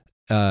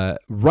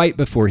 right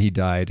before he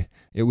died.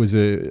 It was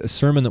a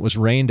sermon that was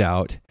rained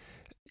out.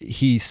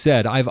 He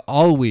said, "I've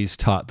always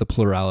taught the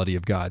plurality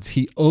of gods."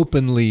 He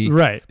openly,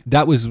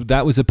 that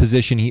was a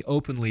position he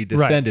openly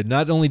defended. Right.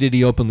 Not only did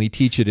he openly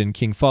teach it in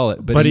King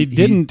Follett, but he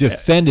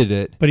defended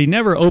it. But he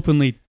never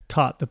openly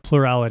taught the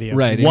plurality of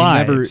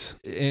wives.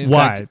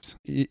 Fact,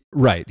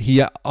 right.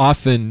 He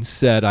often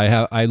said,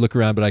 I look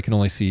around, but I can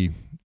only see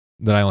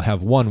that I only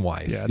have one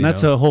wife. Yeah, and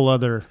that's a whole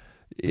other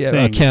thing.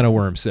 A can of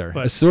worms there.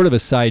 It's sort of a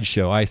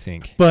sideshow, I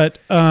think. But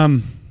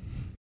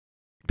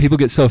people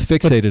get so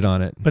fixated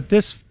on it. But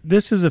this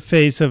is a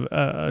face of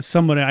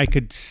someone I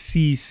could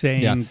see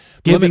saying,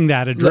 giving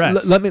that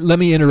address. Let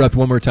me interrupt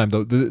one more time,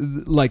 though.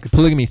 The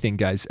polygamy thing,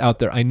 guys, out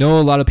there. I know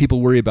a lot of people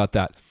worry about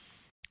that.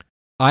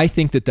 I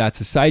think that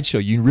that's a sideshow.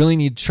 You really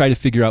need to try to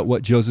figure out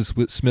what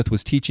Joseph Smith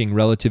was teaching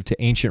relative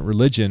to ancient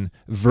religion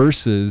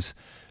versus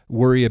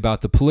worry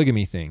about the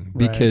polygamy thing,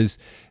 because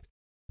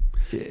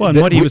and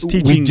what he was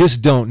teaching, we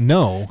just don't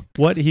know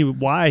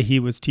why he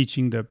was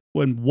teaching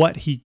what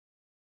he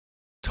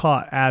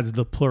taught as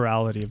the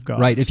plurality of gods.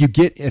 Right. If you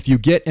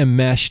get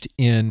enmeshed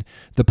in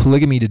the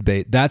polygamy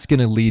debate, that's going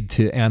to lead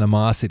to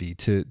animosity,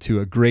 to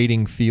a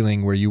grating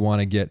feeling where you want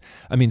to get.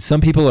 I mean,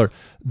 some people are.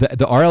 The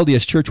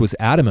RLDS Church was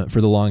adamant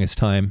for the longest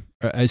time.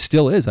 It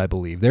still is, I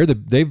believe.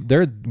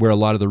 They're where a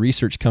lot of the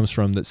research comes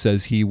from that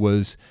says he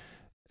was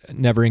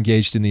never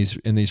engaged in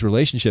these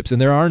relationships,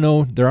 and there are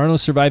no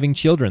surviving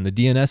children. The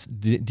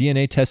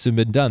DNA tests have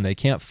been done. They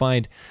can't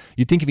find.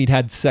 You'd think if he'd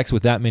had sex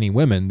with that many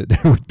women that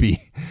there would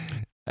be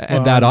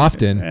and that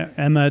often.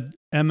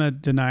 Emma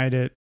denied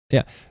it.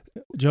 Yeah.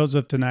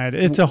 Joseph denied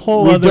it. It's a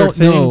whole We other don't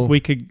thing. know. We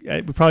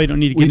probably don't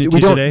need to get into we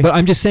don't, today. But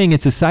I'm just saying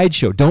it's a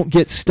sideshow. Don't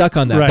get stuck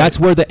on that. Right. That's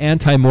where the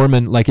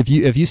anti-Mormon, like if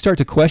you start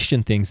to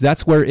question things,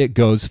 that's where it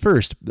goes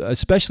first,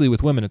 especially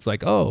with women. It's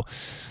like, oh,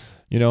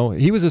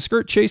 he was a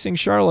skirt chasing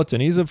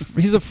charlatan. He's a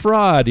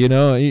fraud.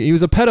 He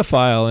was a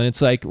pedophile. And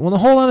it's like, well,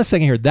 hold on a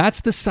second here. That's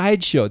the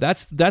sideshow.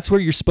 That's where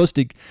you're supposed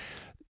to.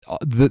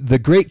 The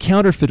great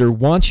counterfeiter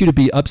wants you to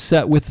be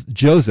upset with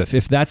Joseph.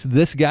 If that's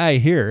this guy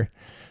here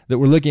that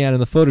we're looking at in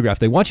the photograph,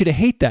 they want you to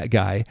hate that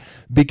guy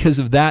because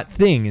of that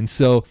thing. And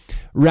so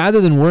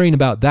rather than worrying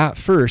about that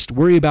first,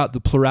 worry about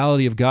the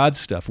plurality of God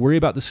stuff, worry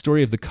about the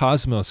story of the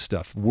cosmos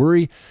stuff,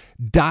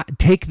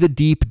 take the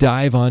deep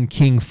dive on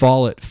King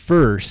Follett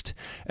first,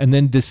 and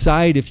then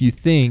decide if you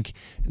think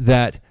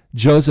that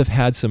Joseph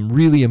had some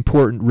really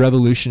important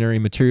revolutionary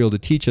material to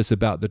teach us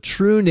about the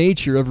true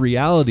nature of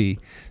reality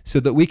so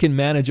that we can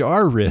manage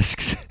our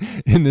risks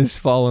in this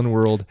fallen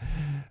world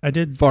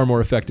far more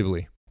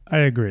effectively. I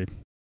agree.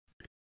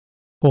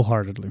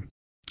 Wholeheartedly.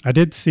 I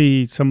did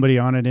see somebody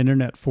on an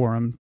internet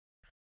forum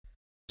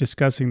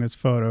discussing this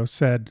photo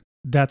said,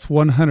 that's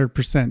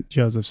 100%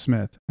 Joseph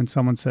Smith. And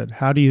someone said,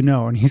 how do you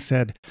know? And he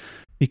said,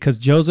 because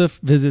Joseph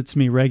visits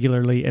me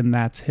regularly and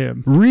that's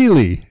him.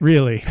 Really?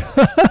 Really.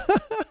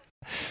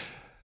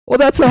 Well,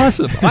 that's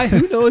awesome.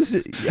 Who knows?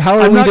 How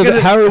are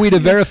we to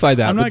verify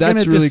that? But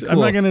that's really cool. I'm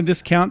not going to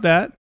discount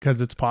that because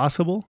it's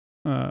possible.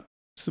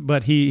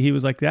 But he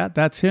was like,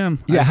 that's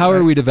him. Yeah. How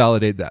are we to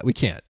validate that? We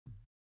can't.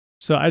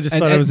 So I just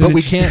thought it was an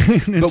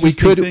interesting But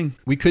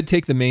we could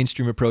take the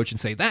mainstream approach and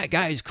say that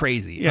guy's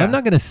crazy. Yeah. I'm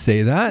not going to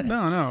say that.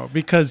 No,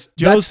 because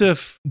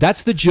Joseph.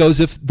 That's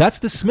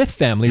the Smith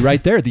family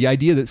right there. The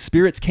idea that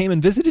spirits came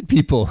and visited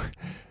people.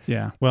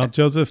 Yeah. Well,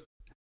 Joseph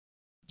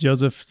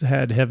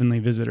had heavenly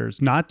visitors,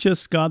 not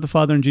just God the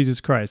Father and Jesus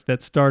Christ.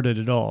 That started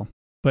it all.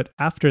 But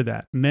after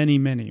that, many,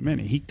 many,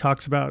 many. He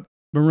talks about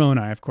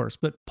Moroni, of course,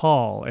 but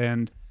Paul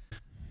and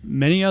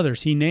many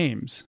others he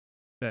names.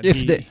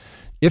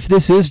 If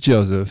this is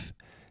Joseph,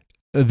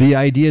 the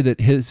idea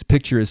that his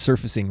picture is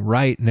surfacing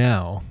right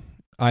now,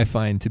 I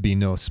find to be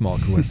no small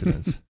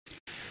coincidence.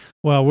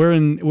 Well, we're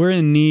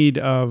in need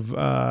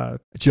of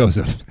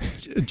Joseph.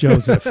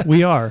 Joseph.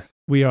 We are.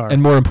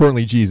 And more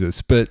importantly,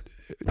 Jesus. But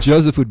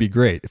Joseph would be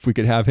great if we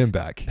could have him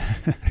back.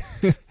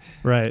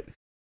 Right.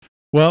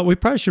 Well, we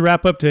probably should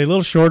wrap up today. A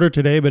little shorter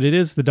today, but it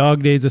is the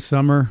dog days of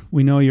summer.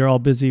 We know you're all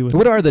busy with.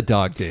 What are the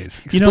dog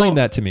days? Explain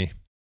that to me.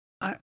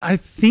 I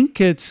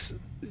think it's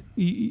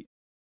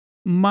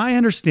my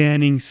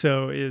understanding.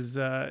 So is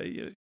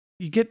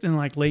you get in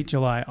like late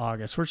July,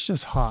 August, where it's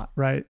just hot,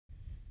 right?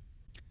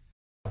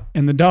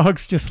 And the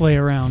dogs just lay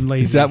around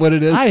lazy. Is that what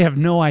it is? I have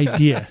no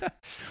idea.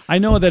 I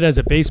know that as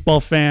a baseball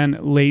fan,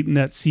 late in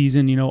that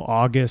season,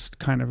 August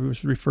kind of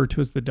was referred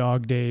to as the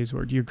dog days,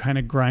 where you're kind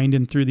of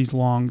grinding through these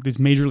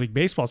Major League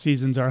Baseball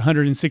seasons are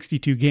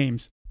 162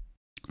 games.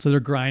 So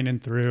they're grinding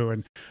through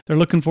and they're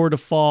looking forward to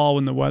fall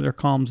when the weather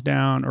calms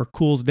down or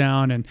cools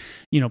down and,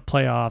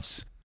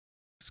 playoffs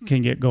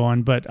can get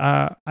going. But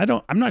I'm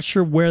not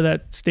sure where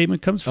that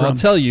statement comes from. I'll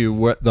tell you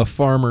what the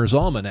Farmer's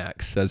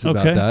Almanac says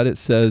about that. It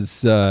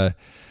says that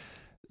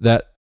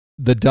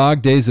the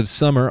dog days of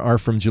summer are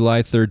from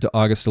July 3rd to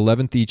August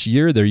 11th each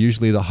year. They're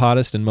usually the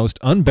hottest and most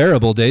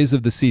unbearable days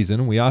of the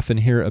season. We often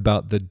hear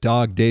about the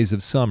dog days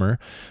of summer,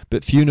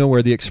 but few know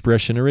where the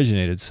expression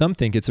originated. Some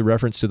think it's a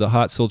reference to the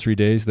hot, sultry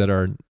days that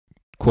are,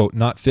 quote,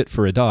 not fit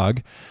for a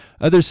dog.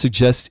 Others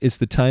suggest it's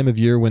the time of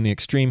year when the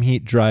extreme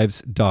heat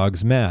drives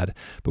dogs mad.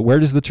 But where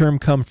does the term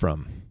come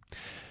from?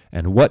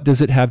 And what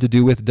does it have to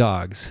do with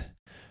dogs?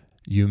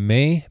 You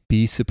may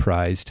be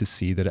surprised to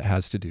see that it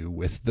has to do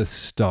with the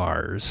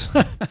stars.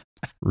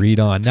 Read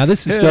on. Now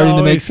this is starting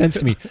to make sense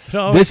to me. It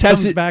always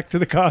comes back to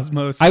the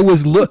cosmos. I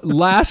was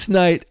last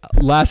night,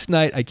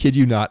 I kid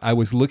you not, I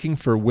was looking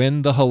for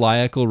when the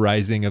heliacal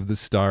rising of the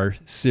star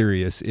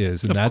Sirius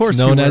is, and that's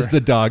known as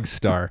the dog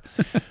star.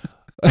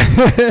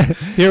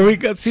 Here we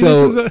go. See,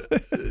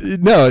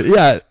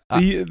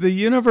 the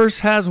universe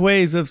has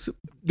ways of,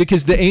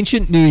 because the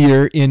ancient New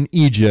Year in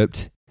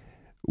Egypt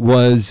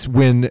was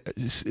when,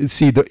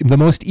 the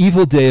most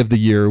evil day of the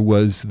year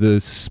was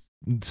the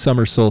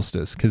summer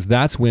solstice, because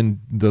that's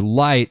when the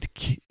light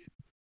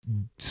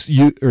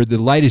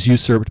is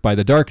usurped by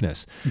the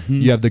darkness.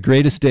 Mm-hmm. You have the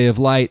greatest day of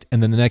light,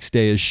 and then the next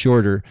day is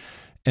shorter,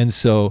 and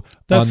so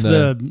that's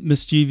the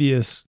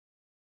mischievous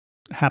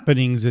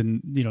happenings in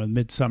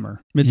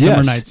Midsummer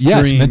Night's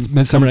Dream.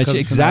 Midsummer Night's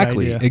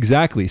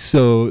exactly.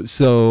 So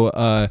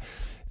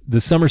the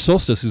summer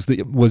solstice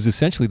was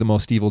essentially the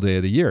most evil day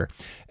of the year,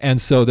 and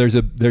so there's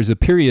a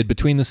period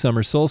between the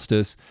summer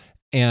solstice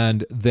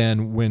and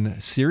then when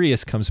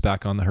Sirius comes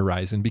back on the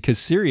horizon, because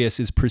Sirius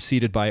is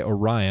preceded by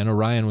Orion.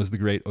 Orion was the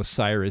great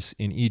Osiris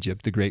in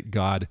Egypt, the great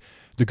god,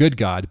 the good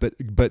god,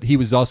 but he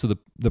was also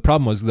the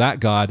problem was that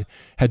god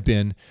had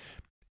been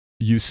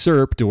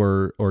usurped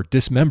or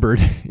dismembered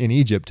in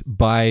Egypt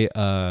by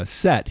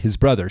Set, his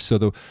brother.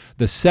 So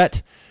the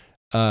Set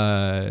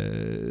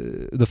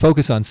the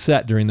focus on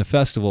Set during the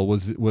festival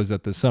was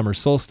at the summer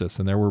solstice,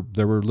 and there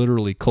were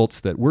literally cults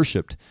that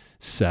worshipped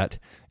Set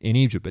in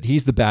Egypt. But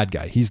he's the bad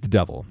guy. He's the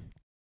devil.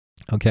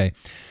 Okay.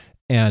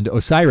 And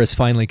Osiris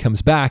finally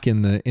comes back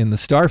in the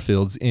star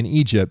fields in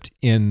Egypt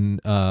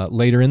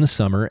later in the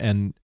summer,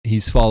 and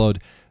he's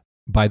followed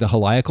by the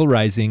heliacal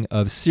rising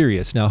of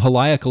Sirius. Now,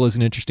 heliacal is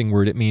an interesting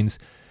word. It means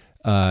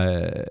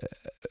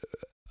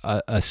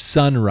a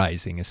sun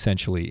rising,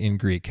 essentially, in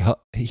Greek.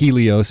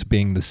 Helios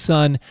being the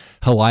sun,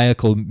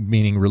 heliacal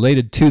meaning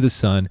related to the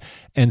sun.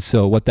 And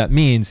so what that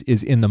means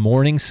is in the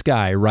morning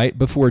sky, right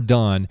before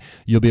dawn,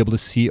 you'll be able to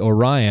see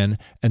Orion,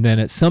 and then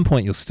at some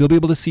point you'll still be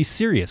able to see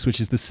Sirius,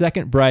 which is the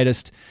second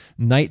brightest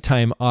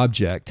nighttime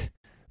object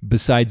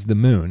besides the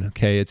moon.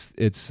 Okay,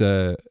 it's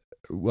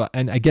well,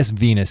 and I guess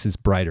Venus is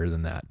brighter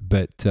than that,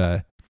 but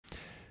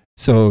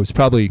so it's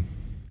probably,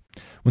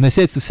 when they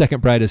say it's the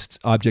second brightest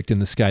object in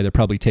the sky, they're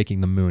probably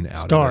taking the moon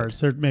out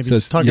stars. of it. They're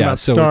maybe talking about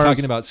stars. So we're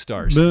talking about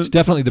stars. It's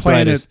definitely the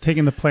brightest.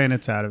 Taking the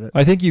planets out of it.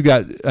 I think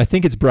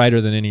it's brighter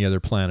than any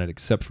other planet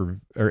except for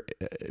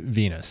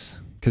Venus,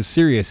 because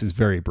Sirius is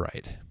very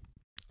bright.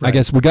 Right. I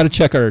guess we got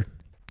to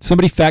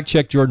somebody fact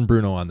check Jordan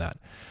Bruno on that.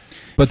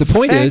 But the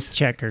point is, fact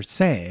checkers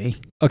say.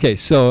 Okay,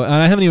 so and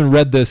I haven't even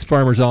read this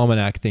Farmer's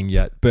Almanac thing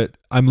yet, but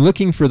I'm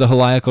looking for the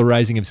heliacal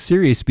rising of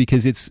Sirius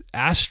because it's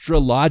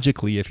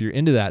astrologically, if you're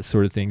into that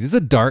sort of things, it's a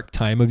dark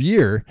time of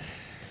year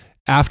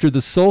after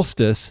the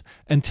solstice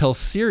until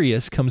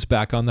Sirius comes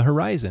back on the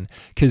horizon.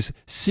 Because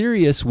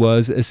Sirius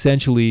was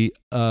essentially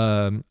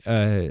an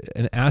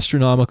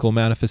astronomical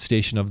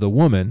manifestation of the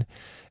woman,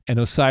 and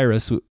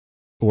Osiris,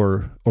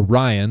 or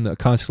Orion, the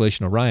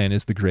constellation Orion,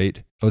 is the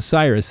great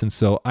Osiris. And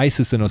so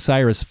Isis and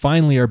Osiris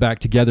finally are back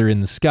together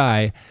in the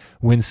sky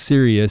when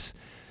Sirius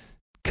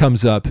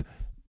comes up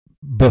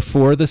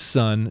before the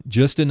sun,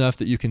 just enough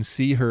that you can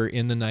see her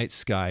in the night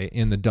sky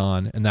in the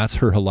dawn, and that's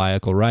her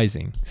heliacal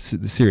rising,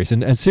 Sirius.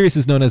 And Sirius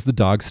is known as the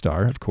dog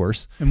star, of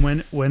course. And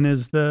when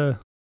is the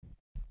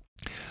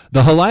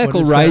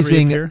heliacal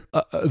rising?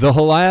 The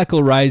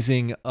heliacal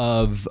rising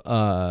of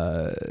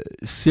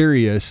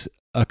Sirius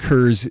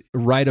occurs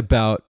right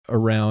about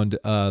around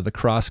the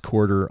cross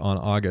quarter on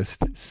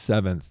August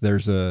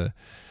 7th.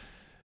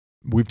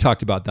 We've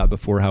talked about that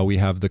before, how we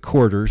have the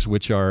quarters,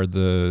 which are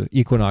the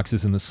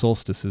equinoxes and the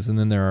solstices, and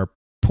then there are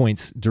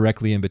points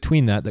directly in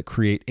between that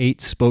create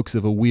 8 spokes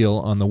of a wheel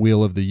on the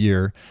wheel of the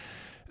year,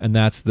 and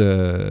that's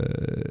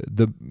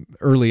the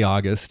early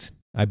August.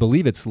 I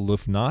believe it's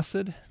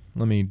Lughnasadh.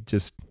 Let me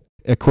just,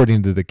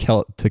 according to the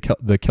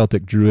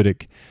Celtic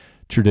Druidic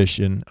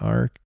tradition,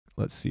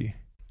 let's see.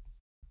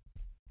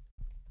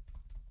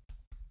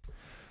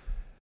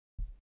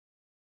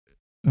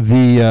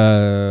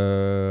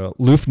 The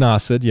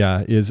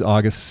Lughnasadh, is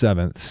August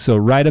 7th. So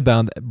right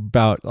about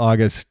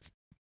August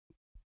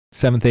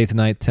 7th, 8th,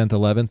 9th, 10th,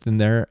 11th in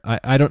there.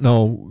 I don't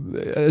know.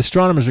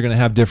 Astronomers are going to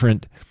have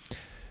different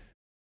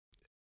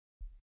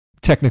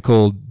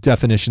technical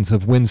definitions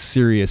of when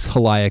Sirius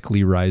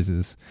heliacally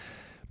rises.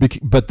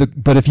 But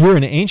if you're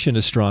an ancient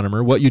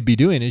astronomer, what you'd be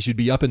doing is you'd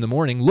be up in the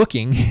morning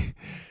looking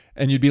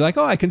and you'd be like,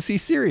 oh, I can see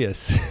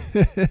Sirius.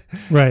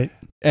 Right.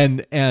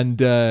 And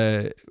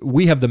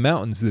we have the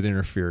mountains that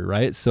interfere,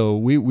 right? So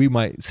we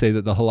might say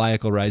that the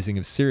heliacal rising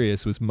of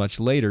Sirius was much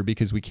later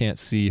because we can't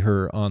see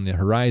her on the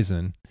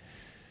horizon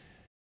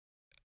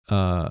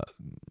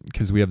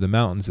because we have the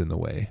mountains in the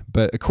way.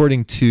 But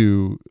according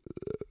to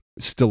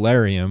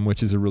Stellarium,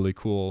 which is a really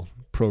cool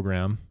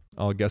program,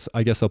 I guess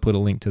I'll put a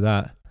link to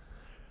that.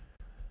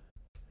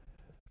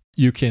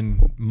 You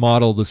can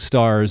model the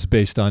stars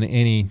based on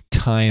any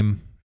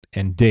time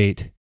and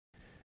date.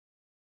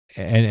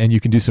 And you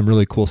can do some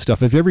really cool stuff.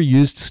 Have you ever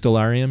used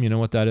Stellarium? You know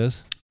what that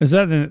is? Is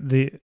that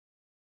the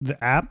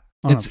app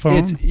on a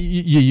phone?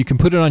 You can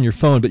put it on your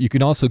phone, but you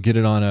can also get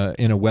it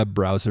in a web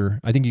browser.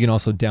 I think you can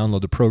also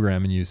download the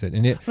program and use it.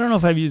 And I don't know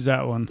if I've used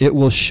that one. It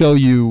will show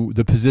you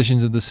the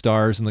positions of the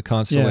stars and the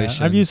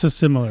constellations. Yeah, I've used a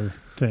similar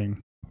thing.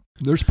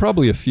 There's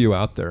probably a few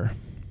out there.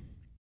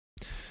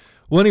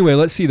 Well, anyway,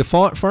 let's see. The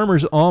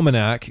Farmer's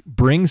Almanac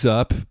brings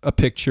up a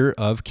picture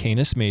of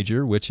Canis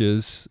Major, which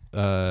is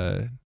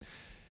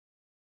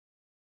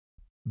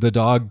the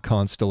dog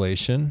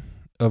constellation,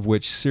 of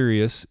which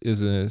Sirius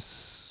is a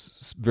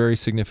very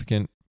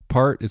significant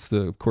part. It's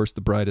of course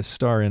the brightest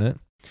star in it.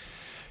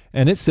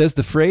 And it says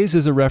the phrase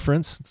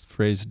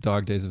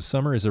Dog Days of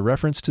Summer is a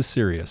reference to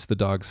Sirius, the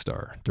dog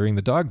star. During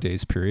the Dog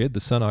Days period, the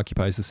sun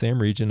occupies the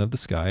same region of the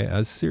sky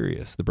as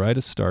Sirius, the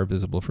brightest star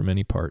visible from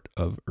any part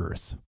of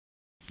Earth.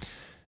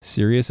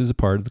 Sirius is a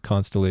part of the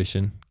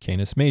constellation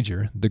Canis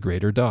Major, the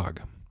greater dog.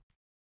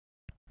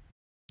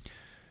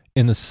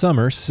 In the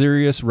summer,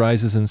 Sirius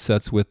rises and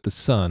sets with the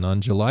sun.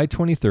 On July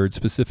 23rd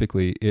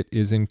specifically, it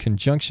is in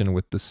conjunction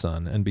with the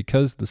sun, and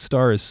because the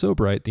star is so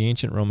bright, the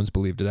ancient Romans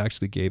believed it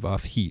actually gave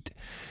off heat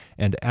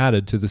and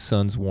added to the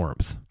sun's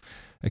warmth,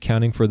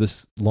 accounting for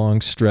this long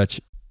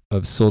stretch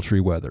of sultry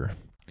weather.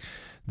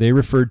 They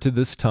referred to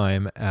this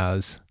time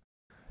as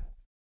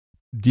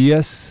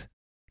Dies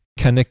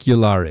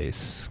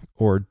Caniculares,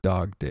 or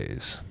dog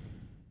days.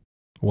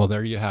 Well,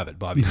 there you have it,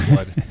 Bobby's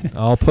Blood.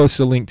 I'll post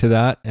a link to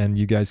that, and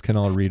you guys can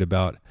all read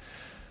about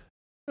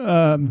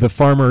the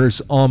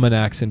Farmer's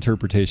Almanac's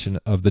interpretation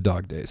of the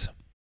dog days.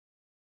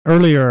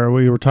 Earlier,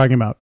 we were talking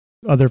about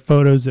other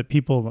photos that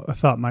people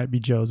thought might be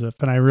Joseph,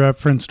 and I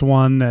referenced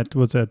one that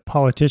was a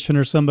politician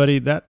or somebody.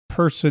 That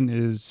person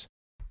is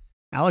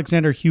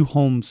Alexander Hugh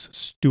Holmes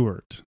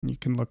Stewart. You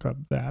can look up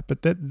that.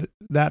 But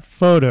that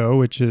photo,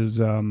 which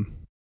is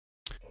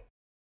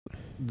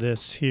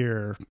this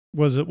here,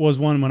 was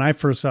one when I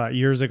first saw it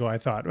years ago. I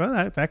thought,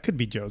 well, that could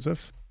be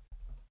Joseph.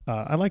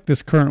 I like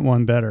this current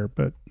one better,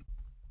 but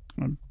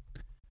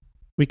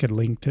we could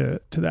link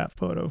to that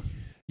photo.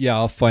 Yeah,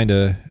 I'll find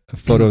a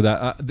photo of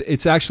that.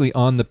 It's actually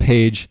on the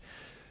page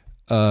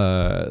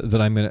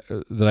that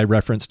I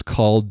referenced,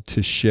 called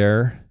to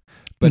share,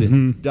 but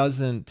it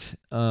doesn't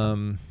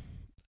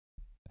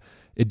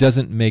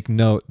make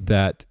note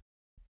that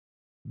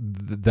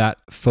that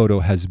photo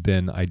has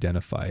been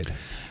identified.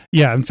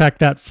 Yeah, in fact,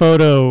 that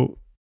photo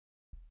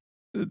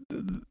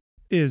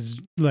is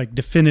like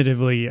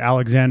definitively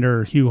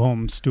Alexander Hugh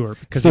Holmes Stewart,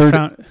 because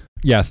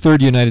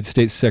third United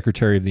States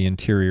Secretary of the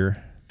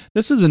Interior.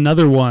 This is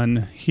another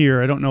one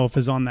here. I don't know if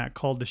it's on that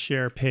called to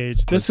share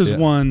page. This is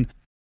one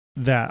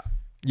that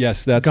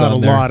that's got a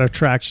lot of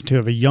traction to,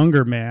 of a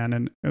younger man.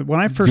 And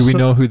when I first do we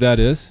know who that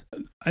is?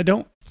 I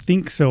don't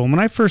think so. When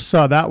I first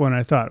saw that one,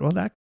 I thought, well,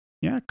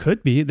 it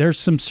could be. There's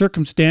some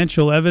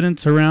circumstantial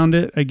evidence around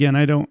it. Again,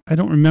 I don't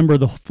remember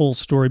the full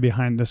story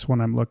behind this one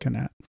I'm looking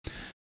at.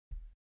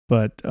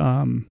 But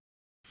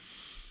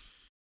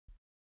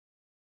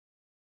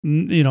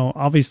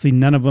obviously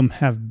none of them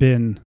have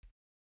been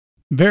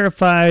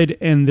verified,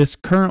 and this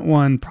current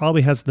one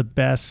probably has the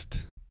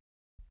best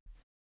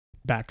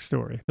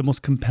backstory, the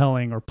most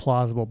compelling or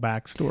plausible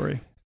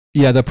backstory.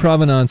 Yeah, the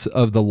provenance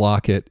of the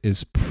locket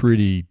is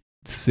pretty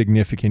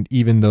significant,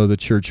 even though the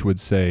church would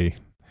say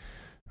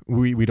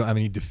we don't have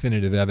any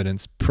definitive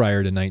evidence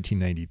prior to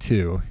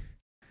 1992.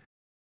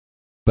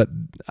 But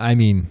I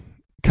mean,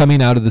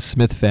 coming out of the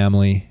Smith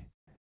family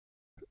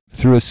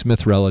through a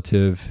Smith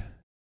relative.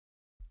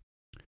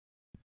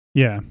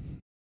 Yeah.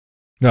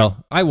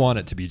 Well, I want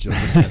it to be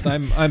Joseph Smith.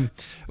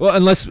 Well,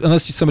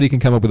 unless somebody can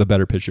come up with a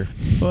better picture.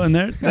 Well, and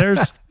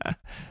there's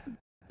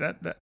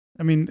that.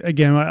 I mean,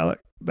 again,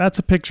 that's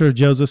a picture of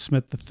Joseph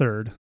Smith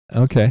III.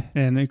 Okay.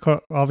 And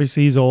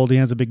obviously he's old. He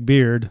has a big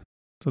beard,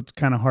 so it's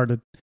kind of hard to.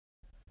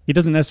 He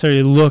doesn't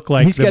necessarily look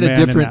like he's the got man a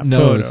different in that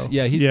nose. photo.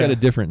 Yeah, he's got a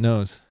different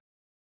nose.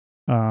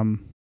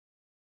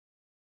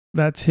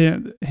 That's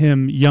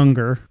him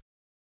younger.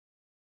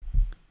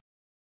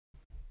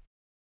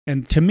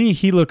 And to me,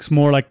 he looks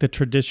more like the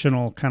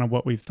traditional kind of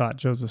what we thought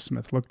Joseph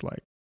Smith looked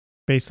like,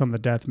 based on the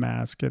death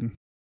mask. And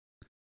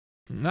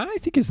I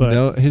think his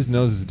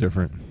nose is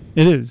different.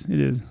 It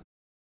is.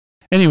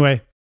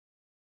 Anyway,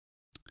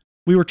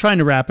 we were trying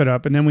to wrap it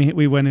up, and then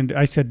we went into.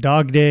 I said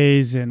dog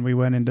days, and we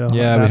went into we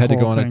had to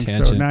go on a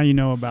tangent. So now you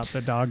know about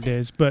the dog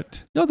days,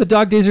 but no, the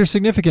dog days are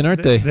significant,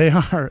 aren't they? They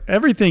are.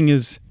 Everything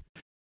is.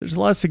 There's a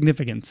lot of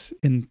significance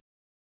in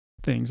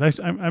things.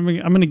 I'm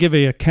going to give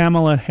a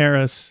Kamala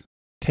Harris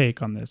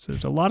take on this.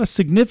 There's a lot of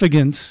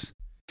significance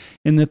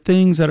in the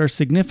things that are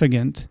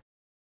significant,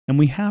 and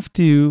we have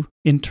to,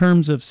 in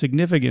terms of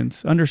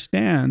significance,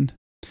 understand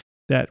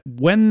that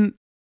when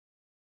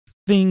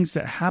things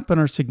that happen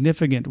are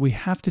significant, we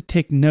have to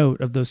take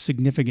note of those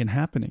significant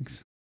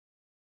happenings.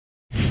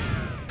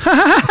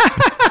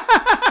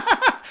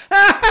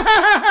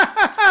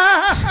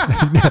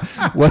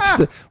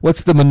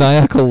 What's the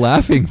maniacal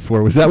laughing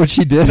for? Was that what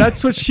she did?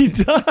 That's what she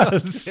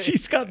does.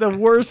 She's got the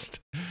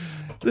worst.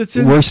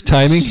 Worst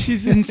timing.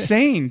 She's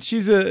insane.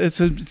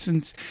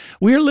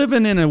 We're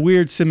living in a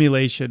weird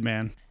simulation,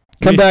 man.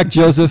 Come back,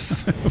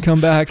 Joseph.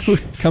 Come back.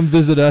 Come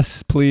visit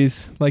us,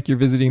 please. Like you're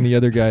visiting the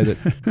other guy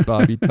that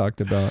Bobby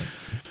talked about.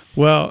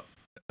 Well,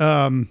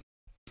 all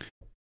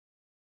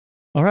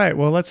right.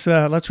 Well, let's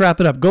wrap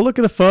it up. Go look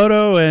at the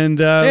photo and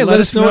let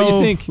us know what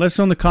you think. Let us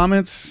know in the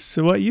comments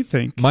what you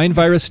think.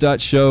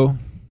 Mindvirus.show.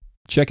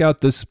 Check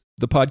out the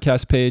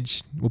podcast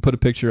page. We'll put a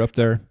picture up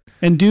there.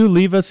 And do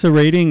leave us a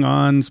rating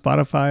on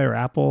Spotify or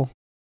Apple.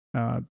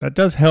 That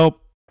does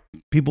help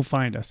people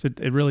find us. It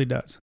really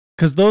does.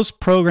 Because those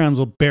programs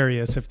will bury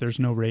us if there's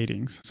no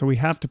ratings. So we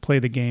have to play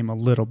the game a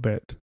little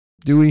bit.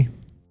 Do we?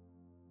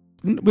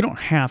 We don't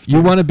have to.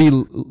 You want to be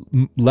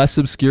less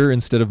obscure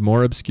instead of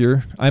more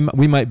obscure?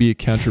 We might be at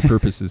counter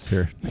purposes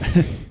here.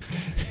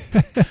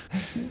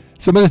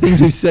 Some of the things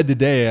we've said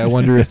today, I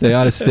wonder if they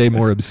ought to stay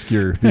more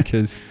obscure,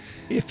 because...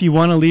 If you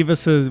want to leave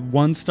us a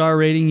 1-star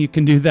rating, you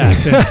can do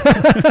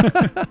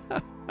that.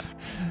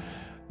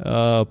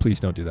 Please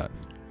don't do that.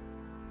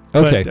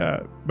 Okay.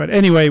 But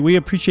anyway, we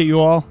appreciate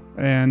you all,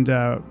 and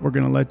we're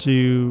going to let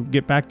you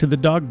get back to the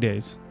dog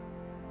days.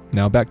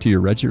 Now back to your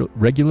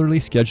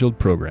regularly scheduled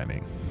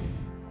programming.